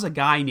of them was a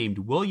guy named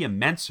William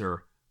Mentzer,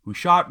 who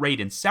shot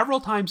Radin several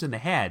times in the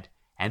head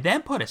and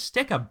then put a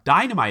stick of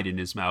dynamite in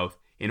his mouth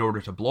in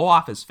order to blow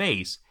off his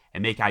face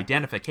and make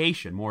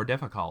identification more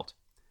difficult.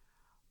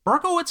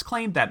 Berkowitz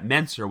claimed that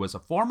Mentzer was a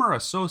former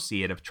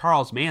associate of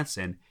Charles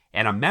Manson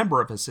and a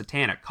member of a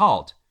satanic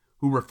cult,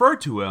 who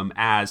referred to him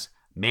as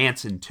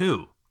Manson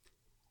II.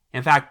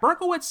 In fact,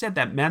 Berkowitz said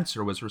that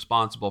Mentzer was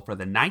responsible for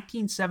the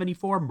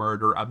 1974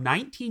 murder of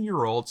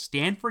 19-year-old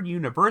Stanford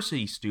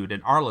University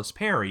student Arliss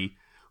Perry,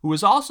 who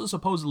was also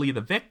supposedly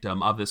the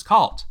victim of this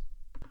cult.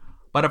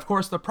 But of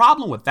course, the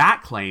problem with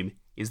that claim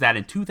is that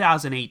in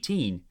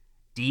 2018,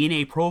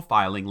 DNA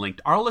profiling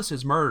linked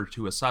Arliss's murder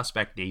to a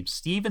suspect named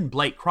Stephen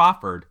Blake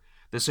Crawford,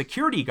 the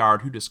security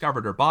guard who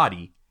discovered her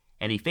body,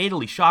 and he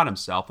fatally shot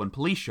himself when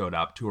police showed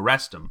up to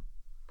arrest him.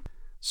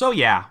 So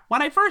yeah,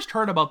 when I first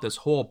heard about this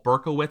whole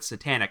Berkowitz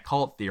satanic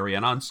cult theory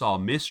on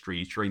Unsolved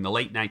Mysteries during the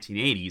late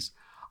 1980s,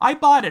 I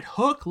bought it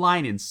hook,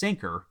 line, and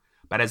sinker,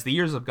 but as the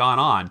years have gone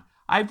on,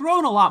 I've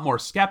grown a lot more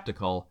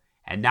skeptical,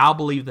 and now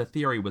believe the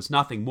theory was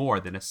nothing more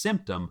than a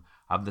symptom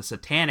of the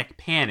satanic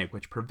panic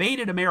which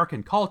pervaded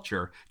American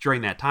culture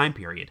during that time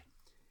period.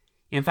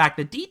 In fact,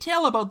 the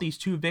detail about these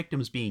 2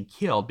 victims being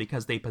killed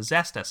because they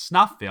possessed a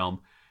snuff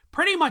film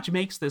pretty much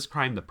makes this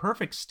crime the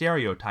perfect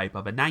stereotype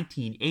of a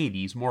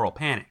 1980s moral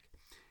panic.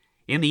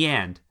 In the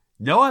end,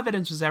 no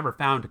evidence was ever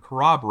found to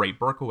corroborate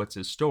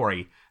Berkowitz's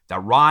story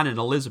that Ron and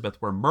Elizabeth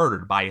were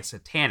murdered by a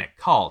satanic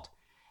cult,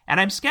 and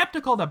I'm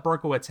skeptical that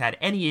Berkowitz had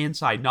any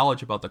inside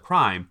knowledge about the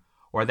crime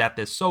or that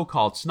this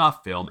so-called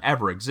snuff film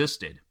ever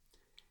existed.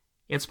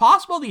 It's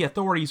possible the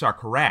authorities are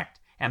correct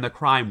and the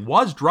crime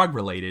was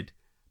drug-related,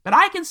 but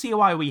I can see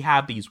why we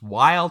have these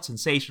wild,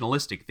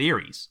 sensationalistic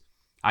theories.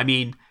 I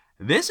mean,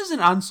 this is an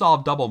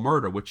unsolved double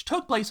murder which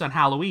took place on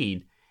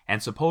Halloween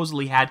and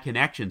supposedly had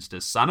connections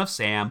to Son of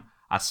Sam,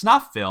 a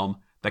snuff film,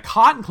 the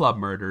Cotton Club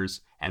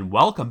murders, and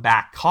Welcome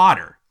Back,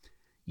 Kotter.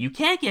 You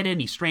can't get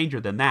any stranger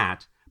than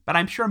that, but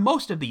I'm sure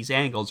most of these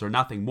angles are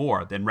nothing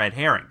more than red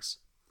herrings.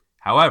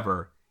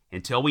 However,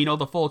 until we know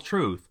the full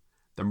truth,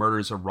 the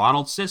murders of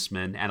Ronald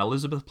Sisman and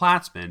Elizabeth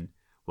Platzman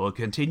will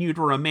continue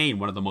to remain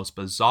one of the most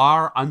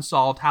bizarre,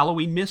 unsolved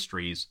Halloween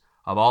mysteries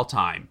of all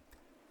time.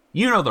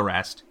 You know the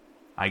rest.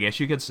 I guess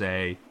you could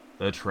say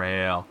the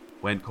trail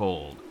went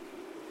cold.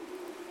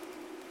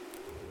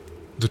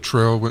 The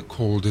trail went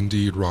cold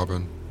indeed,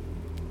 Robin.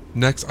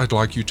 Next, I'd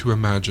like you to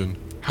imagine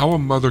how a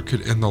mother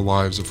could end the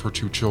lives of her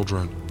 2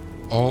 children,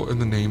 all in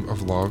the name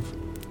of love.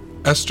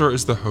 Esther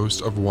is the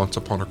host of Once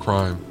Upon a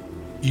Crime.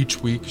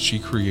 Each week, she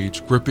creates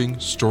gripping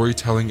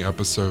storytelling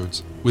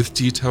episodes with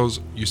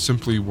details you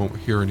simply won't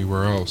hear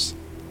anywhere else.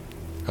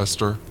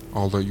 Esther,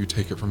 I'll let you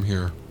take it from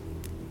here.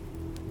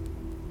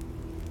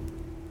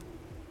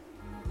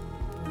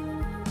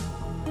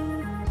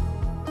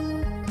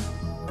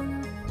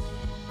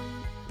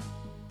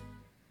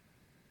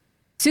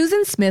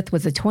 Susan Smith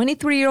was a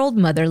 23-year-old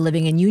mother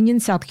living in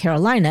Union, South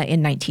Carolina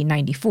in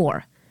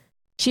 1994.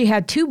 She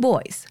had 2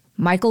 boys.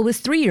 Michael was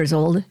 3 years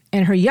old,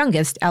 and her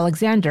youngest,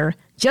 Alexander,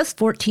 just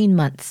 14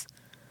 months.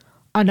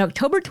 On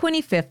October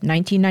 25,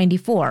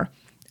 1994,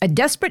 a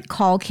desperate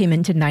call came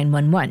into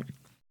 911.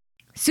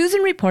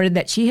 Susan reported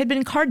that she had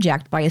been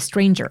carjacked by a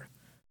stranger.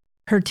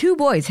 Her 2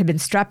 boys had been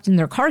strapped in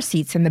their car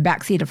seats in the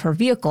backseat of her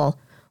vehicle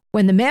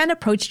when the man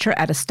approached her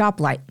at a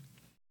stoplight.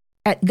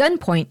 At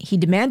gunpoint, he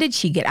demanded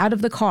she get out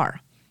of the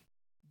car.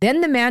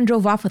 Then the man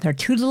drove off with her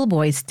 2 little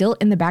boys still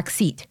in the back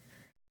seat.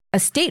 A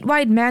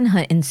statewide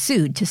manhunt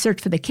ensued to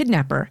search for the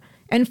kidnapper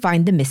and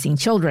find the missing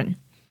children.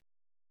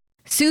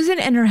 Susan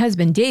and her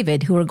husband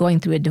David, who were going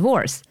through a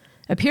divorce,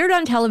 appeared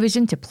on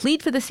television to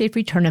plead for the safe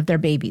return of their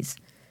babies.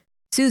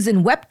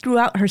 Susan wept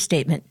throughout her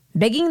statement,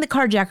 begging the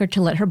carjacker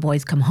to let her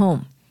boys come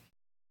home.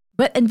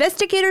 But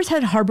investigators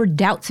had harbored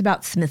doubts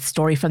about Smith's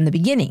story from the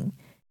beginning,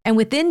 and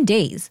within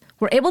days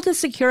were able to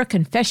secure a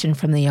confession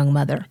from the young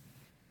mother.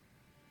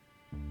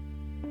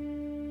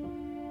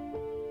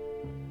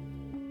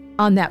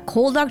 On that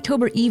cold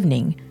October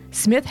evening,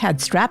 Smith had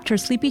strapped her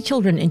sleepy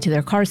children into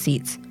their car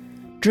seats,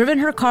 driven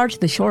her car to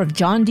the shore of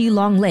John D.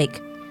 Long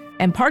Lake,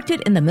 and parked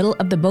it in the middle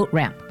of the boat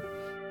ramp.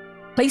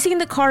 Placing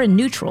the car in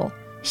neutral,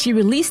 she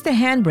released the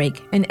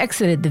handbrake and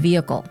exited the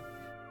vehicle.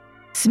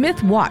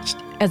 Smith watched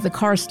as the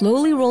car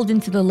slowly rolled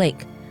into the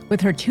lake,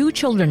 with her 2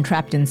 children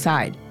trapped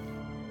inside.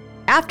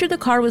 After the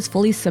car was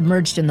fully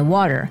submerged in the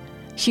water,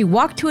 she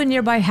walked to a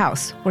nearby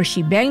house where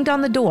she banged on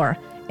the door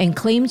and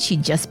claimed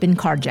she'd just been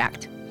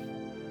carjacked.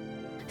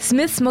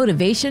 Smith's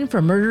motivation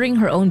for murdering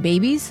her own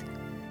babies?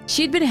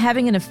 She'd been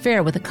having an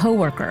affair with a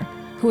coworker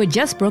who had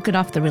just broken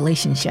off the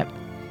relationship.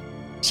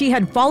 She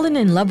had fallen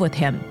in love with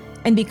him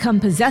and become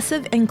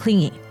possessive and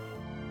clingy.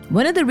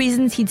 One of the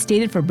reasons he'd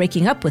stated for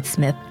breaking up with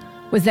Smith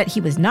was that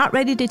he was not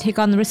ready to take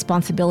on the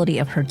responsibility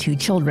of her 2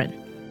 children.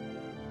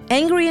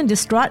 Angry and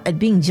distraught at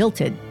being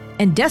jilted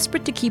and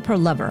desperate to keep her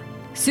lover,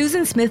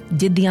 Susan Smith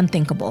did the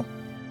unthinkable.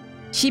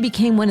 She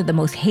became one of the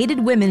most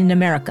hated women in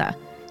America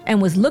and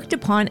was looked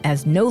upon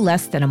as no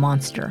less than a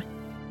monster.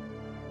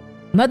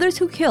 Mothers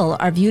who kill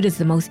are viewed as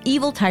the most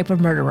evil type of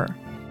murderer.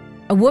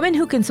 A woman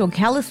who can so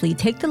callously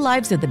take the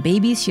lives of the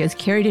babies she has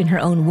carried in her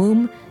own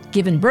womb,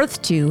 given birth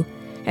to,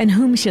 and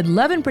whom should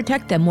love and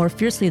protect them more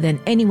fiercely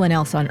than anyone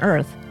else on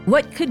earth.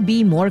 What could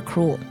be more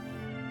cruel?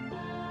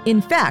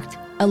 In fact,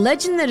 a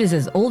legend that is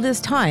as old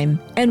as time,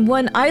 and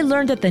one I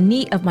learned at the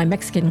knee of my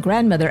Mexican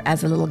grandmother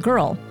as a little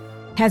girl,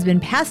 has been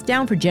passed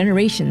down for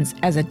generations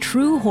as a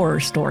true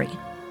horror story.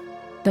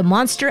 The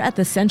monster at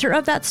the center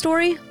of that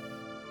story?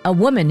 A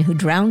woman who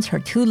drowns her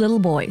 2 little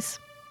boys.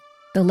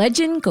 The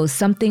legend goes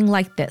something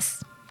like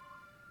this.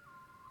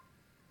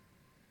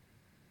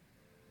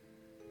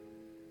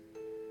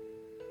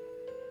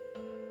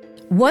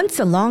 Once,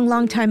 a long,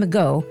 long time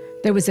ago,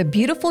 there was a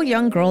beautiful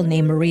young girl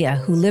named Maria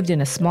who lived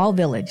in a small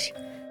village.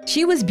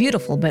 She was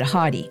beautiful but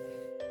haughty.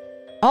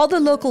 All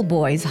the local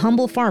boys,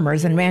 humble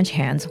farmers and ranch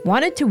hands,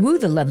 wanted to woo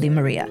the lovely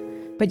Maria,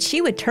 but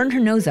she would turn her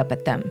nose up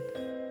at them.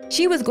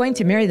 She was going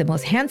to marry the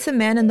most handsome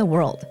man in the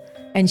world,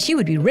 and she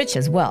would be rich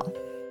as well.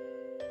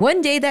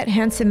 One day that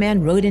handsome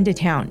man rode into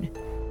town.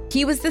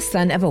 He was the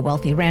son of a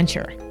wealthy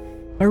rancher.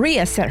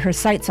 Maria set her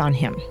sights on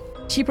him.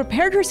 She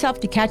prepared herself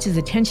to catch his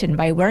attention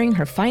by wearing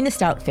her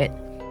finest outfit,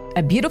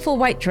 a beautiful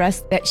white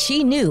dress that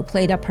she knew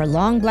played up her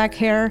long black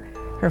hair,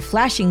 her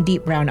flashing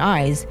deep brown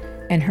eyes,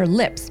 and her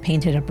lips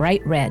painted a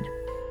bright red.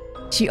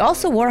 She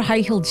also wore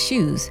high-heeled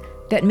shoes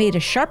that made a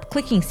sharp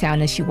clicking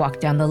sound as she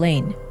walked down the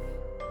lane.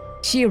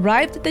 She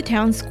arrived at the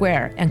town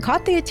square and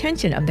caught the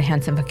attention of the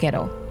handsome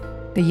vaquero.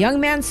 The young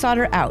man sought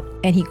her out,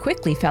 and he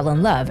quickly fell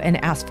in love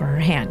and asked for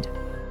her hand.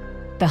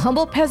 The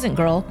humble peasant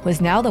girl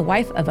was now the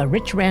wife of a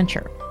rich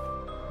rancher.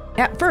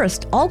 At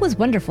first, all was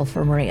wonderful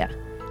for Maria.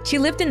 She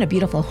lived in a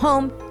beautiful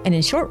home and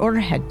in short order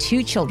had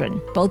 2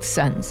 children, both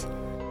sons.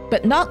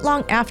 But not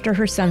long after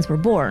her sons were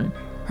born,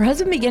 her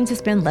husband began to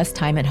spend less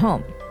time at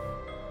home.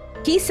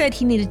 He said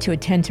he needed to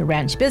attend to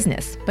ranch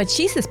business, but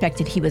she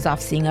suspected he was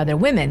off seeing other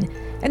women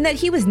and that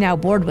he was now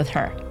bored with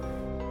her.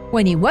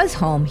 When he was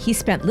home, he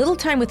spent little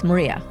time with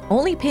Maria,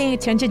 only paying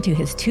attention to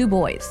his 2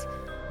 boys.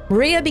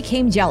 Maria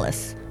became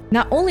jealous,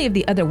 not only of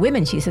the other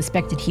women she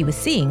suspected he was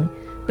seeing,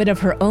 but of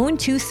her own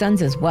 2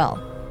 sons as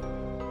well.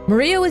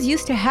 Maria was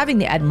used to having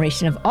the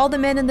admiration of all the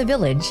men in the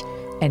village,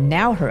 and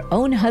now her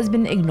own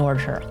husband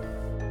ignored her.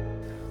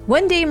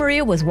 One day,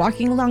 Maria was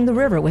walking along the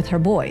river with her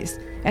boys,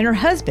 and her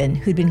husband,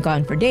 who'd been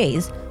gone for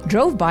days,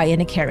 drove by in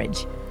a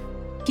carriage.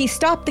 He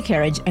stopped the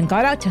carriage and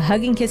got out to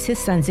hug and kiss his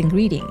sons in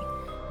greeting.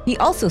 He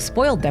also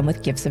spoiled them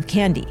with gifts of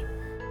candy.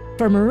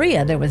 For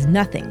Maria, there was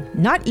nothing,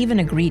 not even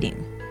a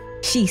greeting.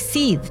 She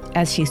seethed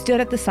as she stood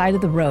at the side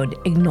of the road,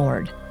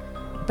 ignored.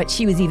 But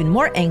she was even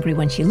more angry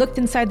when she looked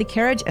inside the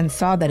carriage and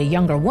saw that a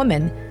younger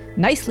woman,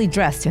 nicely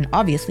dressed and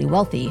obviously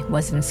wealthy,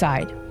 was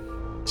inside.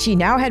 She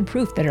now had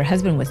proof that her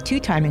husband was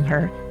two-timing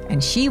her,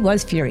 and she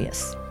was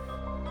furious.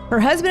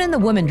 Her husband and the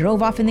woman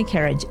drove off in the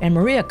carriage, and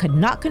Maria could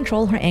not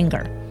control her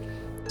anger.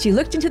 She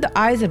looked into the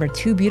eyes of her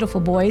two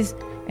beautiful boys,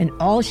 and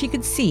all she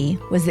could see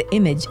was the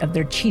image of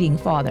their cheating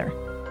father.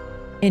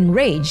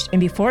 Enraged, and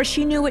before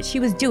she knew what she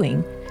was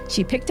doing,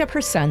 she picked up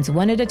her sons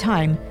one at a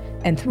time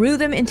and threw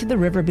them into the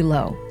river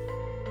below.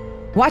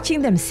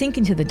 Watching them sink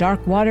into the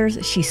dark waters,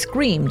 she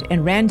screamed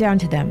and ran down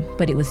to them,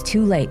 but it was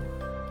too late.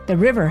 The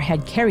river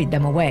had carried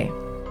them away.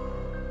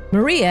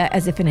 Maria,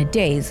 as if in a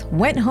daze,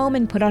 went home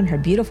and put on her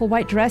beautiful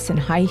white dress and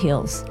high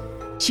heels.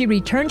 She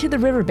returned to the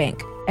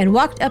riverbank and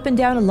walked up and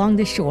down along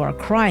the shore,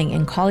 crying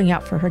and calling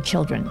out for her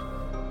children.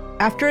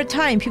 After a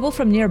time, people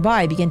from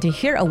nearby began to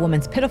hear a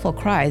woman's pitiful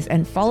cries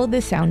and followed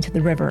the sound to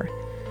the river.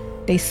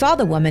 They saw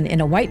the woman in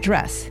a white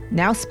dress,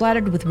 now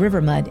splattered with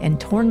river mud and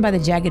torn by the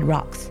jagged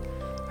rocks.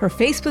 Her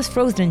face was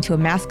frozen into a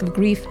mask of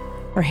grief.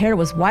 Her hair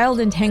was wild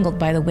and tangled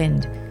by the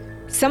wind.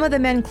 Some of the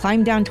men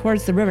climbed down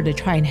towards the river to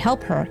try and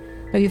help her,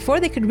 but before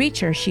they could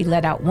reach her, she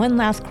let out one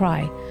last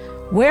cry,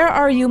 "Where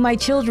are you, my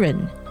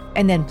children?"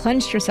 and then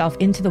plunged herself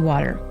into the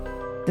water.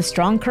 The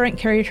strong current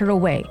carried her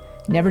away,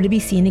 never to be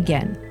seen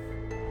again.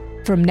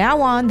 From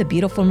now on, the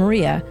beautiful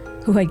Maria,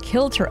 who had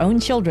killed her own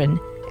children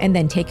and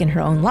then taken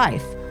her own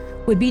life,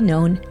 would be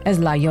known as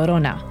La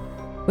Llorona,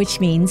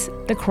 which means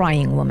the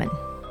crying woman.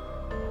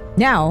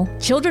 Now,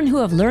 children who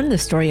have learned the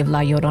story of La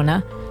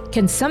Llorona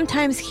can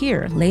sometimes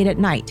hear late at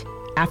night,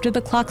 after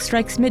the clock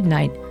strikes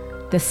midnight,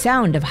 the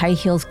sound of high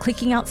heels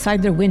clicking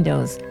outside their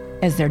windows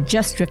as they're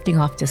just drifting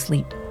off to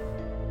sleep.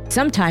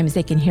 Sometimes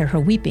they can hear her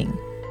weeping.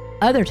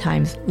 Other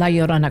times, La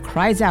Llorona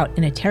cries out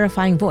in a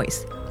terrifying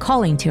voice,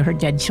 calling to her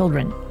dead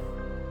children.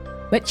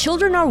 But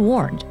children are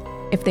warned.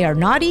 If they are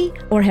naughty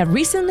or have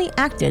recently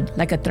acted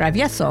like a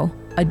travieso,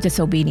 a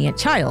disobedient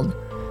child,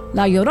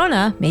 La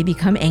Llorona may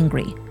become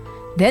angry.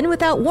 Then,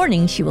 without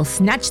warning, she will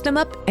snatch them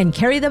up and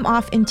carry them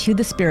off into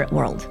the spirit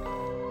world.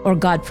 Or,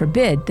 God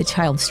forbid, the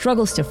child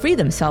struggles to free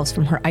themselves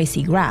from her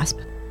icy grasp.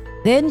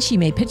 Then she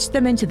may pitch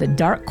them into the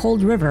dark,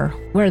 cold river,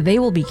 where they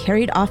will be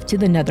carried off to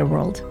the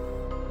netherworld.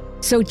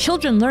 So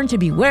children learn to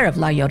beware of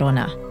La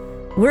Llorona.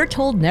 We're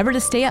told never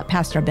to stay up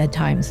past our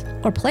bedtimes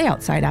or play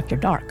outside after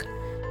dark,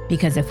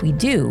 because if we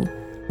do,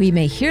 we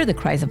may hear the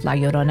cries of La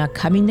Llorona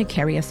coming to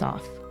carry us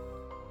off.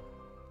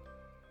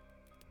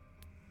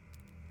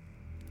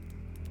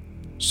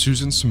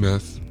 Susan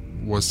Smith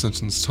was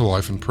sentenced to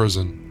life in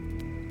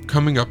prison.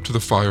 Coming up to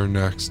the fire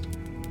next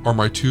are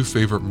my two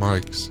favorite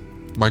Mikes,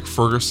 Mike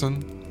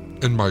Ferguson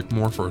and Mike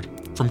Morford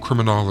from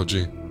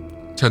Criminology.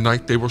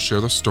 Tonight they will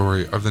share the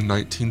story of the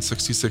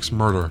 1966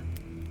 murder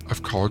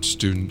of college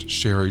student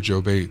Sherry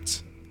Jo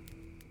Bates.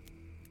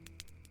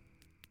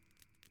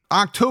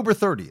 October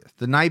 30th,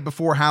 the night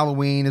before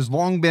Halloween, has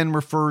long been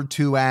referred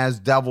to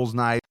as Devil's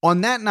Night. On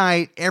that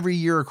night, every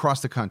year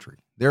across the country,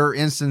 there are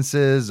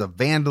instances of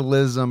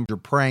vandalism or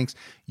pranks.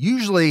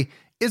 Usually,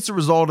 it's a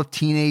result of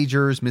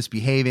teenagers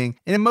misbehaving,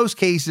 and in most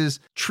cases,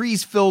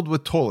 trees filled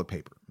with toilet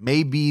paper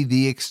may be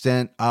the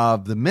extent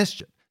of the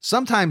mischief.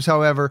 Sometimes,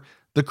 however,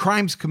 the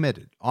crimes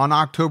committed on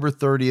October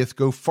 30th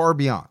go far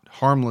beyond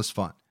harmless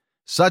fun.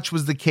 Such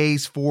was the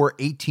case for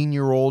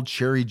 18-year-old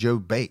Sherry Jo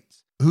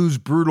Bates, whose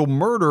brutal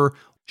murder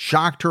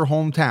shocked her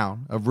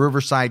hometown of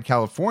Riverside,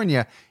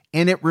 California,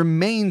 and it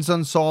remains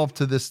unsolved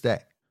to this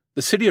day.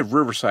 The city of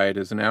Riverside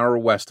is an hour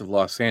west of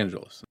Los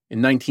Angeles.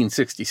 In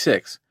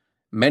 1966,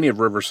 many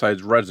of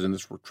Riverside's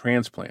residents were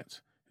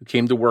transplants who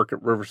came to work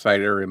at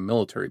Riverside area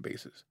military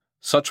bases.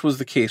 Such was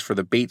the case for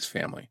the Bates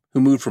family, who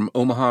moved from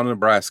Omaha,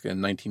 Nebraska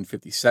in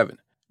 1957.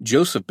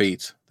 Joseph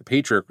Bates, the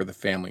patriarch of the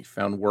family,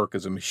 found work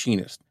as a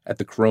machinist at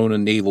the Corona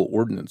Naval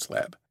Ordnance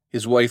Lab.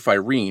 His wife,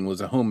 Irene,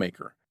 was a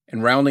homemaker,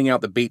 and rounding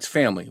out the Bates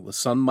family was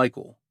son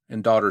Michael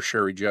and daughter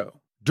Sherry Jo.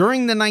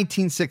 During the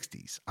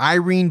 1960s,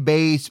 Irene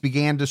Bates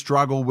began to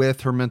struggle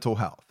with her mental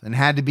health and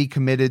had to be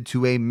committed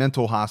to a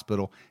mental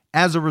hospital.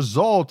 As a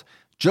result,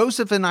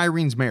 Joseph and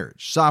Irene's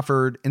marriage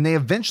suffered, and they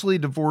eventually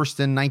divorced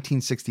in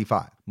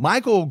 1965.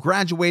 Michael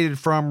graduated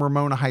from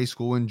Ramona High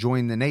School and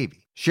joined the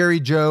Navy. Sherry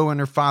Jo and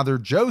her father,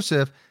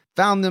 Joseph,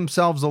 found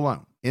themselves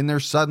alone in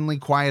their suddenly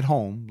quiet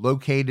home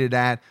located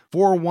at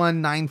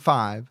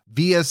 4195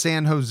 Via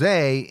San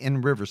Jose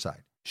in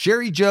Riverside.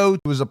 Sherry Jo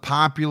was a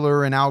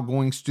popular and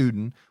outgoing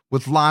student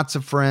with lots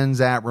of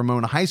friends at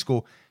Ramona High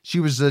School. She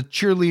was a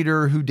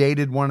cheerleader who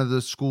dated one of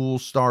the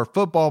school's star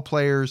football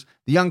players.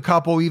 The young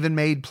couple even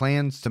made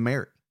plans to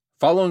marry.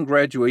 Following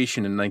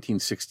graduation in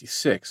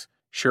 1966,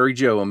 Sherry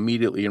Jo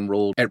immediately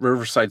enrolled at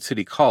Riverside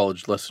City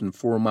College, less than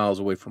 4 miles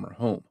away from her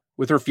home.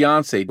 With her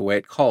fiancé away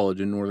at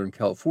college in Northern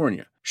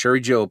California,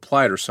 Sherry Jo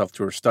applied herself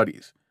to her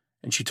studies,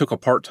 and she took a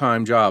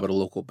part-time job at a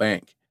local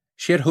bank.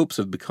 She had hopes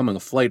of becoming a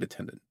flight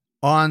attendant.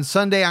 On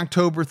Sunday,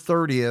 October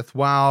 30th,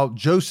 while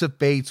Joseph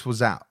Bates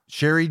was out,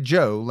 Sherry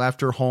Jo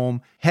left her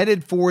home,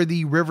 headed for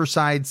the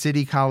Riverside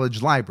City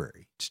College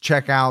library to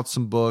check out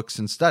some books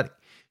and study.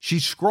 She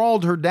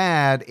scrawled her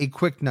dad a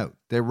quick note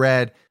that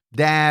read,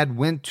 "Dad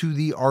went to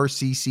the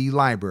RCC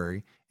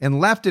library," and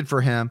left it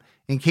for him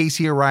in case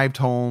he arrived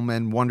home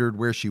and wondered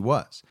where she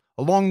was.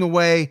 Along the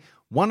way,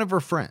 one of her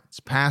friends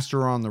passed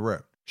her on the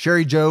road.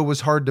 Sherry Jo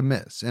was hard to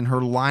miss in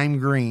her lime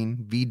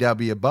green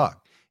VW Bug.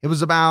 It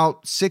was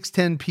about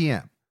 6:10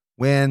 p.m.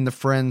 when the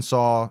friend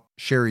saw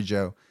Sherry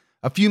Jo.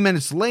 A few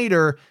minutes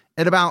later,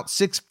 at about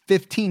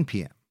 6:15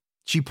 p.m.,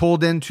 she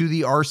pulled into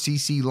the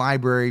RCC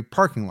library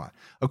parking lot.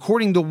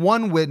 According to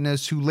one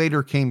witness who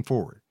later came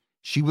forward,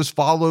 she was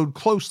followed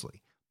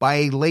closely by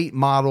a late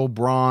model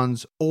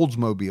bronze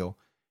Oldsmobile.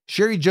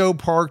 Sherry Jo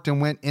parked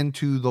and went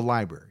into the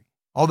library.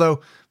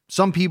 Although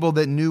some people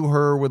that knew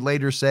her would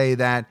later say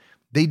that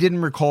they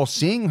didn't recall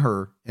seeing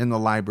her in the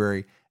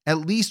library, at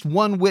least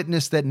one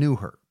witness that knew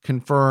her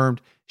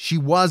confirmed she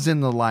was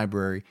in the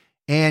library,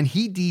 and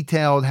he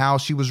detailed how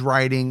she was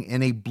writing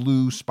in a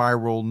blue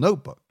spiral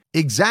notebook.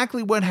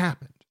 Exactly what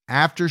happened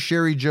after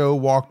Sherry Jo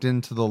walked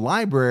into the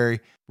library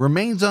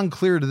remains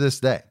unclear to this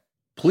day.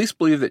 Police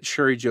believe that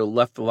Sherry Jo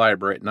left the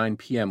library at 9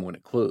 p.m. when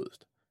it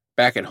closed.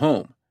 Back at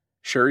home,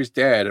 Sherry's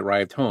dad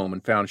arrived home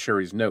and found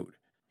Sherry's note.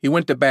 He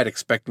went to bed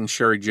expecting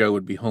Sherry Jo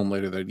would be home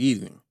later that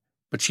evening,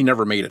 but she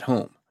never made it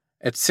home.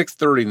 At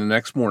 6:30 the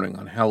next morning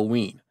on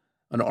Halloween,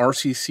 an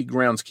RCC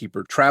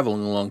groundskeeper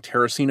traveling along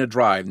Terracina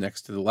Drive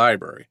next to the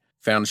library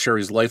found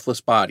Sherry's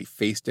lifeless body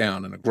face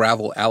down in a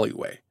gravel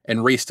alleyway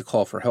and raced to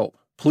call for help.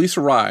 Police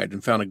arrived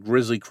and found a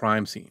grisly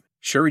crime scene.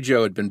 Sherry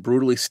Jo had been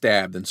brutally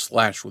stabbed and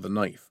slashed with a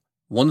knife.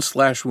 One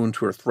slash wound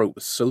to her throat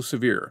was so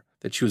severe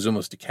that she was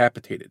almost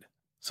decapitated.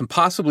 Some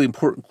possibly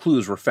important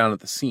clues were found at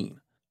the scene.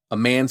 A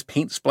man's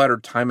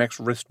paint-splattered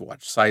Timex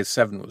wristwatch, size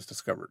 7, was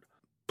discovered.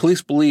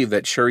 Police believe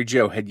that Sherry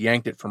Jo had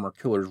yanked it from her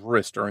killer's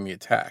wrist during the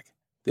attack.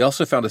 They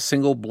also found a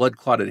single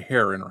blood-clotted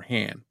hair in her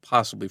hand,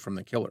 possibly from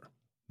the killer.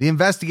 The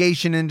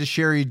investigation into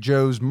Sherry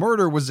Jo's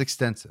murder was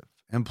extensive,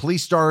 and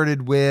police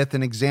started with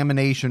an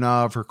examination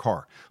of her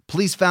car.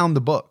 Police found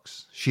the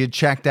books she had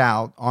checked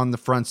out on the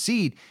front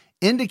seat,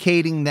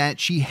 indicating that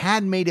she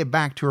had made it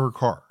back to her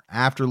car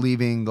after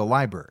leaving the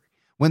library.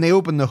 When they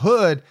opened the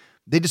hood,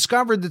 they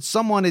discovered that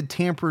someone had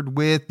tampered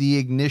with the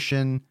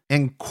ignition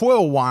and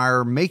coil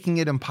wire, making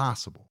it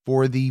impossible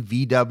for the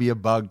VW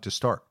Bug to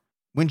start.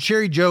 When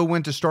Sherry Jo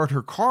went to start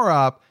her car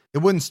up, it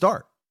wouldn't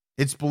start.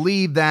 It's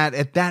believed that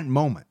at that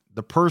moment,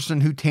 the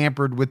person who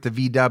tampered with the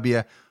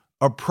VW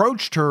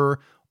approached her,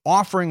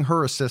 offering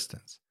her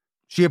assistance.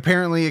 She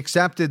apparently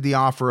accepted the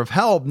offer of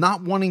help,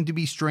 not wanting to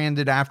be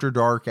stranded after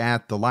dark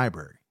at the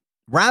library.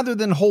 Rather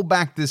than hold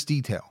back this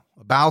detail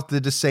about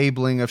the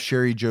disabling of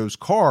Sherry Jo's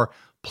car,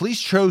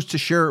 police chose to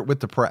share it with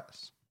the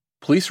press.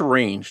 Police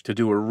arranged to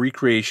do a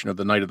recreation of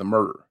the night of the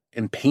murder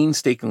and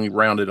painstakingly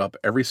rounded up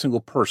every single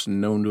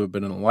person known to have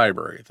been in the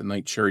library the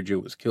night Sherry Jo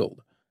was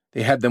killed.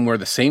 They had them wear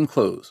the same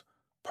clothes,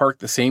 park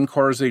the same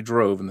cars they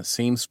drove in the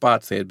same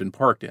spots they had been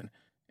parked in,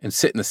 and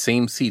sit in the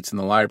same seats in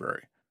the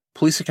library.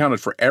 Police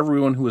accounted for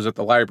everyone who was at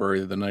the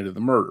library the night of the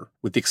murder,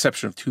 with the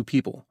exception of 2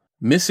 people.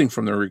 Missing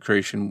from the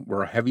recreation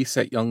were a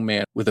heavy-set young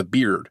man with a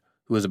beard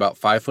who was about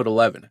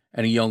 5'11",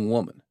 and a young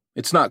woman.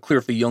 It's not clear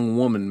if the young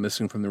woman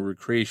missing from the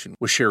recreation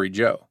was Sherry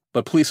Jo,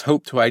 but police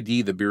hoped to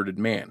ID the bearded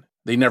man.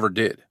 They never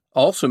did.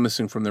 Also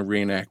missing from the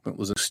reenactment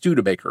was a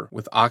Studebaker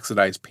with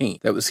oxidized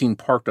paint that was seen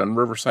parked on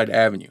Riverside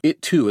Avenue.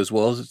 It too, as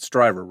well as its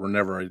driver, were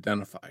never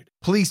identified.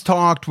 Police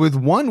talked with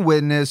one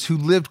witness who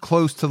lived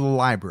close to the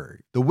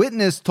library. The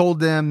witness told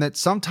them that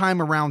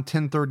sometime around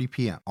 10:30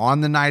 p.m.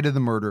 on the night of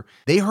the murder,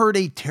 they heard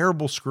a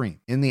terrible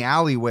scream in the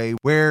alleyway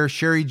where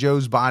Sherry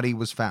Jo's body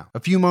was found. A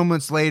few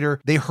moments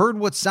later, they heard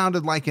what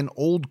sounded like an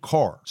old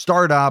car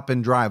start up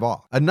and drive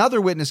off.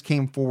 Another witness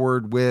came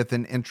forward with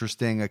an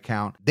interesting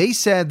account. They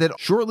said that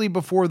shortly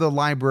before the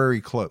library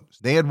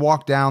closed, they had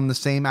walked down the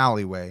same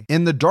alleyway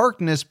in the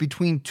darkness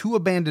between 2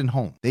 abandoned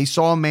homes. They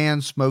saw a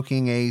man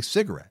smoking a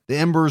cigarette. The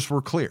embers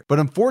were clear, but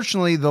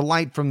unfortunately the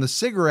light from the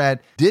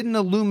cigarette didn't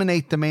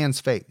illuminate the man's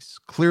face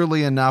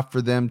clearly enough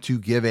for them to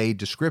give a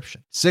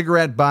description.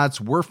 Cigarette butts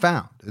were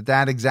found at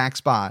that exact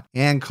spot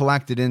and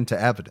collected into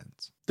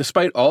evidence.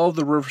 Despite all of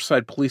the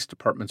Riverside Police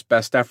Department's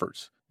best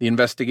efforts, the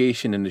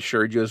investigation into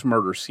Sherry Jo's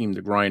murder seemed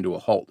to grind to a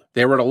halt.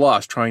 They were at a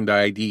loss trying to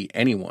ID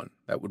anyone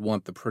that would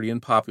want the pretty and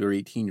popular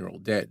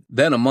 18-year-old dead.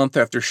 Then, a month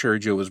after Sherry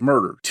Jo was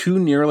murdered, 2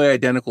 nearly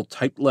identical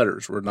typed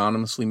letters were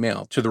anonymously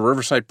mailed to the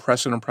Riverside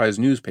Press-Enterprise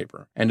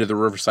newspaper and to the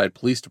Riverside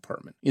Police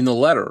Department. In the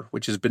letter,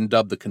 which has been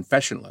dubbed the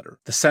confession letter,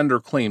 the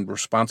sender claimed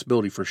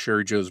responsibility for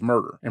Sherry Jo's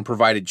murder and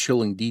provided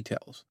chilling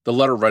details. The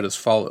letter read as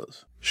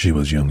follows: She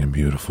was young and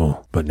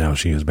beautiful, but now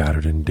she is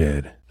battered and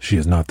dead. She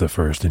is not the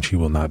first, and she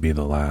will not be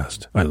the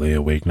last. I lay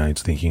awake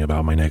nights thinking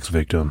about my next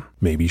victim.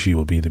 Maybe she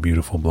will be the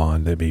beautiful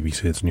blonde that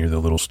babysits near the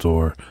little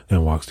store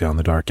and walks down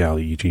the dark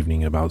alley each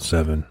evening about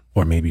 7.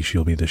 Or maybe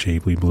she'll be the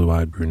shapely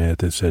blue-eyed brunette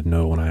that said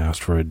no when I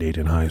asked for a date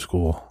in high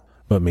school.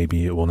 But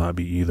maybe it will not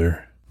be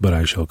either. But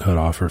I shall cut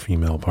off her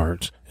female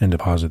parts and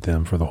deposit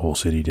them for the whole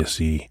city to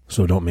see.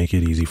 So don't make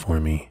it easy for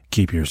me.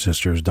 Keep your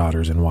sisters,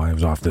 daughters, and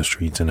wives off the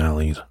streets and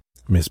alleys.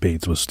 Miss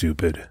Bates was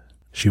stupid.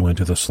 She went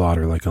to the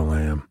slaughter like a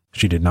lamb.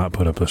 She did not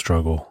put up a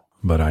struggle,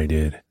 but I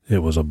did. It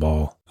was a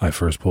ball. I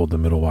first pulled the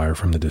middle wire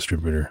from the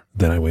distributor.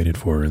 Then I waited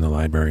for her in the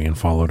library and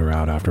followed her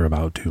out after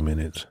about 2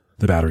 minutes.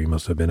 The battery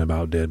must have been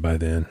about dead by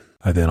then.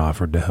 I then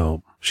offered to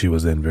help. She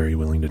was then very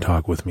willing to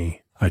talk with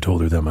me. I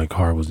told her that my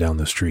car was down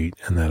the street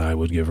and that I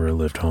would give her a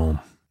lift home.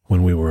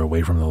 When we were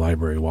away from the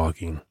library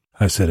walking,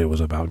 I said it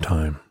was about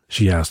time.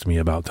 She asked me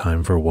about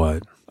time for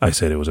what. I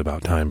said it was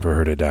about time for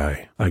her to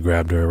die. I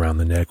grabbed her around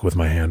the neck with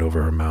my hand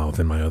over her mouth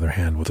and my other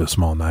hand with a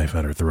small knife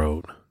at her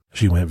throat.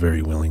 She went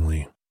very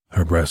willingly.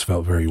 Her breast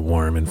felt very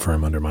warm and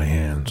firm under my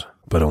hands,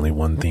 but only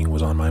one thing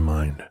was on my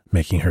mind,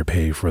 making her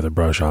pay for the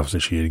brush-offs that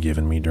she had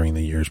given me during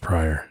the years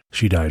prior.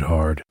 She died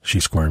hard. She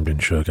squirmed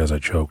and shook as I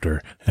choked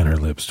her, and her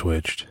lips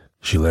twitched.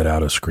 She let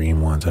out a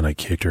scream once, and I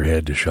kicked her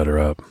head to shut her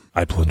up.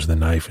 I plunged the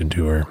knife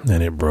into her,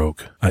 and it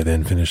broke. I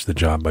then finished the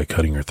job by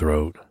cutting her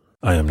throat.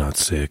 I am not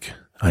sick.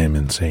 I am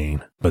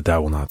insane, but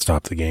that will not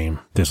stop the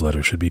game. This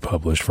letter should be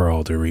published for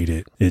all to read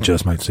it. It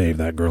just might save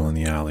that girl in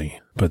the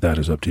alley, but that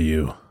is up to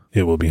you.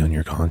 It will be on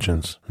your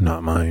conscience,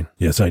 not mine.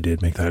 Yes, I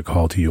did make that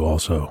call to you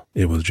also.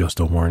 It was just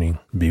a warning.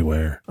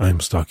 Beware. I am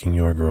stalking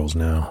your girls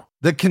now.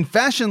 The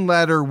confession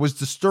letter was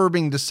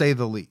disturbing to say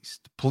the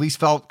least. Police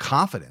felt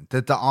confident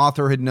that the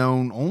author had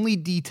known only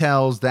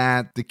details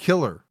that the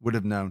killer would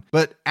have known.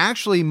 But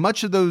actually,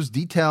 much of those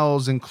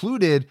details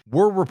included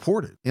were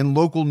reported in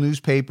local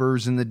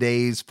newspapers in the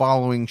days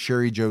following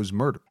Sherry Joe's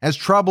murder. As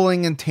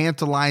troubling and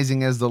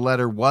tantalizing as the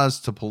letter was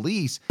to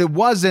police, it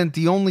wasn't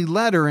the only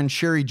letter in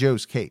Sherry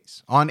Joe's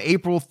case. On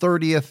April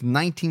 30th,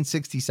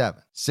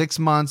 1967, 6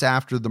 months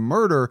after the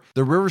murder,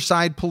 the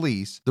Riverside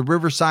Police, the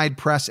Riverside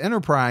Press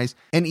Enterprise,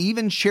 and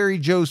even Sherry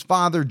Joe's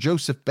father,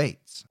 Joseph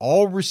Bates,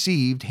 all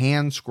received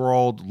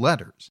hand-scrawled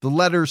letters. The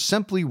letters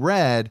simply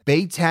read,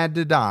 "Bates had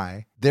to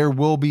die. There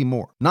will be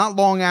more." Not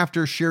long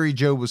after Sherry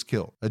Joe was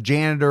killed, a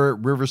janitor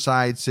at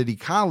Riverside City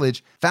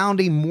College found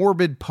a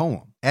morbid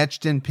poem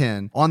etched in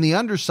pen on the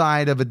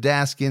underside of a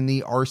desk in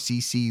the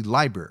RCC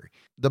library.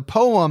 The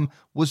poem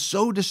was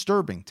so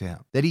disturbing to him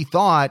that he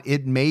thought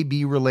it may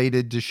be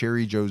related to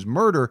Sherry Joe's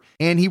murder,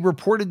 and he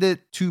reported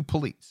it to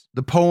police.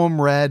 The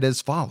poem read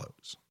as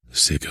follows.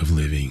 Sick of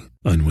living,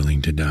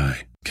 unwilling to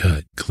die,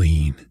 cut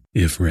clean.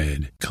 If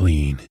red,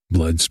 clean,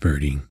 blood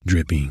spurting,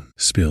 dripping,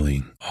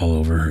 spilling all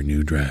over her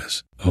new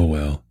dress. Oh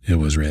well, it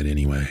was red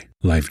anyway.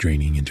 Life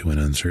draining into an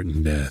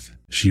uncertain death.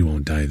 She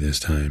won't die this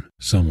time.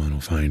 Someone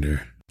will find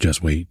her.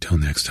 Just wait till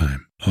next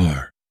time.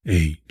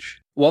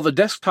 R.H. While the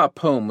desktop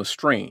poem was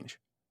strange,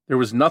 there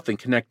was nothing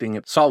connecting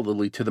it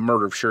solidly to the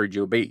murder of Sherry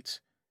Joe Bates.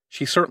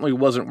 She certainly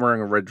wasn't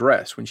wearing a red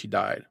dress when she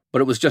died,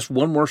 but it was just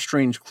one more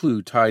strange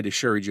clue tied to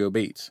Sherry Joe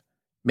Bates,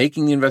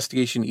 making the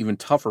investigation even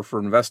tougher for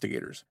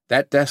investigators.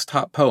 That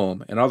desktop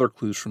poem and other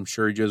clues from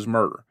Sherry Joe's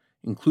murder,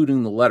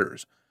 including the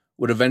letters,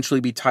 would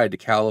eventually be tied to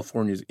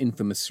California's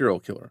infamous serial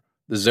killer,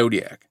 the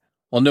Zodiac.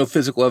 While no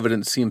physical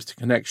evidence seems to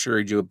connect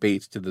Sherry Joe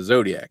Bates to the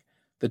Zodiac,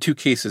 the two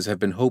cases have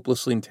been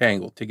hopelessly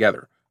entangled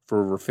together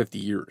for over 50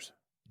 years.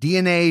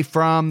 DNA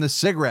from the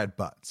cigarette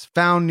butts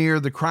found near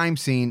the crime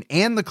scene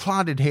and the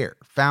clotted hair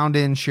found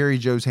in Sherry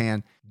Joe's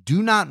hand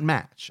do not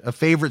match a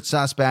favorite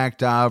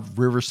suspect of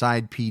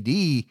Riverside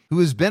PD who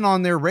has been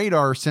on their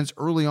radar since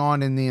early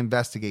on in the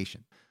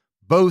investigation.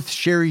 Both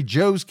Sherry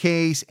Joe's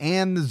case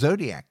and the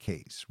Zodiac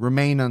case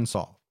remain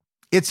unsolved.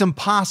 It's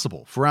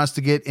impossible for us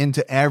to get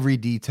into every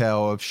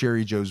detail of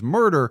Sherry Joe's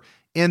murder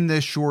in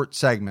this short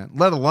segment,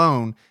 let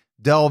alone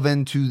delve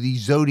into the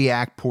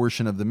Zodiac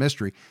portion of the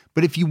mystery.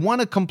 But if you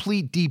want a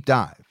complete deep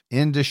dive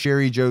into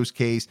Sherry Joe's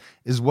case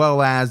as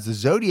well as the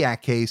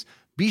Zodiac case,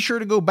 be sure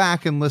to go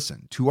back and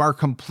listen to our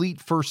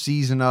complete first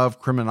season of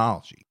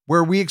Criminology,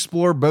 where we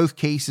explore both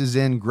cases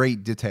in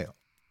great detail.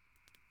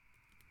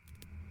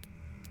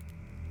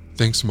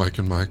 Thanks, Mike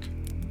and Mike.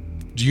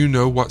 Do you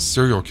know what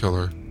serial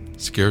killer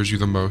scares you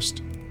the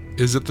most?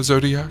 Is it the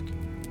Zodiac?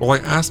 Well, I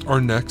asked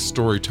our next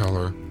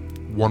storyteller,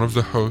 one of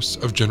the hosts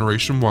of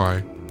Generation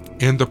Y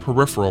and the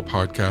Peripheral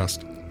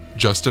podcast,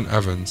 Justin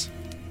Evans,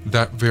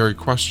 that very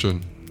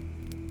question.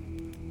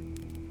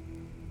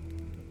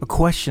 A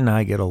question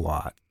I get a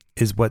lot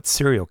is what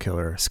serial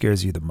killer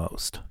scares you the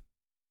most.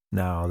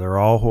 Now, they're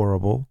all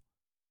horrible.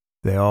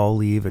 They all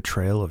leave a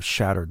trail of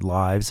shattered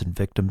lives and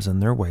victims in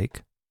their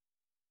wake.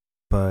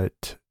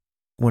 But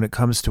when it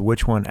comes to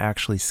which one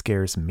actually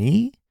scares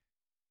me,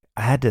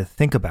 I had to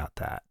think about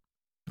that.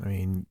 I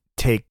mean,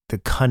 take the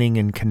cunning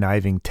and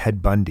conniving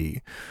Ted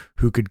Bundy,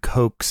 who could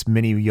coax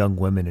many young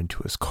women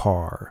into his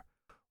car,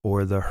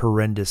 or the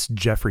horrendous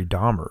Jeffrey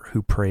Dahmer,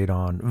 who preyed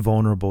on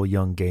vulnerable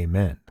young gay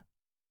men.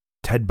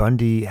 Ted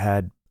Bundy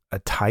had a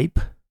type,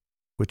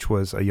 which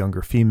was a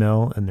younger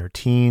female in their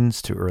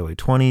teens to early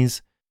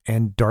 20s,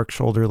 and dark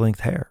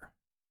shoulder-length hair.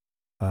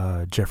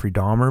 Jeffrey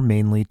Dahmer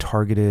mainly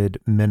targeted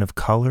men of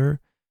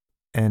color,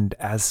 and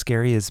as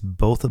scary as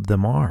both of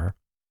them are,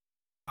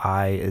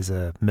 I, as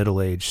a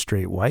middle-aged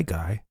straight white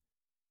guy,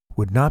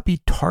 would not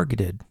be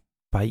targeted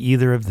by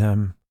either of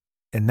them,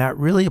 and that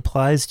really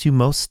applies to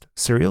most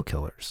serial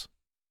killers.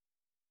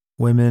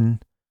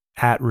 Women,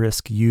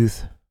 at-risk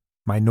youth,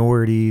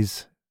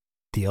 minorities,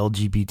 the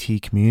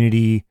LGBT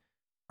community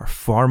are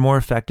far more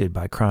affected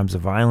by crimes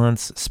of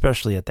violence,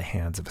 especially at the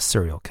hands of a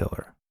serial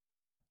killer,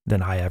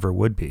 than I ever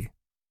would be.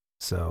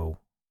 So,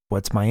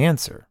 what's my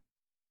answer?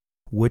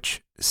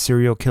 Which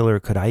serial killer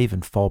could I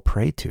even fall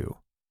prey to?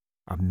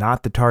 I'm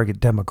not the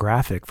target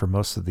demographic for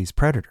most of these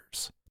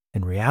predators.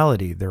 In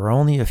reality, there are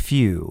only a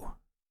few,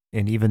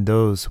 and even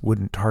those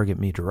wouldn't target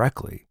me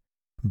directly,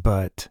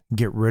 but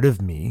get rid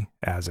of me,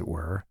 as it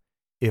were,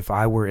 if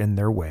I were in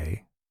their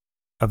way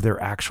of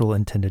their actual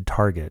intended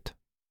target.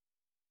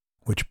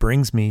 Which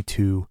brings me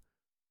to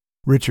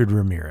Richard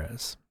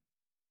Ramirez.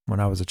 When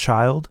I was a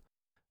child,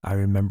 I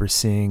remember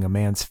seeing a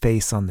man's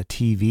face on the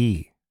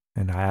TV,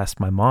 and I asked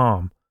my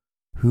mom,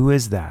 "Who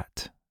is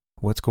that?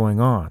 What's going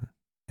on?"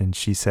 And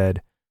she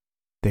said,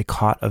 "They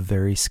caught a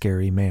very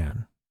scary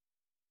man."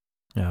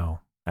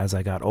 Now, as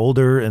I got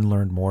older and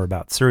learned more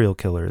about serial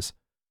killers,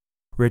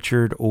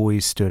 Richard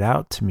always stood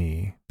out to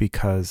me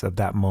because of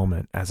that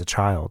moment as a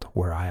child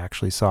where I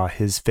actually saw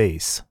his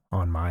face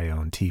on my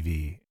own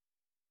TV.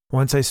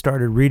 Once I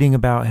started reading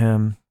about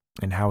him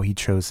and how he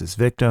chose his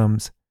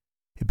victims,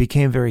 it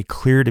became very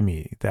clear to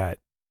me that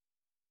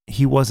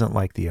he wasn't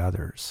like the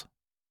others.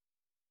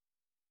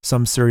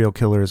 Some serial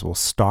killers will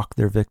stalk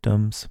their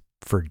victims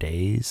for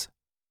days,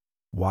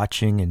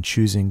 watching and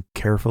choosing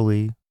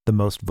carefully the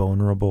most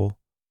vulnerable.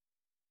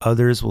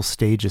 Others will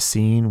stage a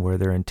scene where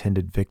their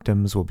intended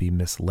victims will be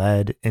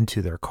misled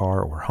into their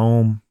car or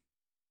home.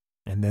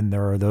 And then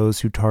there are those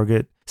who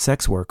target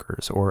sex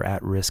workers or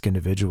at-risk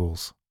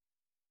individuals.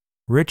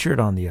 Richard,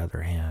 on the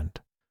other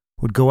hand,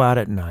 would go out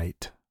at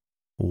night,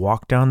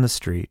 walk down the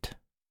street,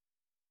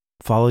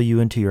 follow you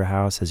into your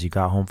house as you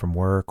got home from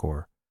work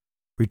or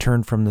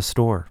returned from the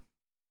store.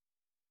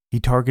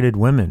 He targeted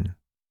women,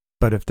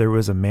 but if there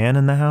was a man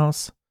in the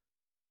house,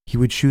 he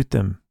would shoot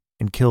them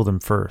and kill them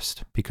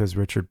first because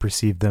Richard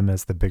perceived them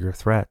as the bigger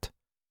threat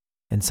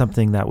and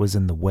something that was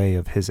in the way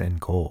of his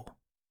end goal.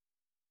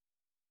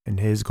 And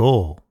his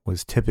goal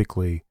was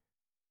typically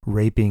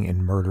raping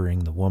and murdering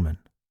the woman.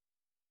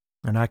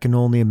 And I can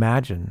only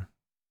imagine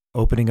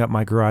opening up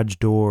my garage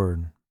door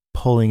and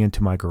pulling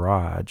into my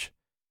garage,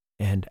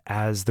 and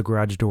as the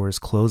garage door is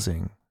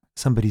closing,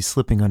 somebody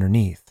slipping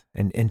underneath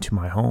and into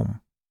my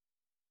home.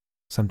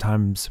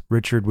 Sometimes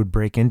Richard would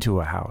break into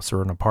a house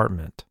or an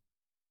apartment,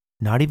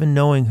 not even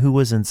knowing who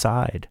was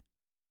inside,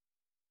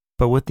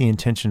 but with the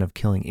intention of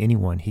killing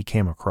anyone he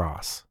came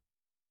across.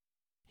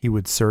 He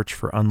would search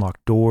for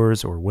unlocked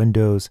doors or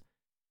windows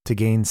to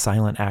gain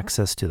silent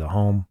access to the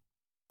home.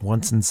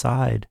 Once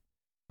inside,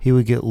 he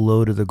would get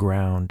low to the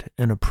ground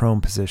in a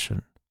prone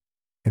position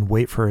and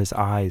wait for his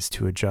eyes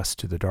to adjust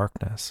to the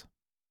darkness.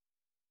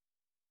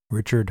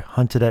 Richard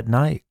hunted at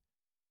night,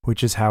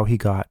 which is how he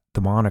got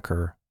the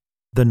moniker,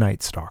 the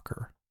Night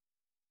Stalker.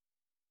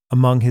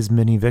 Among his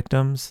many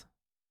victims,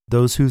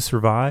 those who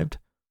survived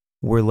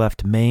were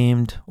left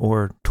maimed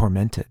or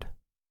tormented.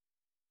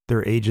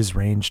 Their ages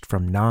ranged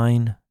from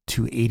 9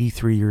 to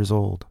 83 years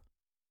old.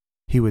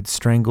 He would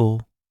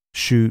strangle,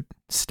 shoot,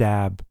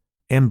 stab,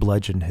 and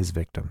bludgeon his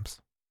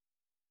victims.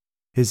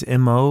 His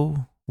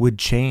MO would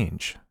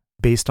change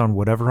based on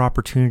whatever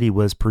opportunity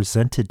was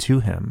presented to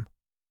him,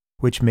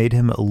 which made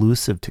him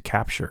elusive to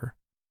capture,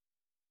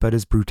 but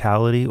his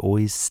brutality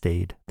always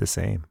stayed the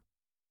same.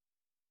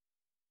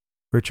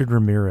 Richard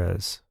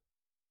Ramirez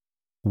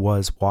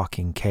was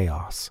walking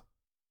chaos.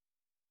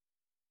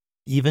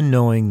 Even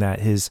knowing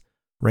that his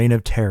reign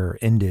of terror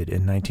ended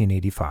in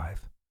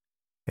 1985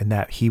 and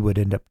that he would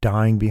end up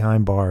dying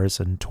behind bars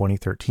in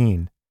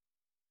 2013,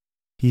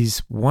 he's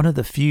one of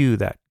the few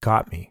that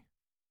got me,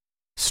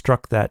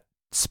 struck that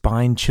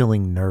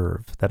spine-chilling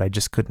nerve that I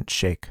just couldn't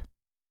shake.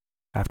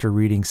 After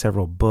reading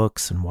several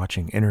books and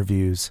watching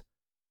interviews,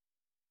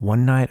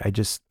 one night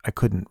I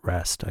couldn't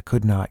rest. I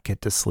could not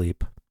get to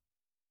sleep.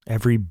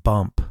 Every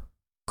bump,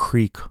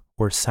 creak,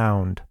 or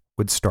sound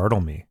would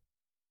startle me,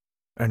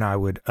 and I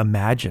would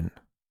imagine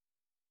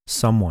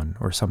someone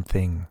or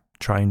something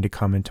trying to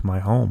come into my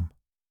home.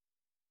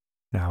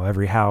 Now,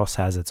 every house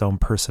has its own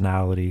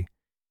personality,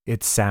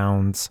 its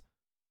sounds,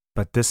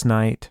 but this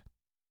night,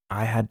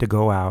 I had to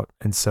go out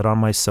and sit on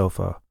my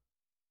sofa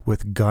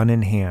with gun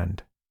in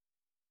hand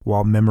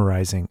while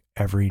memorizing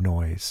every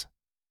noise.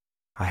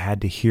 I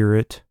had to hear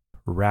it,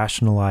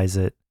 rationalize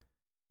it,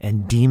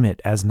 and deem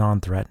it as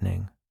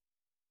non-threatening.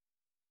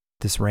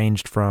 This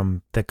ranged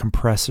from the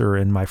compressor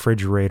in my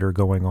refrigerator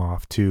going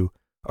off to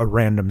a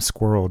random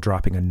squirrel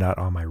dropping a nut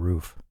on my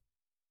roof.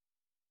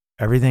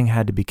 Everything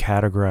had to be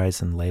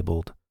categorized and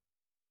labeled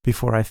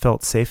before I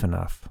felt safe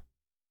enough.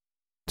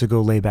 to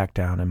go lay back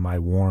down in my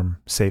warm,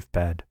 safe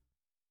bed.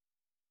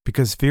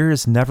 Because fear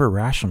is never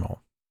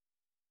rational.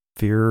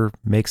 Fear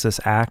makes us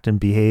act and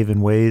behave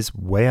in ways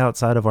way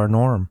outside of our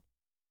norm.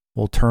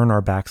 We'll turn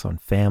our backs on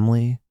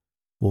family.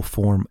 We'll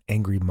form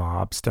angry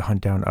mobs to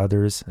hunt down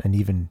others and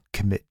even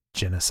commit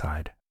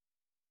genocide.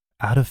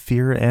 Out of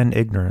fear and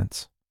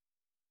ignorance.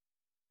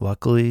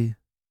 Luckily,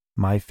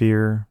 my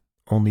fear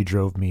only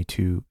drove me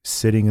to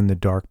sitting in the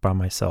dark by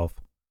myself,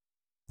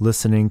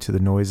 listening to the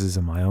noises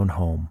in my own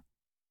home,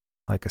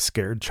 like a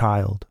scared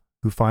child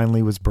who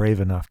finally was brave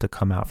enough to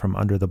come out from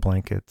under the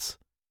blankets.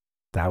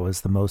 That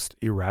was the most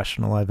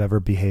irrational I've ever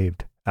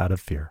behaved out of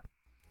fear.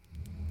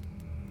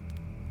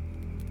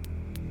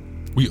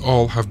 We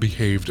all have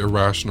behaved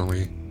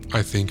irrationally,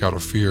 I think, out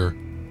of fear,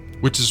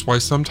 which is why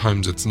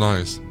sometimes it's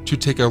nice to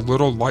take a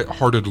little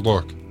light-hearted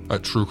look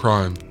at true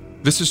crime.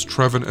 This is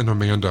Trevin and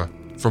Amanda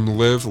from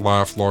Live,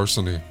 Laugh,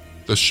 Larceny,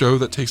 the show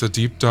that takes a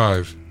deep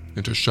dive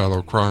into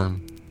shallow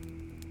crime.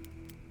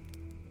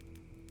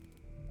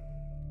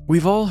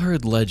 We've all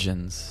heard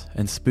legends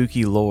and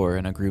spooky lore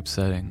in a group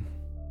setting.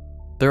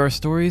 There are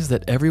stories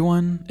that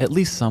everyone, at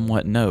least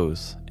somewhat,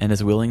 knows and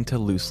is willing to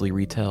loosely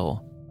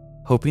retell,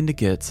 hoping to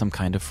get some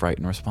kind of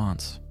frightened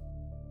response.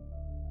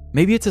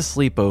 Maybe it's a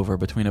sleepover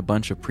between a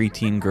bunch of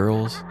preteen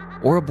girls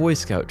or a Boy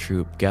Scout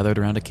troop gathered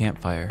around a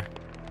campfire.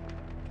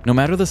 No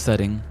matter the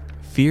setting,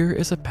 fear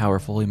is a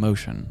powerful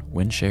emotion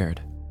when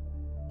shared.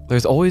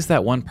 There's always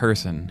that one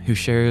person who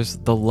shares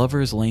the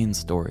Lover's Lane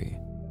story,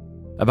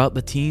 about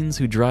the teens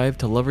who drive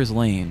to Lover's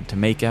Lane to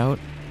make out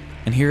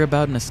and hear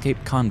about an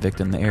escaped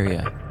convict in the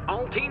area.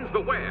 All teens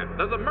beware,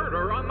 there's a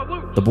murderer on the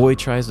loose. The boy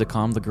tries to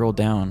calm the girl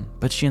down,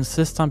 but she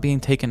insists on being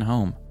taken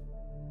home.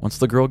 Once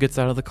the girl gets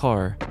out of the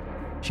car,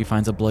 she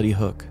finds a bloody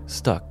hook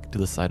stuck to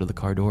the side of the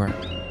car door.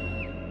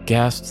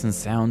 Gasps and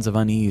sounds of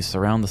unease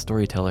surround the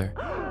storyteller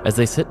as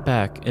they sit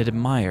back and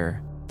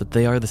admire that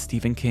they are the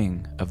Stephen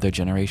King of their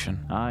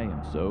generation. I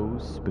am so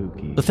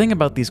spooky. The thing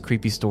about these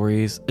creepy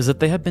stories is that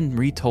they have been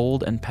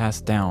retold and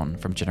passed down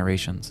from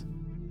generations,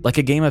 like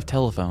a game of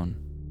telephone,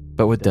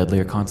 but with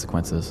deadlier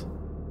consequences.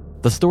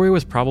 The story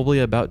was probably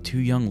about two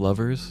young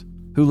lovers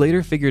who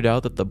later figured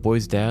out that the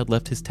boy's dad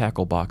left his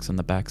tackle box in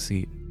the back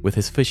seat with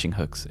his fishing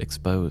hooks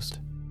exposed.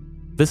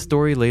 This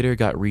story later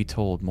got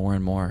retold more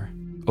and more,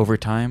 over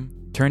time,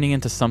 turning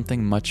into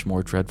something much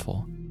more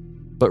dreadful.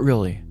 But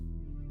really,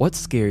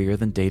 what's scarier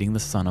than dating the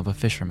son of a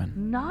fisherman?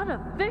 Not a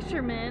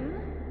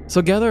fisherman!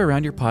 So gather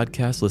around your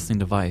podcast listening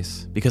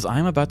device, because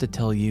I'm about to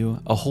tell you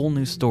a whole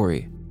new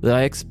story that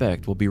I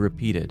expect will be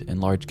repeated in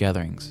large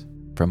gatherings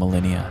for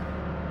millennia.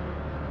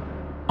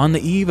 On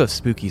the eve of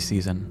spooky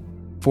season,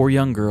 4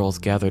 young girls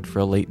gathered for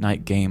a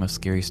late-night game of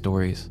scary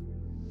stories.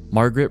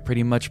 Margaret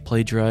pretty much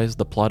plagiarized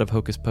the plot of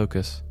Hocus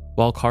Pocus,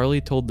 while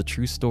Carly told the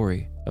true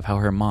story of how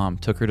her mom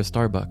took her to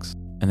Starbucks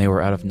and they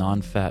were out of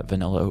non-fat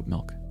vanilla oat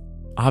milk.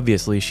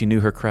 Obviously, she knew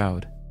her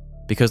crowd,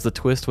 because the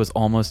twist was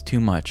almost too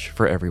much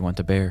for everyone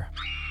to bear.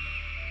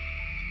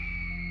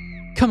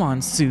 "Come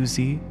on,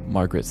 Susie,"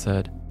 Margaret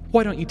said.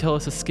 "Why don't you tell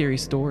us a scary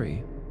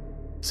story?"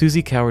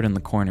 Susie cowered in the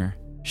corner.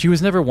 She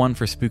was never one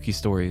for spooky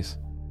stories.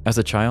 As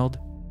a child,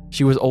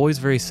 she was always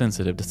very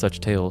sensitive to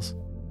such tales.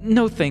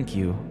 "No, thank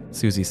you,"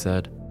 Susie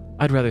said.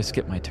 "I'd rather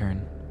skip my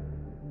turn."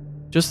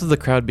 Just as the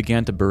crowd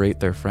began to berate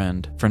their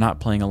friend for not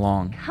playing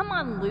along, "Come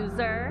on,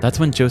 loser." That's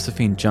when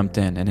Josephine jumped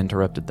in and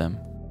interrupted them.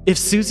 "If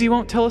Susie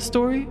won't tell a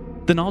story,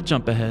 then I'll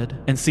jump ahead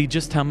and see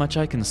just how much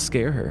I can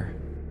scare her."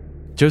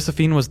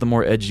 Josephine was the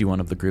more edgy one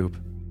of the group.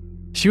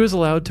 She was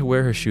allowed to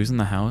wear her shoes in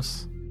the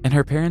house, and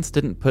her parents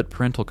didn't put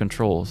parental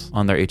controls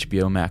on their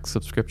HBO Max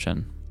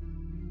subscription.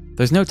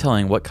 There's no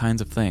telling what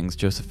kinds of things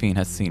Josephine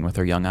has seen with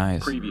her young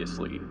eyes.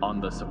 Previously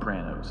on The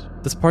Sopranos.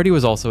 This party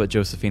was also at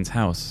Josephine's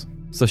house,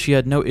 so she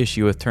had no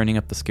issue with turning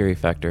up the scary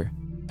factor,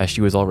 as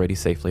she was already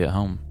safely at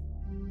home.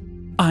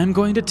 "I'm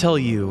going to tell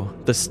you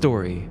the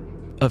story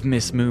of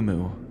Miss Moo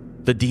Moo,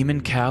 the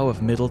demon cow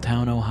of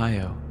Middletown,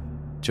 Ohio,"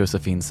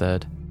 Josephine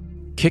said.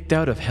 "Kicked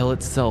out of hell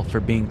itself for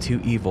being too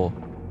evil,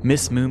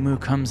 Miss Moo Moo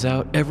comes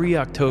out every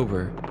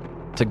October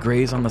to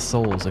graze on the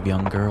souls of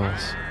young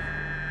girls."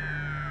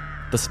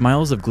 The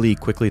smiles of glee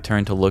quickly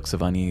turned to looks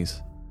of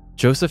unease.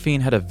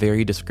 Josephine had a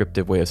very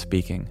descriptive way of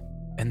speaking,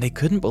 and they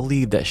couldn't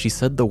believe that she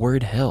said the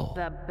word hell.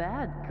 The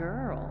bad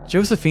girl.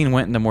 Josephine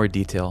went into more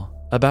detail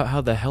about how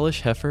the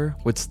hellish heifer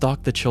would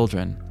stalk the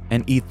children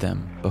and eat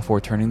them before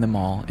turning them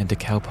all into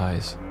cow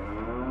pies.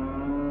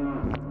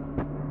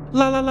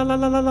 "La la la la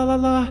la la la la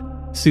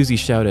la," Susie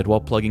shouted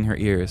while plugging her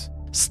ears.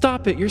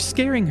 "Stop it, you're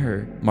scaring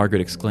her,"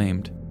 Margaret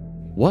exclaimed.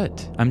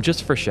 "What? I'm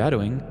just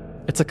foreshadowing.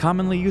 It's a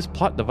commonly used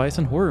plot device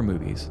in horror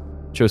movies,"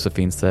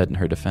 Josephine said in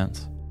her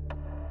defense.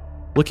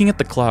 Looking at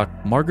the clock,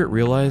 Margaret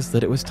realized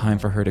that it was time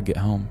for her to get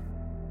home.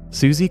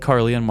 Susie,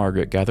 Carly, and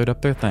Margaret gathered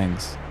up their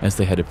things as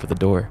they headed for the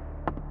door.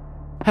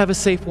 "Have a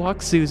safe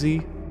walk,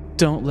 Susie.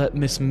 Don't let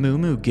Miss Moo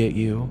Moo get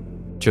you,"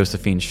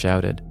 Josephine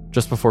shouted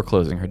just before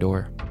closing her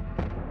door.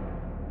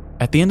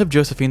 At the end of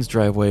Josephine's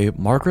driveway,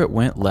 Margaret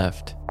went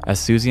left as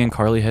Susie and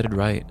Carly headed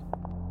right.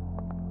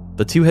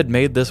 The two had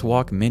made this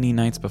walk many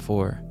nights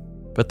before,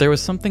 But there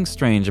was something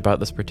strange about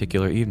this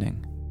particular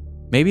evening.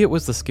 Maybe it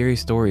was the scary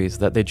stories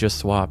that they just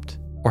swapped,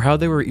 or how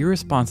they were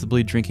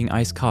irresponsibly drinking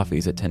iced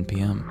coffees at 10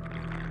 p.m.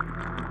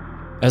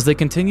 As they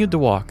continued to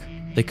walk,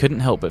 they couldn't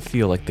help but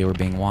feel like they were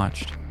being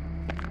watched.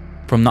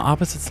 From the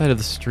opposite side of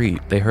the street,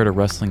 they heard a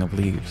rustling of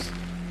leaves.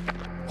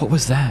 "What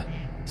was that?"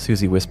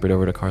 Susie whispered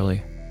over to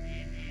Carly.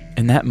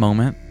 In that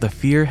moment, the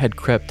fear had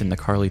crept into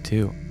Carly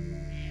too.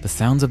 The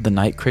sounds of the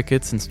night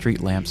crickets and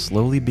street lamps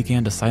slowly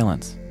began to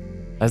silence,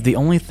 as the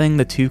only thing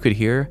the two could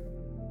hear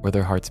were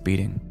their hearts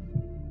beating.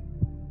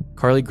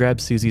 Carly grabbed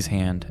Susie's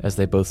hand as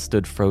they both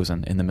stood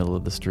frozen in the middle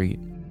of the street.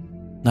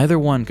 Neither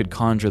one could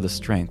conjure the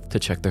strength to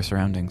check their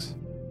surroundings.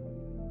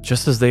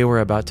 Just as they were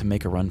about to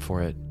make a run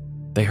for it,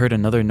 they heard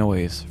another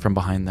noise from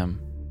behind them.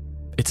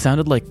 It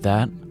sounded like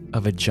that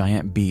of a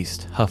giant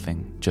beast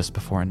huffing just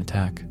before an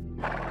attack.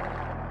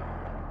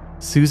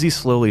 Susie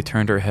slowly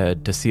turned her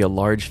head to see a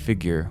large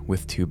figure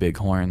with two big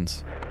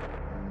horns.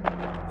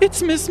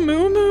 "It's Miss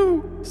Moo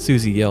Moo!"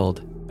 Susie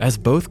yelled, as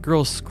both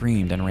girls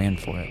screamed and ran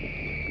for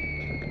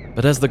it.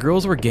 But as the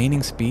girls were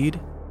gaining speed,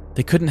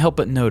 they couldn't help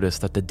but notice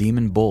that the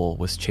demon bull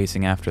was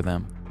chasing after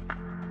them.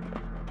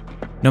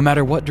 No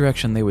matter what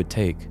direction they would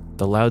take,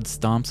 the loud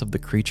stomps of the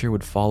creature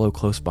would follow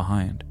close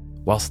behind,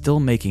 while still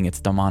making its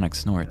demonic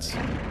snorts.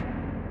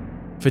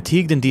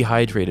 Fatigued and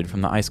dehydrated from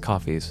the iced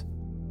coffees,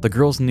 the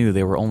girls knew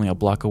they were only a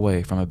block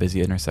away from a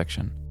busy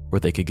intersection where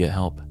they could get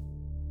help.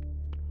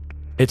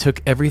 It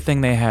took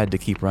everything they had to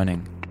keep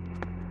running,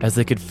 as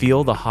they could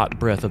feel the hot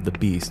breath of the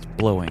beast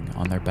blowing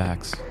on their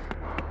backs.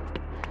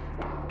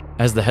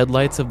 As the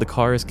headlights of the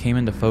cars came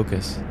into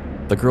focus,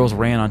 the girls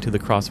ran onto the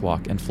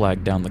crosswalk and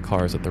flagged down the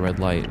cars at the red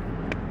light.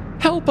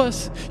 "Help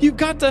us! You've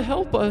got to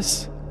help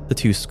us!" the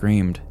two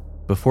screamed,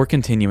 before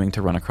continuing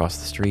to run across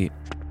the street.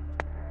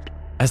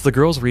 As the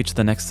girls reached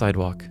the next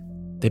sidewalk,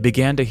 they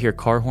began to hear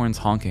car horns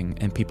honking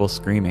and people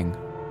screaming.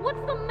 What's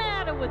the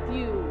matter with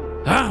you?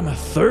 "I'm a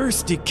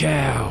thirsty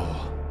cow,"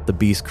 the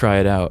beast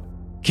cried out.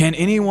 "Can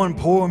anyone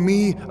pour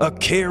me a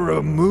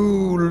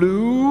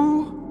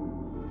caramooloo?"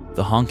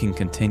 The honking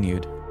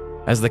continued,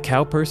 as the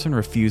cow person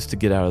refused to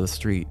get out of the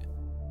street.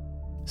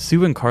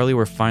 Sue and Carly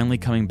were finally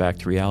coming back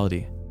to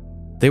reality.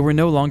 They were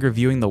no longer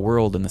viewing the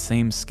world in the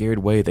same scared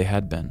way they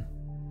had been.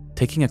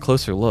 Taking a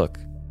closer look,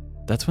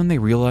 that's when they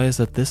realized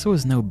that this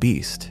was no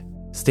beast.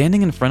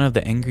 Standing in front of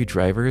the angry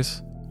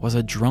drivers was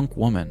a drunk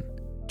woman,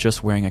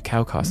 just wearing a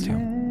cow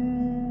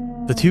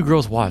costume. The two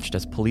girls watched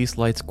as police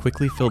lights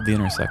quickly filled the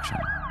intersection.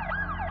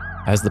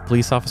 As the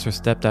police officer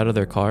stepped out of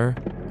their car,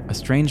 a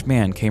strange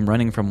man came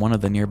running from one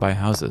of the nearby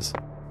houses.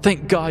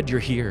 "Thank God you're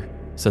here,"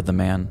 said the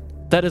man.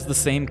 "That is the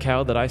same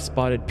cow that I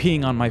spotted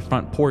peeing on my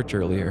front porch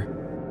earlier."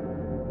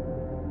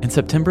 In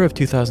September of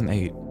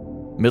 2008,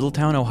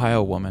 Middletown,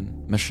 Ohio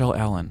woman Michelle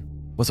Allen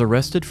was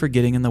arrested for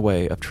getting in the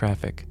way of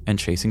traffic and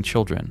chasing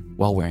children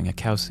while wearing a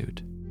cow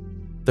suit.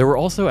 There were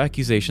also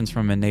accusations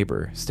from a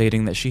neighbor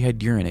stating that she had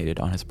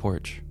urinated on his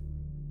porch.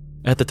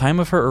 At the time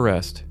of her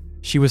arrest,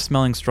 she was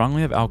smelling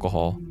strongly of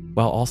alcohol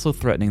while also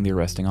threatening the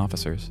arresting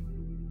officers.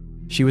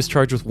 She was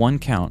charged with 1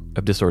 count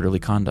of disorderly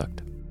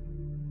conduct.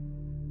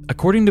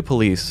 According to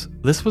police,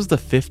 this was the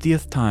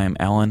 50th time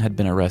Allen had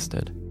been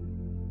arrested.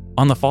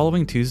 On the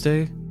following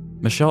Tuesday,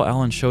 Michelle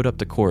Allen showed up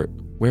to court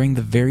wearing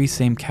the very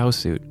same cow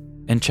suit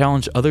and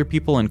challenged other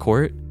people in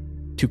court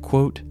to,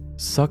 quote,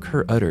 suck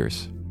her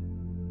udders.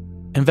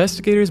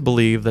 Investigators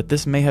believe that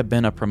this may have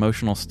been a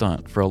promotional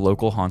stunt for a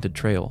local haunted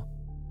trail,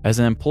 as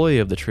an employee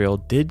of the trail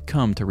did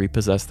come to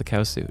repossess the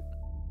cow suit.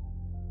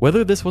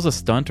 Whether this was a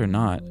stunt or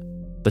not,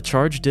 the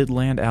charge did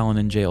land Allen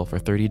in jail for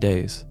 30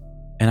 days,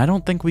 and I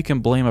don't think we can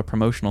blame a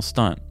promotional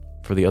stunt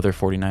for the other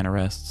 49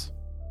 arrests.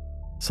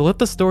 So let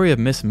the story of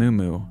Miss Moo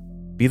Moo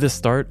be the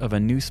start of a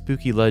new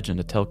spooky legend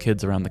to tell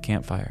kids around the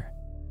campfire.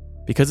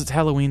 Because it's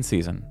Halloween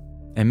season,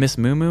 and Miss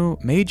Moo Moo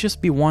may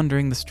just be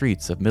wandering the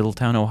streets of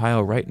Middletown,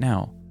 Ohio right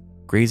now,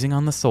 grazing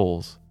on the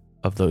souls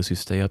of those who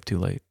stay up too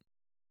late.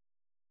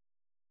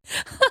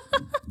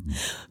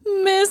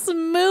 Miss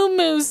Moo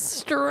Moo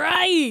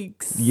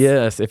strikes!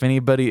 Yes, if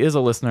anybody is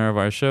a listener of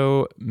our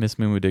show, Miss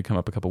Moo Moo did come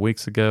up a couple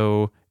weeks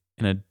ago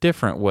in a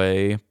different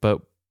way,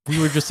 but we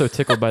were just so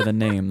tickled by the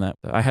name that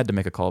I had to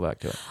make a callback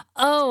to it.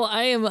 Oh,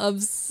 I am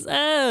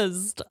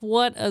obsessed.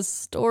 What a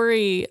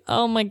story.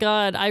 Oh my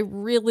God. I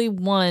really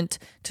want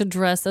to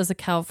dress as a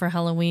cow for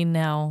Halloween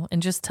now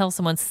and just tell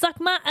someone, suck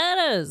my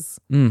udders.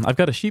 I've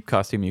got a sheep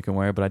costume you can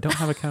wear, but I don't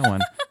have a cow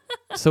one.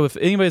 So if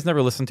anybody's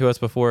never listened to us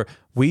before,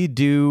 we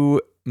do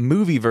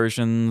movie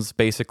versions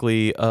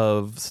basically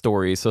of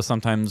stories. So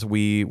sometimes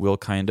we will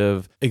kind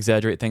of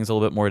exaggerate things a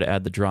little bit more to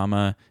add the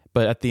drama.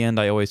 But at the end,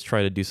 I always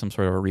try to do some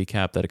sort of a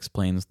recap that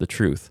explains the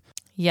truth.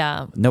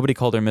 Yeah. Nobody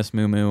called her Miss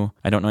Moo Moo.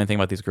 I don't know anything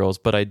about these girls,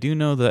 but I do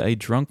know that a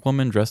drunk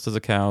woman dressed as a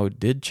cow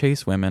did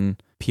chase women,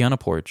 pee on a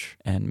porch,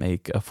 and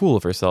make a fool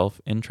of herself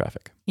in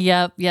traffic.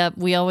 Yep.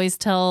 We always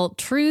tell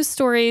true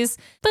stories,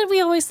 but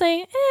we always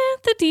say,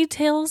 the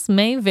details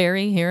may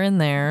vary here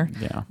and there.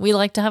 Yeah. We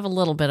like to have a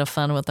little bit of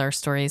fun with our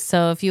stories.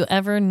 So if you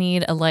ever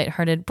need a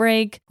lighthearted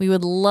break, we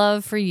would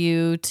love for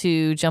you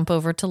to jump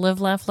over to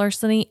Live, Laugh,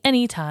 Larceny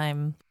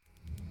anytime.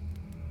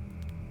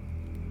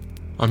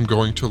 I'm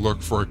going to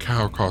look for a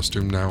cow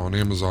costume now on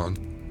Amazon.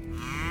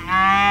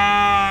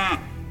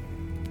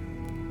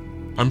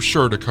 I'm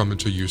sure to come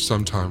into use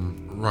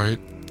sometime, right?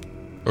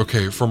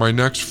 Okay, for my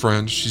next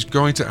friend, she's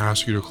going to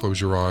ask you to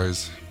close your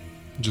eyes.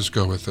 Just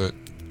go with it.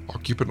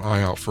 I'll keep an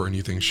eye out for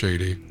anything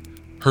shady.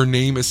 Her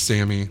name is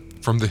Sammy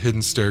from the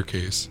Hidden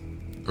Staircase.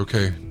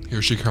 Okay,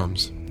 here she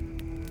comes.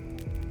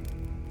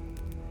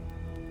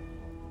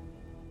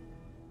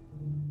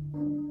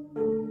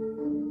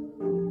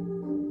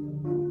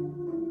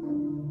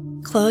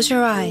 Close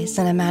your eyes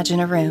and imagine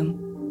a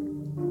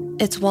room.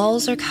 Its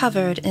walls are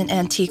covered in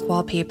antique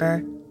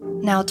wallpaper,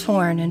 now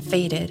torn and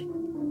faded.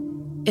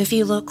 If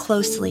you look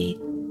closely,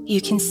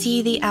 you can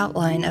see the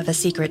outline of a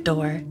secret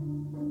door.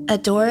 A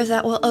door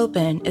that will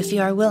open if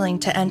you are willing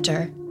to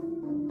enter.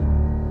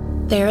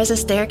 There is a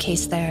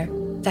staircase there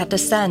that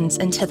descends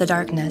into the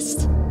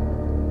darkness.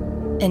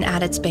 And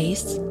at its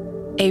base,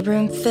 a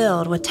room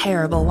filled with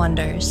terrible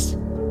wonders.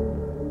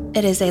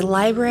 It is a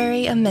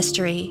library of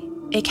mystery,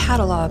 a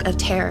catalog of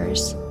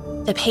terrors.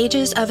 The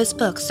pages of its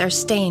books are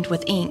stained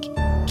with ink,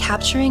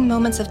 capturing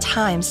moments of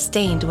time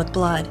stained with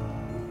blood.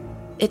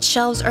 Its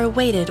shelves are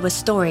weighted with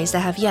stories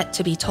that have yet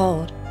to be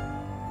told,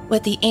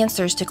 with the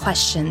answers to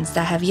questions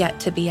that have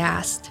yet to be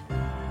asked.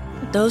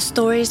 Those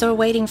stories are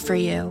waiting for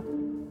you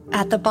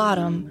at the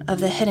bottom of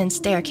the hidden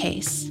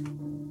staircase.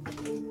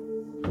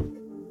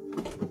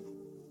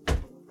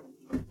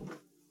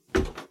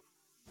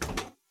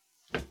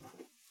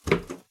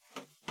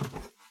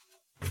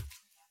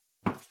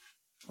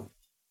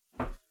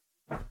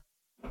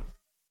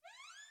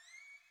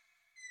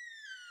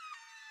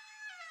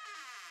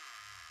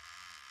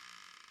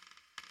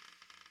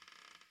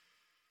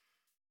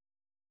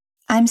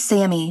 I'm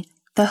Sammy,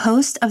 the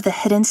host of the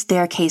Hidden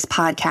Staircase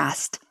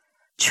podcast,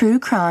 true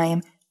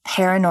crime,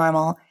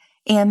 paranormal,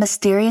 and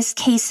mysterious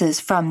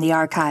cases from the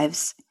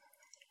archives.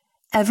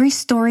 Every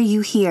story you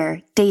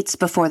hear dates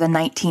before the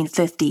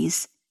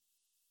 1950s.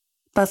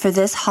 But for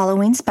this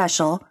Halloween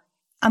special,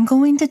 I'm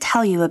going to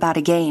tell you about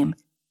a game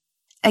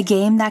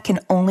that can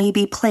only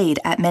be played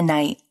at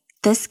midnight.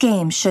 This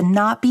game should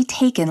not be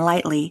taken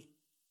lightly.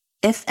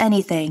 If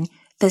anything,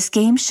 this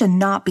game should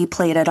not be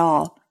played at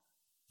all.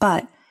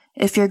 But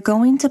if you're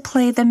going to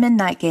play the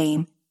midnight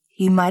game,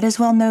 you might as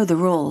well know the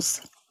rules.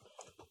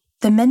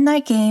 The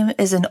midnight game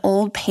is an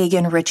old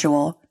pagan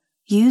ritual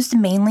used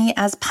mainly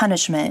as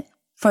punishment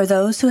for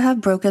those who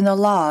have broken the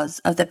laws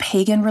of the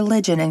pagan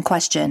religion in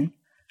question.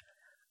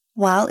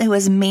 While it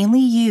was mainly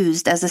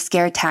used as a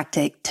scare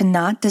tactic to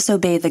not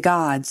disobey the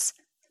gods,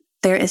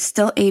 there is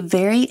still a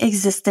very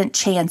existent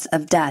chance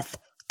of death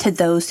to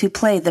those who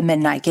play the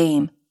midnight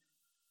game.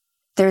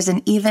 There's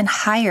an even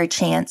higher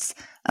chance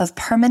of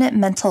permanent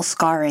mental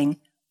scarring.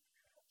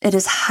 It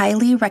is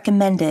highly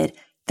recommended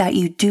that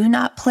you do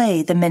not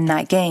play the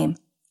midnight game.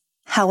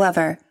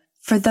 However,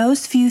 for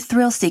those few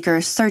thrill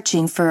seekers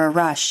searching for a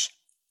rush,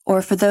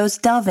 or for those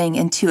delving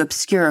into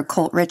obscure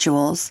occult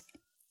rituals,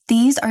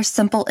 these are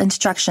simple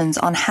instructions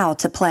on how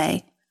to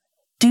play.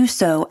 Do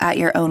so at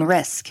your own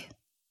risk.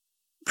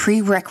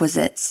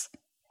 Prerequisites.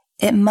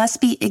 It must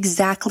be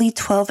exactly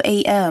 12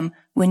 a.m.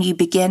 when you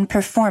begin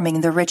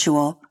performing the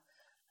ritual.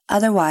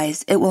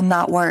 Otherwise, it will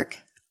not work.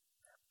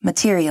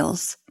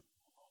 Materials.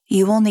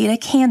 You will need a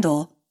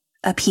candle,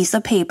 a piece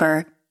of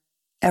paper,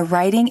 a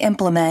writing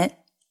implement,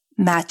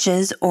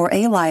 matches or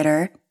a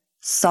lighter,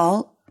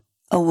 salt,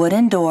 a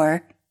wooden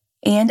door,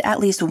 and at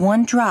least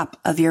 1 drop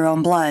of your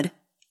own blood.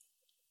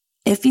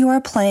 If you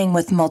are playing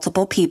with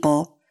multiple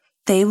people,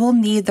 they will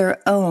need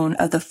their own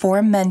of the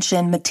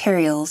aforementioned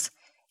materials,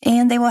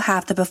 and they will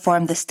have to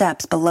perform the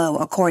steps below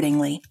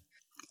accordingly.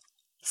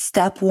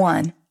 Step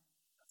 1.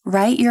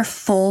 Write your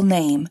full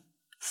name,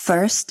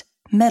 first,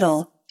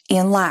 middle,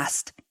 and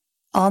last,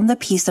 on the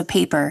piece of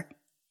paper.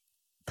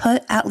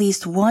 Put at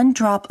least 1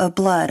 drop of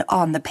blood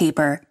on the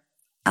paper.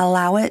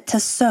 Allow it to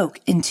soak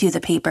into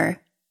the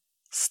paper.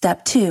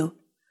 Step 2.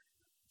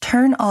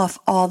 Turn off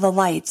all the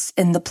lights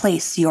in the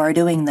place you are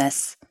doing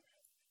this.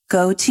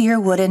 Go to your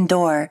wooden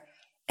door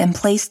and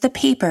place the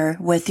paper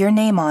with your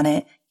name on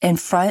it in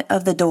front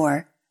of the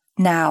door.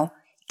 Now,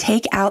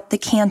 take out the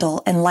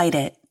candle and light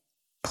it.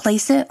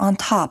 Place it on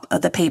top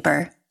of the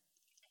paper.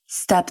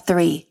 Step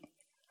 3.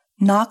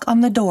 Knock on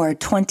the door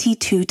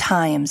 22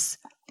 times.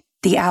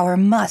 The hour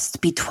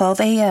must be 12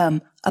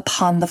 a.m.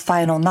 upon the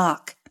final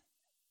knock.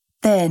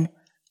 Then,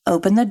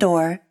 open the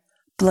door,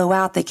 blow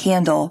out the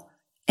candle,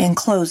 and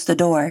close the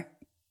door.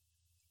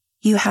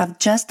 You have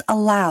just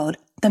allowed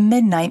the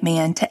Midnight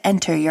Man to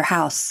enter your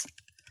house.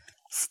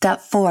 Step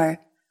 4.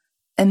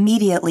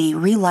 Immediately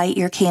relight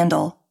your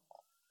candle.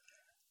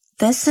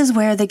 This is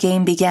where the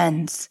game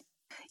begins.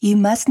 You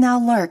must now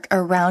lurk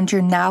around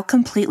your now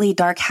completely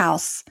dark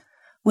house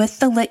with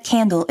the lit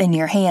candle in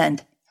your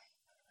hand.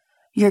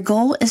 Your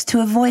goal is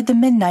to avoid the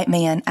Midnight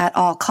Man at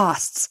all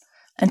costs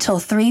until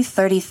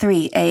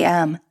 3:33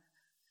 a.m.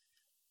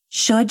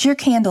 Should your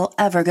candle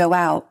ever go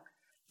out,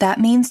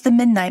 that means the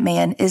Midnight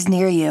Man is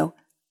near you.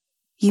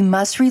 You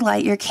must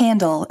relight your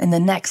candle in the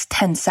next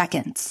 10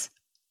 seconds.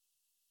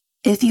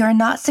 If you are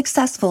not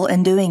successful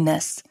in doing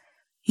this,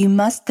 You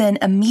must then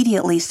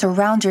immediately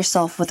surround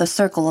yourself with a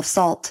circle of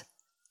salt.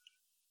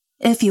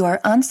 If you are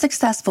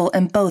unsuccessful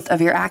in both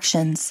of your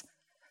actions,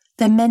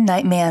 the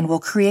Midnight Man will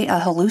create a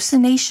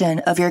hallucination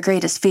of your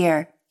greatest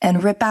fear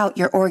and rip out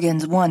your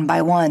organs one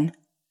by one.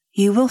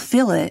 You will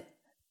feel it,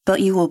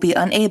 but you will be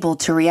unable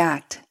to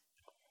react.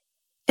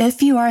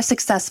 If you are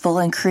successful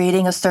in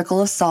creating a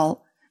circle of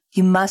salt,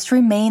 you must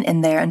remain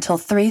in there until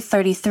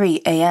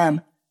 3:33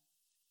 a.m.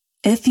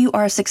 If you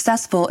are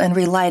successful in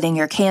relighting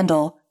your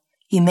candle,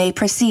 you may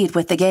proceed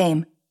with the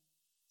game.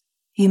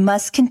 You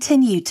must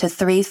continue to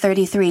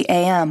 3:33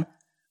 a.m.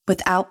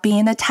 without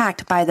being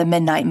attacked by the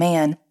Midnight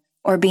Man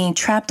or being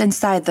trapped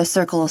inside the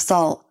circle of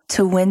salt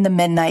to win the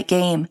midnight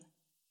game.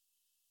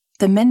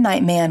 The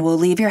Midnight Man will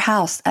leave your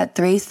house at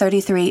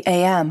 3:33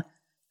 a.m.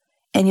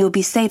 and you'll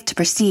be safe to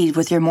proceed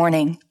with your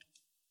morning.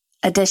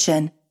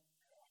 Addition: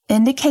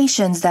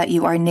 indications that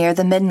you are near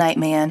the Midnight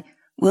Man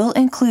will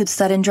include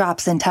sudden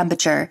drops in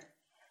temperature,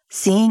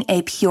 seeing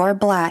a pure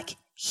black,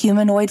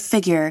 humanoid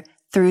figure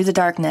through the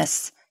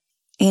darkness,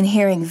 and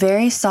hearing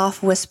very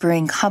soft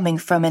whispering coming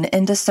from an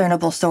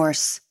indiscernible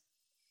source.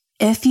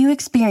 If you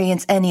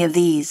experience any of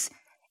these,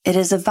 it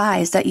is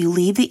advised that you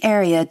leave the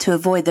area to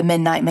avoid the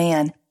Midnight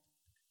Man.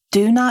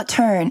 Do not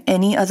turn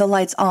any of the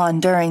lights on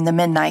during the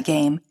midnight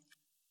game.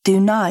 Do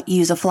not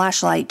use a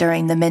flashlight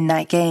during the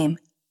midnight game.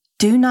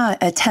 Do not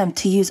attempt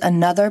to use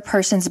another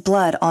person's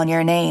blood on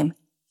your name.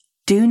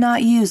 Do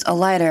not use a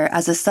lighter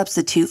as a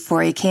substitute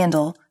for a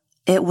candle.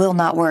 It will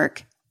not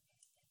work.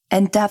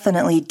 And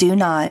definitely do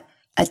not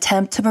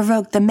attempt to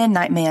provoke the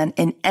Midnight Man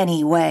in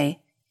any way.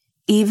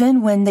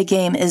 Even when the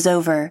game is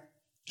over,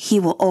 he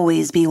will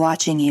always be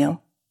watching you.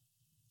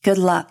 Good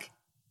luck.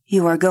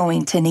 You are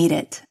going to need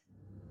it.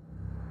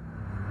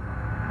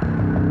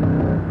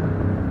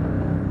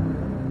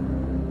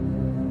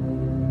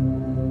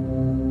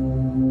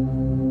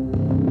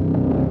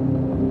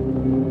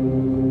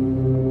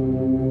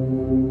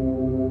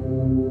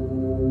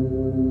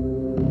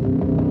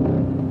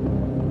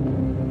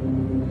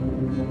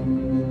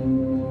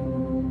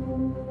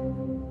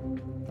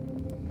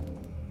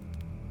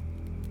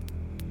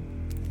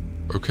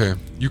 Okay,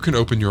 you can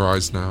open your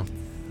eyes now.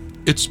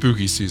 It's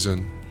spooky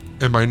season,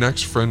 and my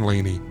next friend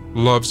Lainey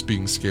loves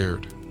being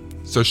scared,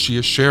 so she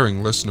is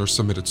sharing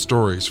listener-submitted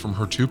stories from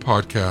her 2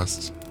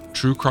 podcasts,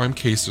 True Crime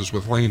Cases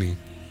with Lainey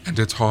and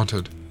It's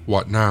Haunted,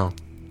 What Now?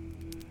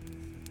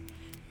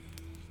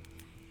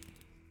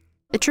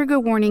 A trigger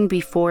warning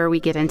before we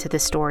get into the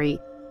story.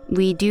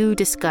 We do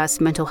discuss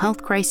mental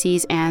health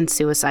crises and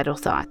suicidal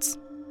thoughts.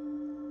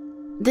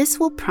 This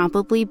will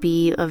probably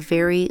be a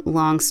very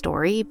long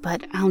story,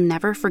 but I'll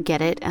never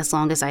forget it as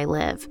long as I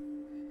live.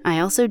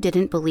 I also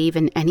didn't believe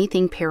in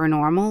anything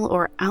paranormal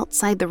or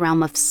outside the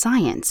realm of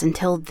science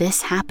until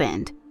this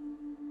happened.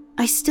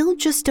 I still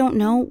just don't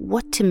know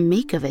what to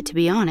make of it, to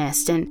be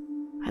honest, and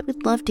I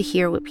would love to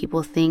hear what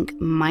people think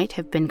might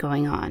have been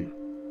going on.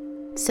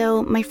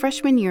 So, my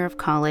freshman year of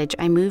college,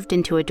 I moved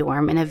into a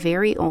dorm in a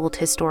very old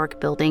historic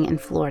building in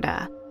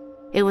Florida.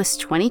 It was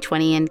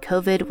 2020 and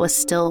COVID was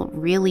still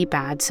really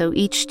bad, so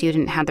each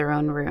student had their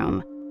own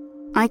room.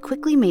 I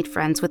quickly made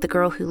friends with a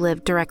girl who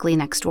lived directly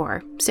next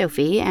door,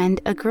 Sophie, and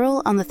a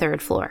girl on the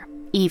 3rd floor,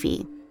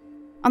 Evie.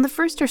 On the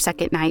first or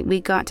second night,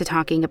 we got to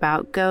talking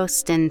about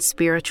ghosts and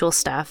spiritual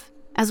stuff,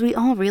 as we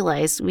all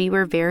realized we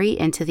were very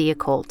into the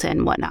occult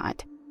and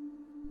whatnot.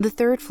 The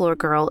 3rd floor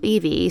girl,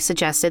 Evie,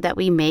 suggested that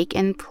we make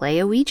and play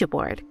a Ouija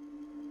board.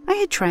 I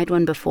had tried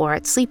one before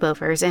at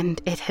sleepovers and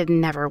it had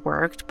never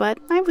worked, but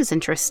I was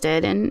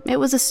interested, and it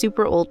was a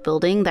super old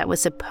building that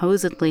was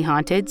supposedly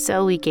haunted,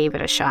 so we gave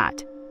it a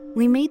shot.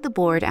 We made the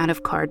board out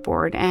of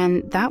cardboard,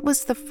 and that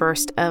was the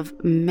first of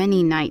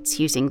many nights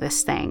using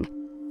this thing.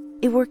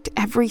 It worked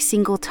every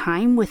single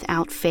time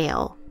without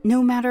fail,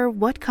 no matter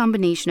what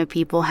combination of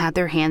people had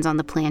their hands on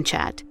the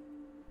planchette.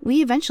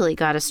 We eventually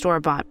got a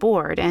store-bought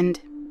board, and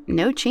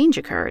no change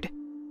occurred.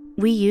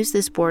 We used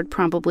this board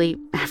probably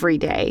every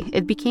day.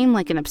 It became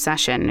like an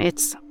obsession.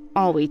 It's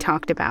all we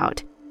talked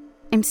about.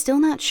 I'm still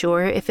not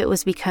sure if it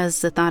was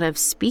because the thought of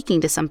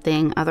speaking to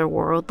something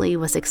otherworldly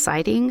was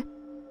exciting,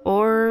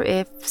 or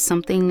if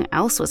something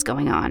else was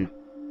going on.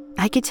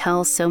 I could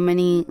tell so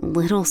many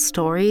little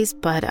stories,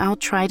 but I'll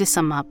try to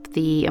sum up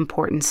the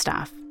important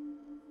stuff.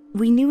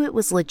 We knew it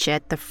was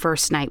legit the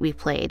first night we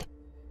played.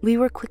 We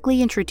were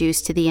quickly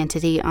introduced to the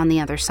entity on the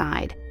other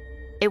side.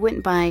 It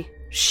went by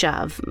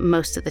Shove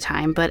most of the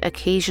time, but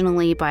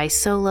occasionally by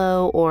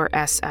Solo or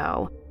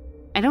SO.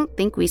 I don't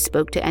think we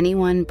spoke to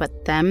anyone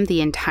but them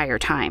the entire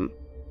time.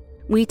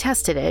 We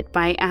tested it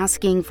by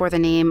asking for the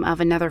name of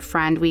another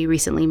friend we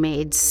recently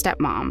made,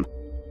 Stepmom.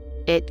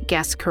 It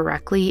guessed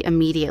correctly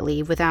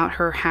immediately without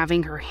her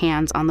having her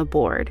hands on the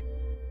board.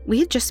 We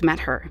had just met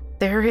her.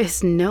 There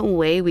is no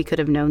way we could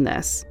have known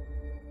this.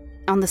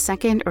 On the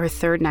 2nd or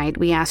 3rd night,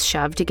 we asked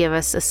Shove to give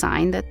us a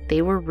sign that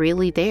they were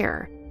really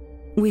there.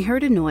 We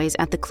heard a noise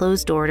at the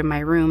closed door to my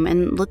room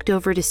and looked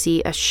over to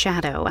see a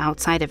shadow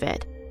outside of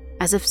it,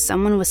 as if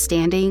someone was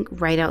standing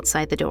right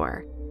outside the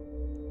door.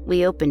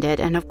 We opened it,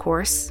 and of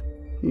course,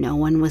 no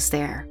one was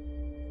there.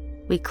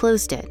 We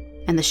closed it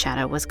and the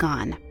shadow was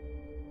gone.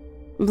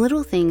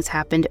 Little things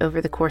happened over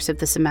the course of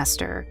the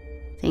semester.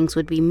 Things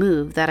would be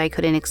moved that I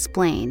couldn't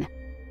explain.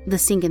 The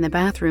sink in the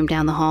bathroom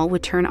down the hall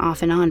would turn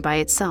off and on by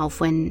itself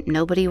when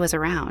nobody was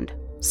around.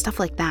 Stuff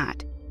like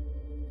that.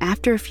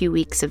 After a few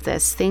weeks of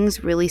this,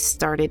 things really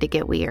started to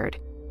get weird.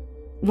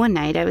 One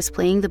night, I was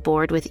playing the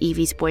board with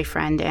Evie's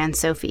boyfriend and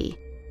Sophie.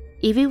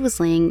 Evie was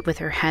laying with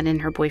her head in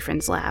her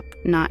boyfriend's lap,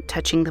 not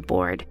touching the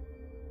board.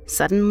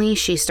 Suddenly,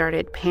 she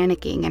started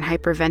panicking and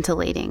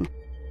hyperventilating.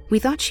 We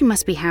thought she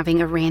must be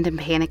having a random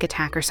panic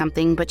attack or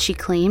something, but she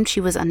claimed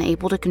she was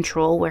unable to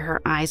control where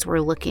her eyes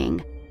were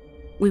looking.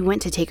 We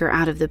went to take her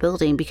out of the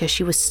building because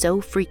she was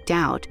so freaked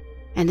out,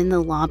 and in the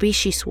lobby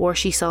she swore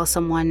she saw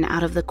someone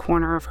out of the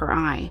corner of her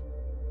eye.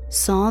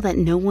 Saw that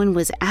no one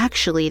was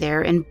actually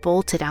there and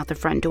bolted out the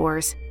front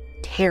doors,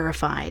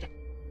 terrified.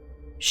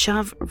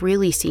 Shove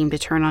really seemed to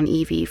turn on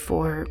Evie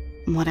for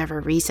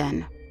whatever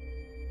reason.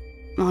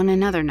 On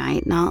another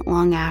night, not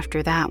long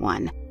after that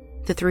one,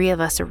 the three of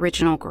us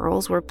original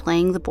girls were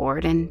playing the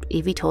board and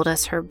Evie told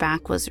us her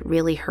back was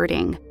really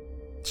hurting.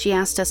 She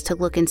asked us to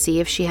look and see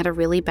if she had a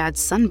really bad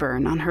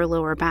sunburn on her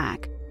lower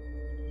back.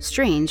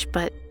 Strange,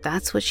 but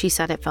that's what she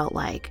said it felt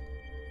like.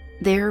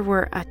 There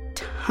were a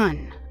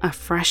ton of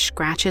fresh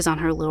scratches on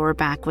her lower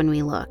back when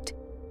we looked.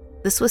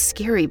 This was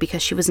scary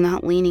because she was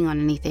not leaning on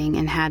anything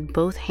and had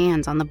both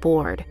hands on the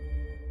board.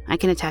 I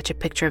can attach a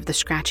picture of the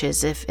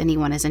scratches if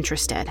anyone is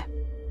interested.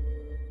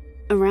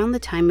 Around the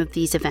time of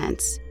these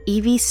events,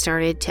 Evie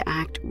started to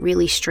act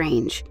really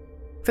strange.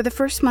 For the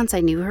first months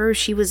I knew her,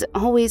 she was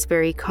always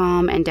very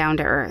calm and down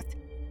to earth.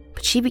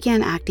 But she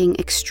began acting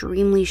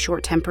extremely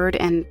short-tempered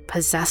and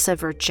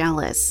possessive or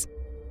jealous.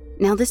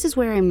 Now this is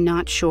where I'm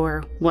not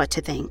sure what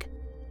to think.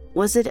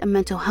 Was it a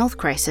mental health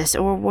crisis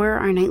or were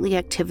our nightly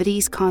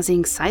activities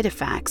causing side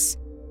effects?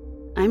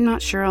 I'm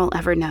not sure I'll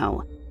ever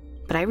know.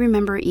 But I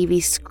remember Evie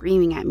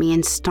screaming at me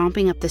and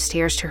stomping up the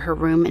stairs to her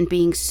room and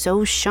being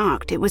so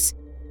shocked. It was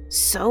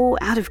so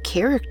out of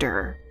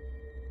character.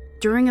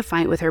 During a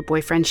fight with her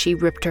boyfriend, she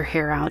ripped her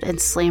hair out and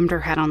slammed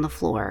her head on the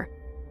floor.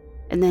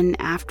 And then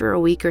after a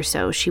week or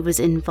so, she was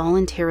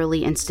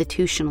involuntarily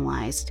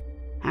institutionalized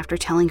after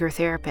telling her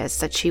therapist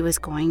that she was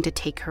going to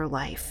take her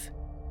life.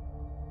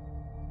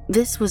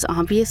 This was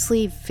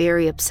obviously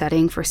very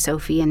upsetting for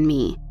Sophie and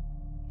me.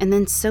 And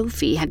then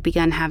Sophie had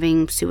begun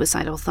having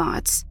suicidal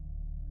thoughts.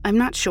 I'm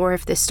not sure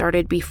if this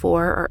started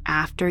before or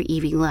after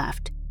Evie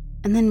left.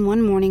 And then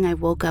one morning I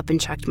woke up and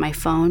checked my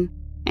phone,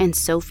 and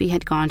Sophie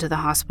had gone to the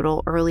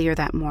hospital earlier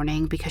that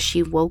morning because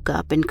she woke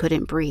up and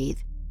couldn't breathe.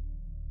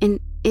 And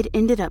it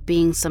ended up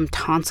being some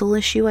tonsil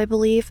issue, I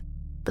believe,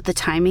 but the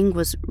timing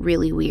was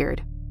really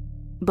weird.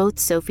 Both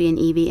Sophie and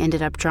Evie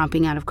ended up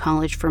dropping out of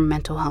college for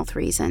mental health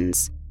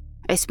reasons.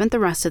 I spent the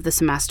rest of the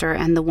semester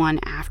and the one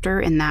after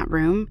in that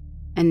room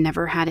and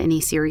never had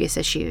any serious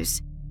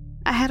issues.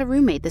 I had a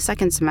roommate the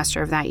second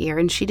semester of that year,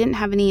 and she didn't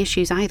have any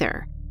issues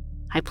either.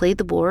 I played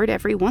the board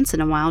every once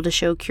in a while to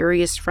show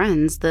curious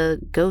friends the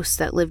ghosts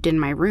that lived in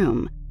my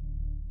room.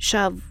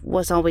 Shove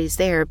was always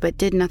there, but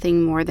did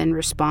nothing more than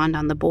respond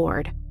on the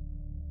board.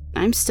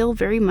 I'm still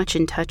very much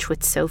in touch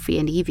with Sophie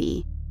and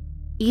Evie.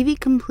 Evie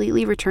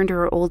completely returned to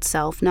her old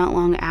self not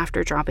long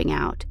after dropping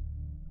out.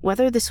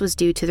 Whether this was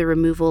due to the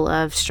removal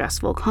of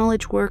stressful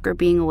college work or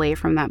being away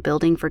from that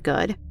building for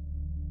good,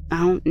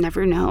 I'll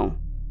never know.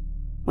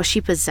 Was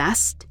she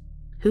possessed?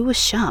 Who was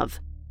Shove?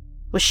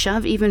 Was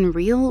Shove even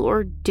real,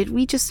 or did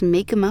we just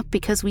make him up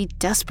because we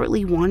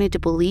desperately wanted to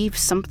believe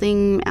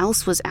something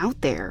else was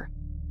out there?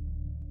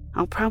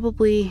 I'll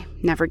probably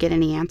never get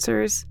any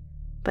answers,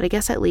 but I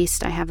guess at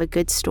least I have a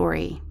good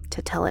story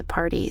to tell at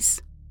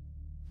parties.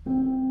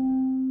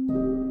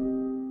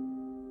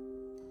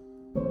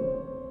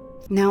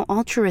 Now,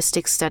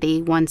 Altruistic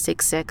Study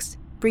 166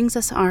 brings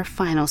us our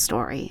final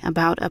story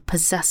about a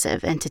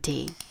possessive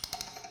entity.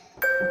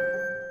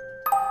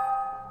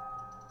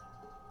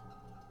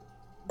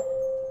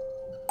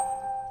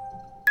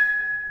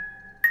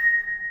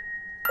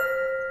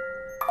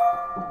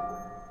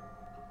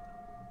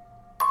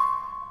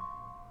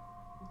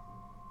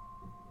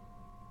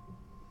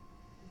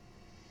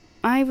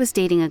 I was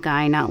dating a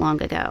guy not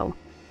long ago.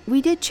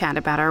 We did chat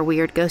about our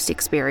weird ghost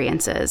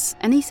experiences,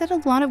 and he said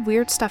a lot of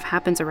weird stuff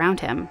happens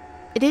around him.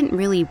 It didn't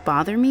really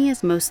bother me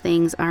as most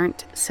things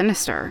aren't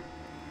sinister.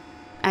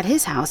 At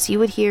his house, you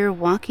would hear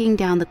walking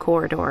down the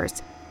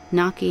corridors,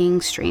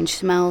 knocking, strange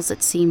smells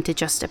that seemed to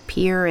just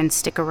appear and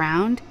stick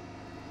around.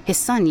 His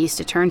son used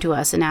to turn to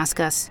us and ask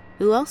us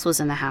who else was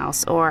in the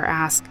house, or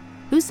ask,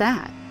 "Who's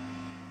that?"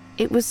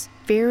 It was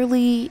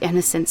fairly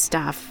innocent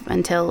stuff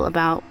until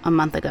about a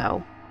month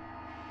ago.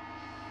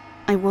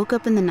 I woke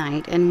up in the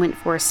night and went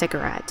for a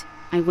cigarette.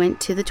 I went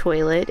to the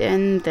toilet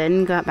and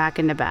then got back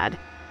into bed.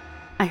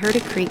 I heard a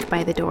creak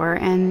by the door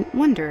and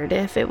wondered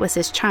if it was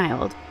his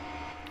child.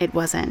 It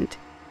wasn't.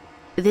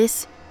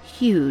 This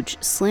huge,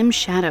 slim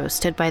shadow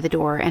stood by the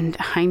door, and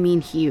I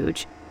mean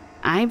huge.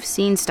 I've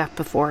seen stuff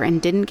before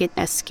and didn't get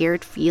a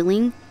scared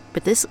feeling,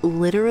 but this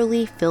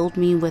literally filled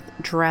me with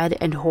dread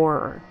and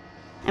horror.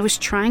 I was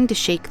trying to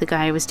shake the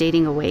guy I was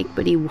dating awake,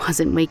 but he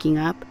wasn't waking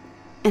up.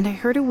 and I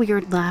heard a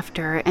weird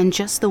laughter and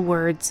just the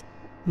words,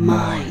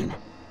 "Mine."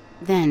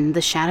 Then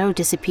the shadow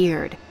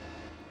disappeared.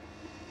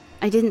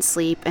 I didn't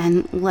sleep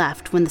and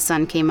left when the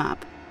sun came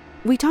up.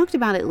 We talked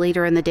about it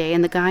later in the day,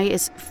 and the guy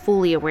is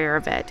fully aware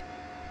of it.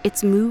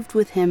 It's moved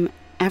with him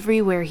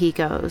everywhere he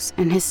goes,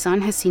 and his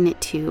son has seen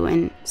it too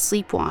and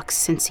sleepwalks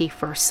since he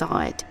first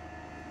saw it.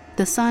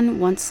 The son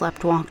once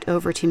walked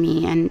over to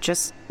me and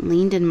just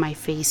leaned in my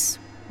face,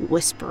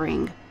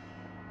 whispering.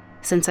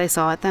 Since I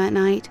saw it that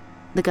night,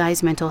 the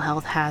guy's mental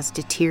health has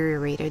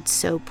deteriorated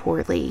so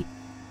poorly.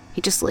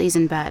 He just lays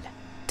in bed,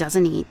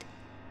 doesn't eat,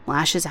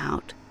 lashes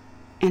out,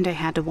 and I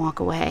had to walk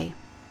away.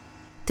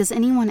 Does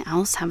anyone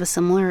else have a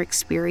similar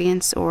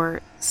experience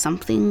or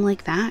something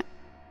like that?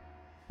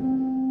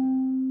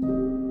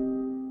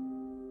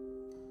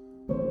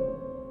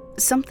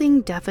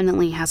 Something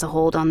definitely has a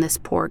hold on this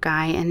poor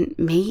guy and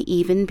may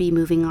even be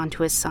moving on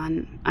to his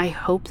son. I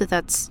hope that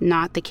that's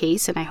not the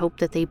case, and I hope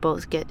that they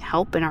both get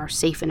help and are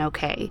safe and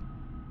okay.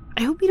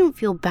 I hope you don't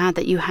feel bad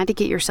that you had to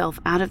get yourself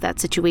out of that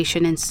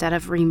situation instead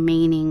of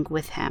remaining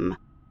with him.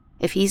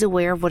 If he's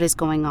aware of what is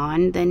going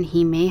on, then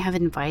he may have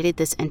invited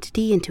this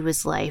entity into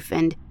his life,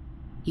 and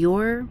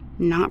you're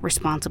not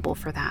responsible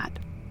for that.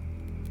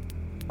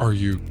 Are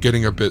you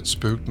getting a bit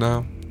spooked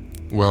now?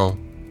 Well,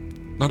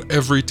 not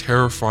every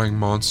terrifying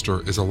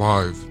monster is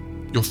alive.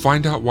 You'll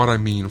find out what I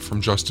mean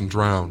from Justin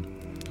Drown,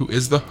 who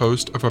is the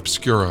host of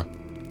Obscura,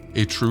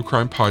 a true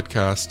crime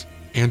podcast,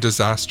 and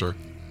Disaster.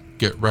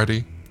 Get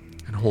ready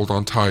and hold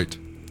on tight.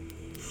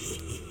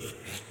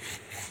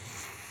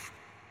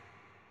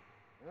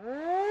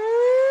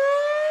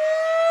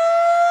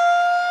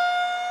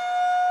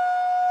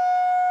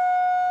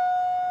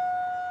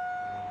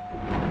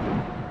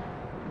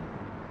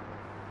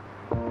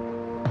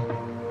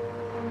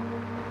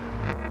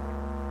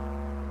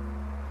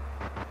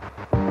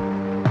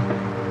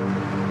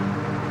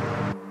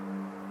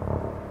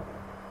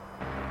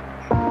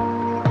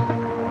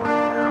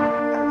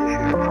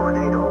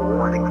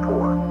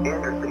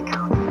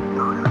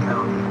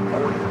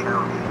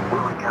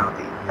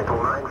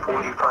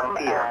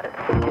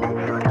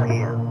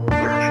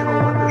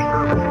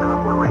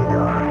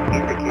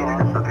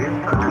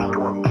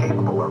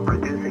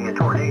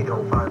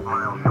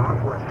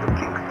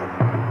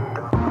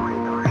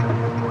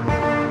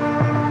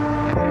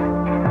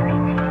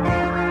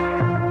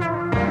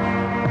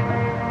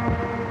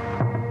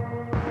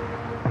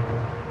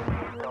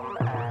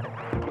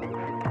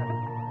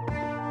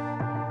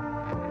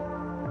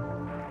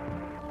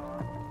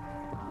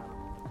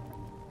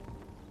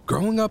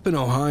 Growing up in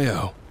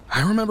Ohio,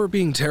 I remember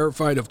being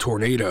terrified of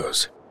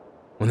tornadoes.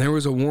 When there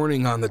was a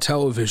warning on the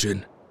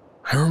television,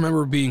 I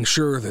remember being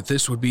sure that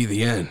this would be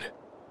the end.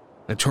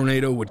 A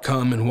tornado would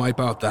come and wipe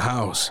out the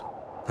house.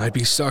 I'd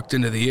be sucked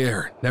into the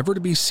air, never to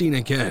be seen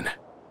again.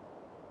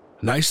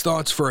 Nice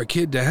thoughts for a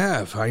kid to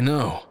have, I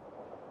know.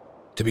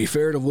 To be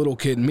fair to little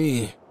kid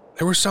me,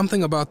 there was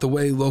something about the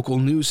way local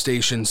news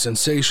stations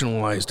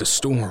sensationalized a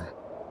storm.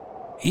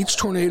 Each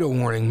tornado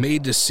warning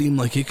made to seem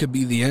like it could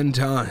be the end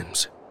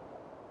times.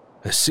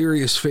 A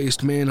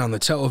serious-faced man on the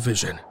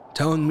television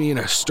telling me in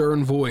a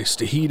stern voice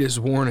to heed his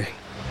warning.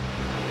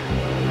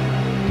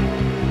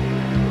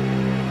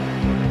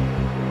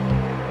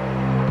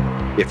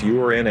 If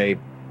you are in a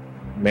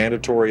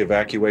mandatory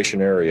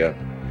evacuation area,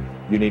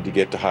 you need to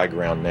get to high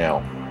ground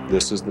now.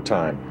 This is the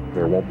time.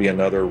 There won't be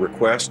another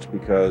request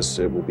because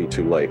it will be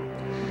too late.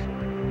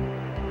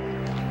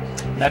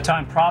 That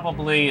time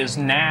probably is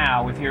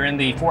now. If you're in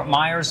the Fort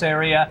Myers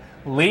area,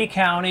 Lee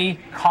County,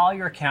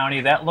 Collier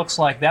County, that looks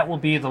like that will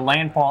be the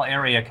landfall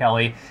area,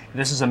 Kelly.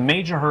 This is a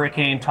major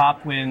hurricane.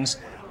 Top winds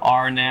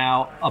are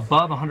now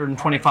above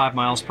 125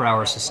 miles per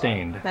hour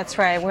sustained. That's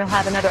right. We'll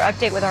have another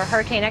update with our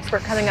hurricane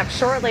expert coming up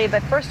shortly.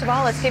 But first of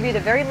all, let's give you the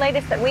very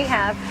latest that we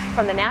have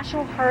from the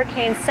National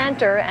Hurricane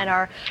Center and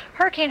our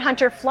Hurricane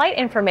Hunter flight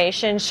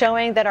information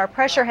showing that our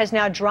pressure has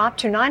now dropped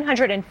to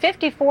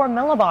 954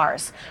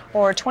 millibars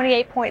or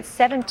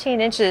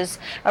 28.17 inches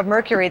of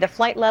mercury. The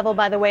flight level,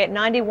 by the way, at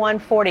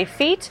 9140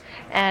 feet.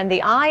 And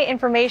the eye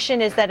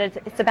information is that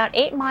it's about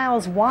 8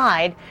 miles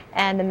wide,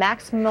 and the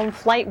maximum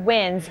flight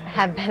winds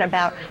have been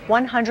about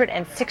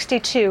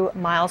 162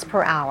 miles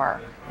per hour.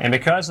 And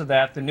because of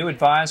that, the new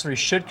advisory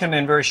should come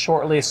in very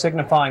shortly,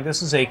 signifying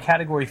this is a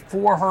Category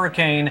 4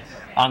 hurricane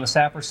on the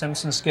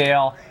Saffir-Simpson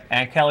scale.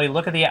 And Kelly,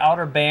 look at the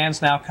outer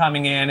bands now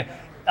coming in.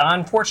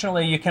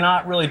 Unfortunately, you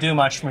cannot really do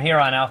much from here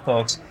on out,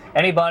 folks.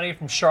 Anybody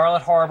from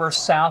Charlotte Harbor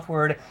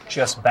southward,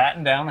 just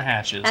batten down the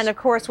hatches. And of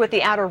course, with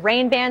the outer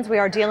rain bands, we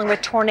are dealing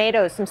with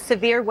tornadoes, some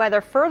severe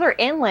weather further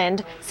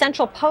inland.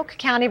 Central Polk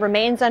County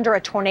remains under a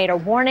tornado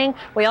warning.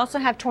 We also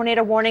have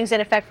tornado warnings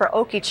in effect for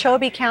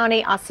Okeechobee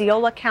County,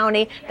 Osceola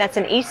County. That's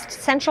in east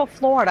central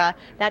Florida.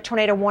 That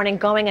tornado warning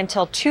going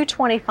until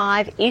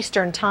 2:25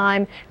 Eastern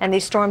time. And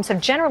these storms have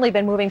generally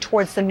been moving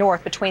towards the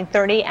north between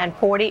 30 and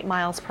 40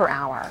 miles per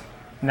hour.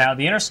 Now,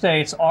 the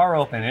interstates are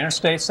open.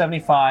 Interstate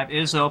 75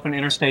 is open.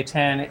 Interstate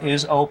 10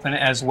 is open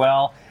as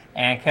well.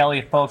 And Kelly,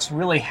 if folks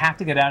really have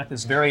to get out at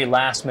this very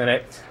last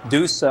minute,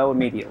 do so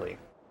immediately.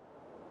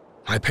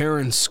 My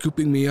parents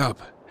scooping me up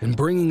and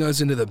bringing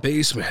us into the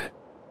basement.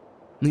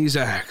 These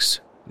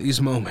acts,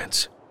 these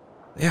moments,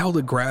 they held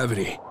a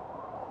gravity,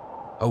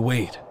 a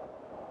weight.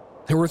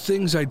 There were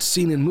things I'd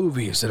seen in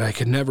movies that I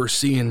could never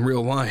see in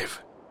real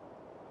life.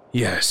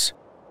 Yes,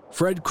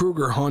 Fred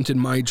Krueger haunted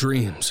my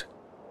dreams,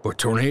 but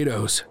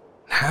tornadoes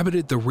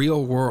inhabited the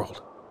real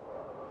world.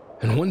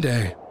 And one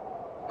day,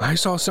 I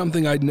saw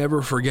something I'd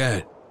never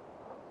forget,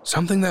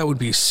 something that would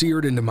be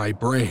seared into my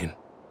brain.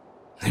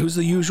 It was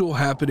the usual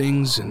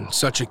happenings in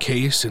such a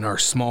case in our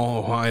small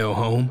Ohio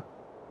home.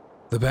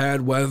 The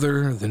bad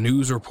weather, the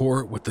news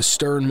report with the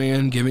stern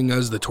man giving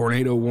us the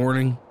tornado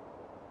warning.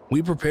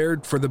 We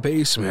prepared for the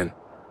basement.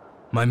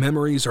 My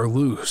memories are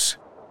loose,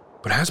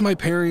 but as my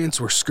parents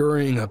were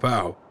scurrying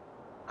about,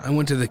 I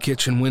went to the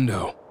kitchen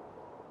window.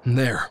 And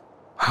there,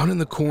 out in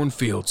the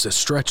cornfields that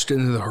stretched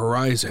into the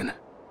horizon,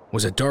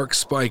 was a dark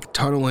spike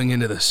tunneling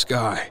into the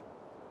sky,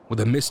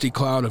 with a misty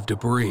cloud of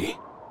debris.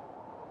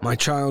 My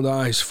child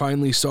eyes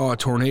finally saw a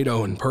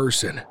tornado in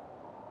person.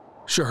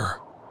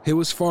 Sure, it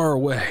was far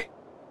away.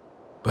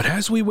 But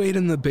as we wait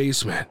in the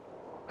basement,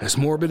 as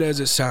morbid as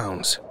it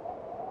sounds,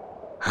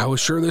 I was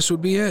sure this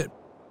would be it.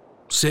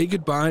 Say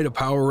goodbye to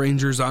Power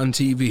Rangers on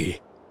TV.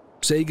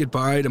 Say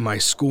goodbye to my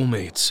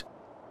schoolmates.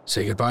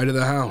 Say goodbye to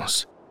the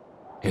house.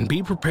 And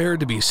be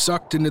prepared to be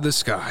sucked into the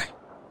sky.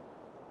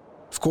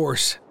 Of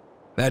course,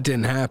 that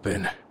didn't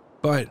happen,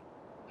 but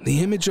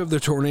the image of the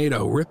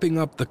tornado ripping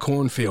up the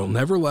cornfield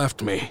never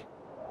left me.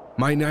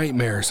 My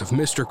nightmares of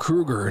Mr.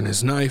 Krueger and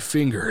his knife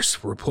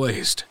fingers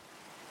replaced.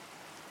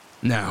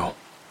 Now,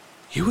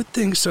 you would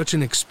think such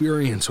an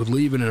experience would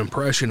leave an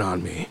impression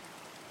on me,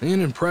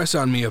 and impress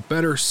on me a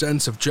better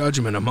sense of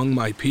judgment among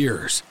my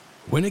peers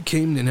when it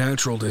came to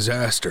natural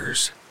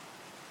disasters.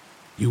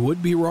 You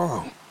would be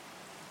wrong.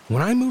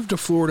 When I moved to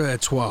Florida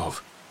at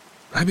 12,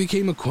 I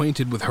became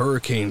acquainted with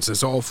hurricanes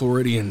as all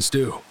Floridians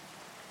do.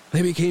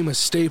 They became a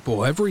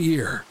staple every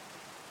year,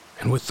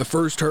 and with the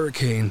first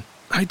hurricane,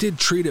 I did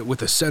treat it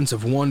with a sense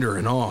of wonder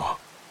and awe.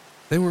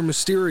 They were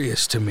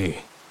mysterious to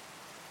me,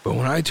 but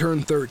when I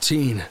turned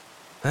 13,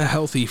 that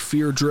healthy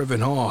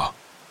fear-driven awe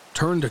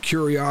turned to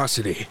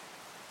curiosity,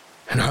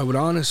 and I would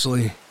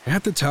honestly,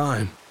 at the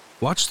time,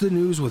 watch the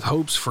news with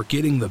hopes for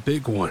getting the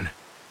big one.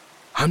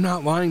 I'm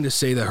not lying to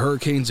say that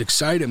hurricanes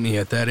excited me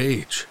at that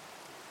age.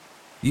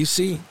 You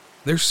see,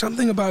 there's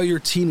something about your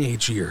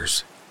teenage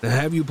years that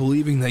have you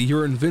believing that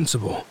you're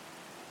invincible.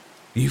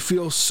 You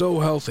feel so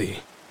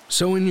healthy,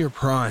 so in your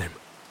prime.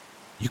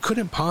 You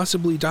couldn't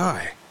possibly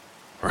die,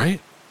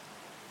 right?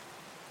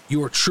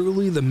 You are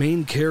truly the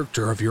main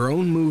character of your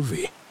own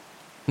movie.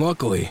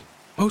 Luckily,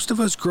 most of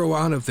us grow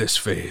out of this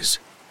phase.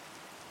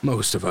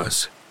 Most of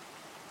us.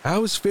 I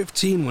was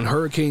 15 when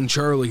Hurricane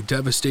Charlie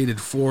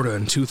devastated Florida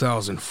in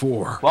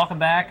 2004. Welcome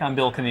back. I'm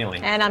Bill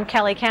Keneally. And I'm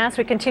Kelly Cass.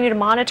 We continue to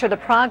monitor the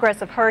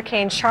progress of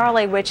Hurricane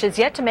Charlie, which is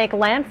yet to make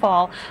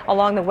landfall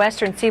along the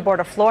western seaboard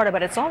of Florida,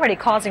 but it's already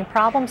causing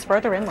problems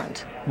further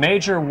inland.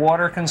 Major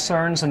water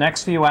concerns the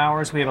next few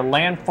hours. We have a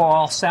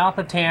landfall south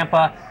of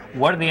Tampa.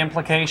 What are the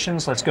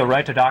implications? Let's go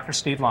right to Dr.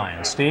 Steve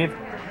Lyons. Steve?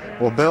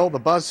 Well, Bill, the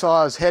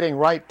buzzsaw is heading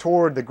right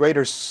toward the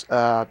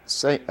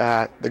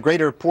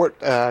greater Port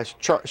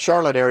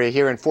Charlotte area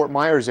here in Fort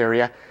Myers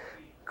area.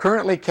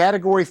 Currently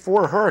Category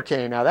 4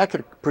 hurricane. Now that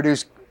could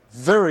produce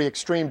very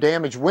extreme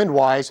damage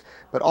wind-wise,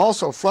 but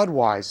also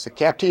flood-wise. The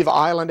Captiva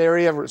Island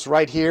area is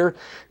right here.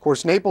 Of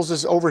course, Naples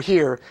is over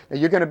here. Now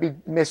you're going to be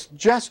missed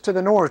just to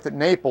the north at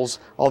Naples,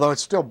 although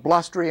it's still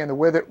blustery and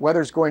the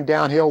weather's going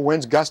downhill,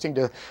 winds gusting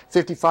to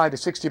 55 to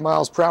 60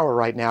 miles per hour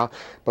right now.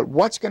 But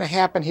what's going to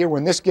happen here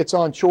when this gets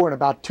on shore in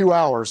about 2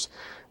 hours?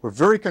 We're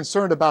very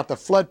concerned about the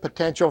flood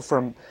potential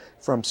from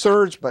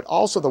surge, but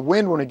also the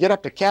wind when we get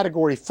up to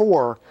Category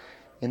 4.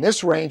 In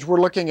this range,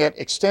 we're looking at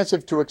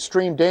extensive to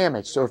extreme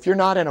damage. So if you're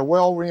not in a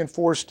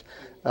well-reinforced,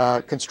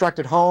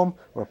 constructed home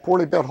or a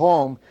poorly built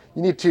home,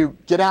 you need to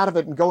get out of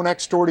it and go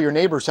next door to your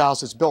neighbor's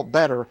house that's built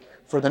better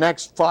for the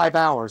next 5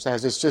 hours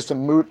as this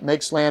system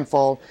makes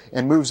landfall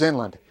and moves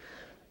inland.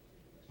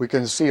 We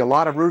can see a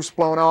lot of roofs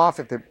blown off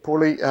if they're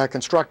poorly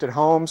constructed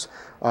homes,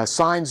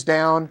 signs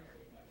down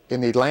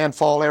in the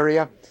landfall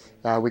area.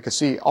 We can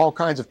see all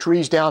kinds of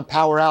trees down.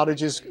 Power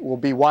outages will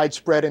be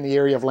widespread in the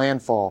area of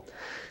landfall.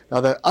 Now,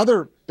 the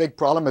other big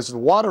problem is the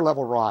water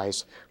level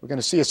rise. We're going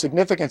to see a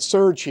significant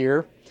surge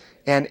here,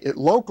 and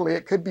locally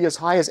it could be as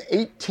high as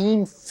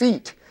 18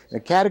 feet. In a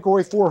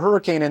Category 4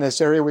 hurricane in this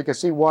area, we can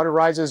see water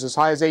rises as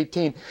high as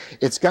 18.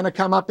 It's going to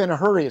come up in a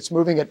hurry. It's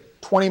moving at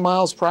 20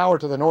 miles per hour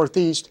to the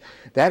northeast.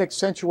 That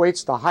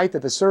accentuates the height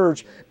of the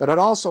surge, but it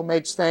also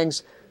makes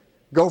things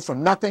go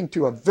from nothing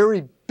to a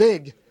very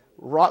big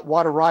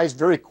water rise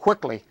very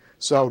quickly.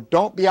 So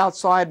don't be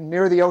outside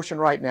near the ocean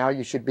right now.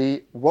 You should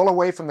be well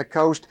away from the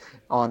coast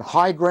on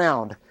high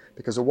ground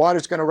because the water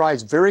is going to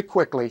rise very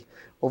quickly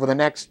over the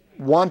next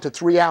 1 to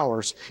 3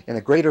 hours in the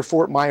greater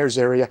Fort Myers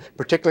area,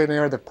 particularly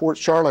near the Port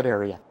Charlotte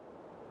area.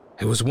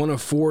 It was one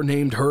of 4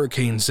 named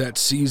hurricanes that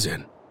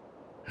season.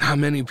 Not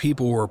many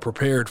people were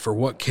prepared for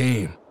what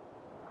came.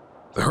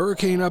 The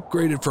hurricane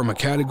upgraded from a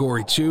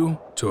Category 2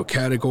 to a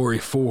Category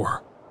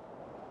 4.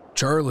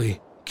 Charlie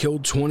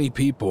killed 20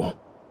 people,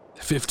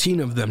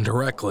 15 of them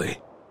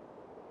directly.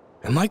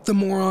 And like the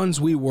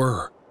morons we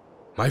were,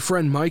 my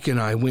friend Mike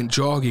and I went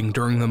jogging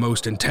during the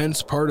most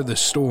intense part of the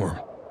storm.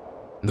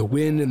 The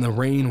wind and the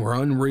rain were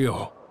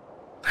unreal.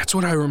 That's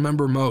what I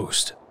remember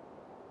most.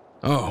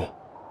 Oh,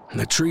 and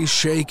the trees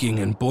shaking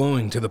and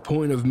blowing to the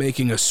point of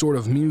making a sort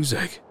of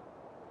music.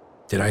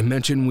 Did I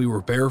mention we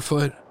were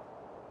barefoot?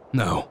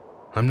 No,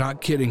 I'm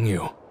not kidding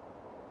you.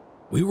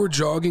 We were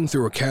jogging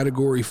through a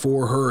Category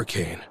 4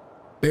 hurricane,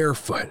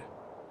 barefoot,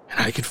 and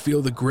I could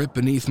feel the grip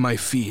beneath my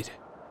feet.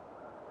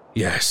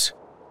 Yes,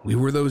 we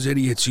were those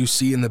idiots you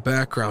see in the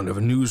background of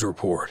a news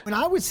report. When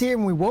I was here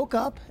and we woke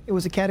up, it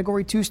was a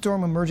Category 2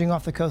 storm emerging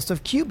off the coast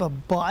of Cuba,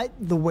 but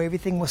the way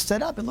everything was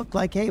set up, it looked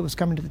like, hey, it was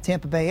coming to the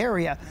Tampa Bay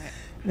area.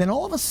 Then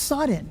all of a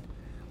sudden,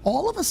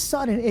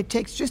 it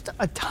takes just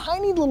a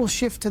tiny little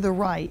shift to the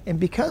right, and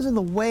because of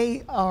the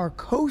way our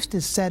coast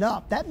is set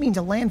up, that means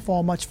a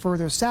landfall much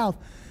further south.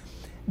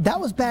 That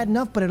was bad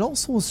enough, but it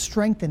also was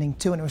strengthening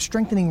too, and it was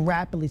strengthening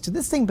rapidly. So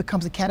this thing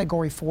becomes a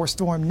Category 4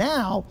 storm.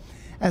 Now,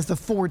 as the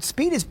forward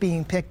speed is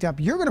being picked up,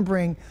 you're going to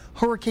bring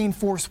hurricane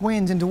force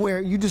winds into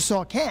where you just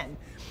saw Ken,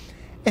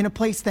 in a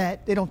place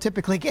that they don't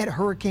typically get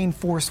hurricane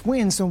force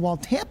winds. So while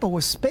Tampa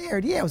was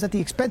spared, yeah, it was at the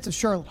expense of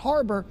Charlotte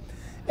Harbor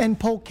and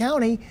Polk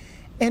County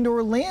and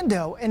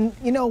Orlando. And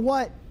you know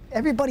what?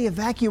 Everybody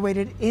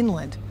evacuated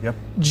inland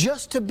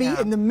just to be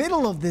in the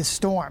middle of this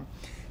storm.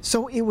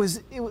 So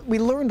we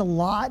learned a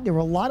lot. There were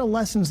a lot of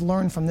lessons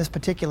learned from this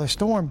particular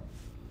storm.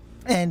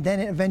 And then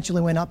it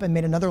eventually went up and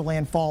made another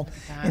landfall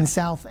in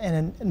South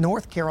and in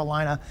North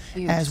Carolina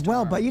as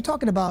well. But you're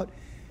talking about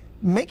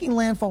making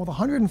landfall with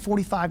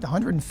 145 to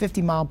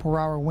 150 mile per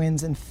hour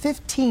winds and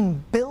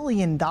 $15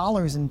 billion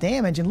in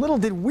damage. And little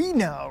did we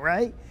know,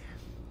 right,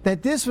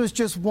 that this was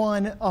just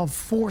one of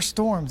 4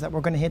 storms that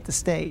were going to hit the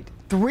state.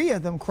 3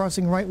 of them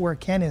crossing right where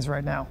Ken is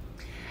right now.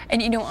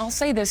 And, you know, I'll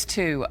say this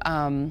too.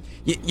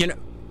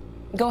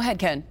 Go ahead,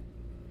 Ken.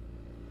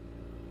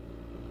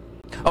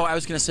 Oh, I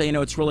was going to say,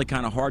 it's really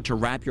kind of hard to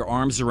wrap your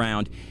arms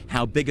around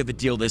how big of a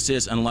deal this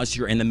is unless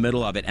you're in the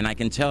middle of it. And I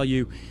can tell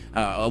you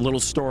a little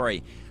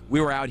story. We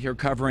were out here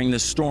covering the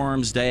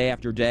storms day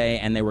after day,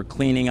 and they were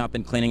cleaning up,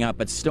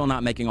 but still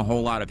not making a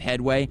whole lot of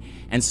headway.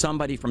 And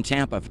somebody from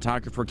Tampa, a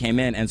photographer, came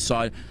in and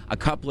saw a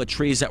couple of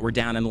trees that were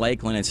down in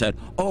Lakeland and said,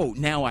 "Oh,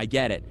 now I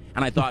get it."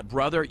 And I thought,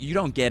 brother, you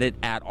don't get it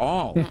at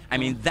all. I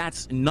mean,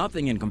 that's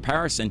nothing in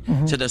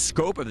comparison to the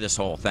scope of this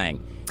whole thing.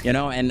 And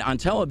on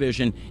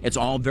television, it's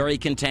all very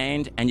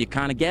contained, and you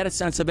kind of get a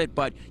sense of it,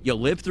 but you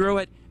live through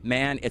it,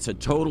 man, it's a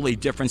totally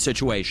different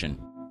situation.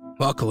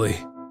 Luckily,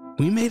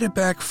 we made it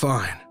back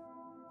fine.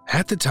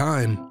 At the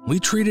time, we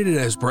treated it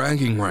as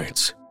bragging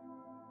rights.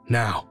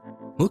 Now,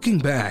 looking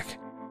back,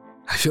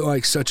 I feel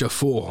like such a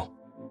fool,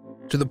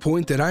 to the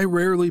point that I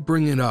rarely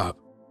bring it up,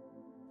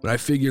 but I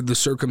figured the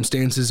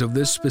circumstances of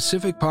this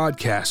specific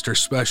podcast are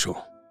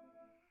special.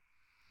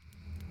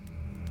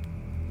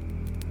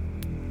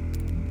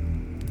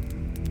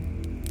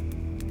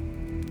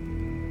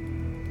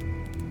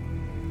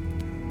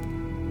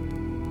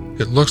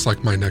 It looks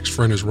like my next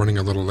friend is running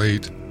a little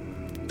late.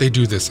 They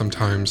do this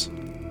sometimes.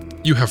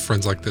 You have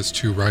friends like this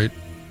too, right?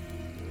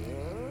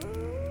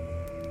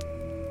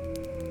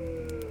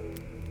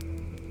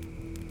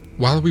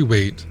 While we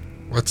wait,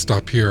 let's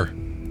stop here.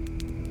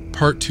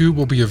 Part 2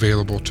 will be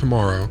available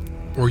tomorrow,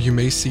 or you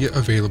may see it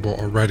available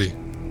already.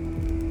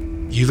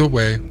 Either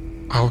way,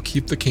 I'll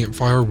keep the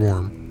campfire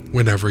warm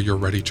whenever you're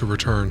ready to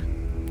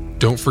return.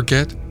 Don't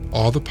forget,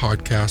 all the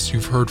podcasts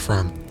you've heard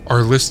from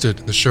are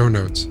listed in the show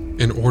notes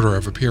in order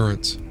of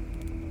appearance.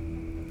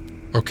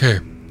 Okay,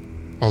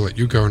 I'll let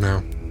you go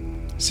now.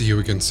 See you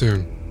again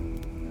soon.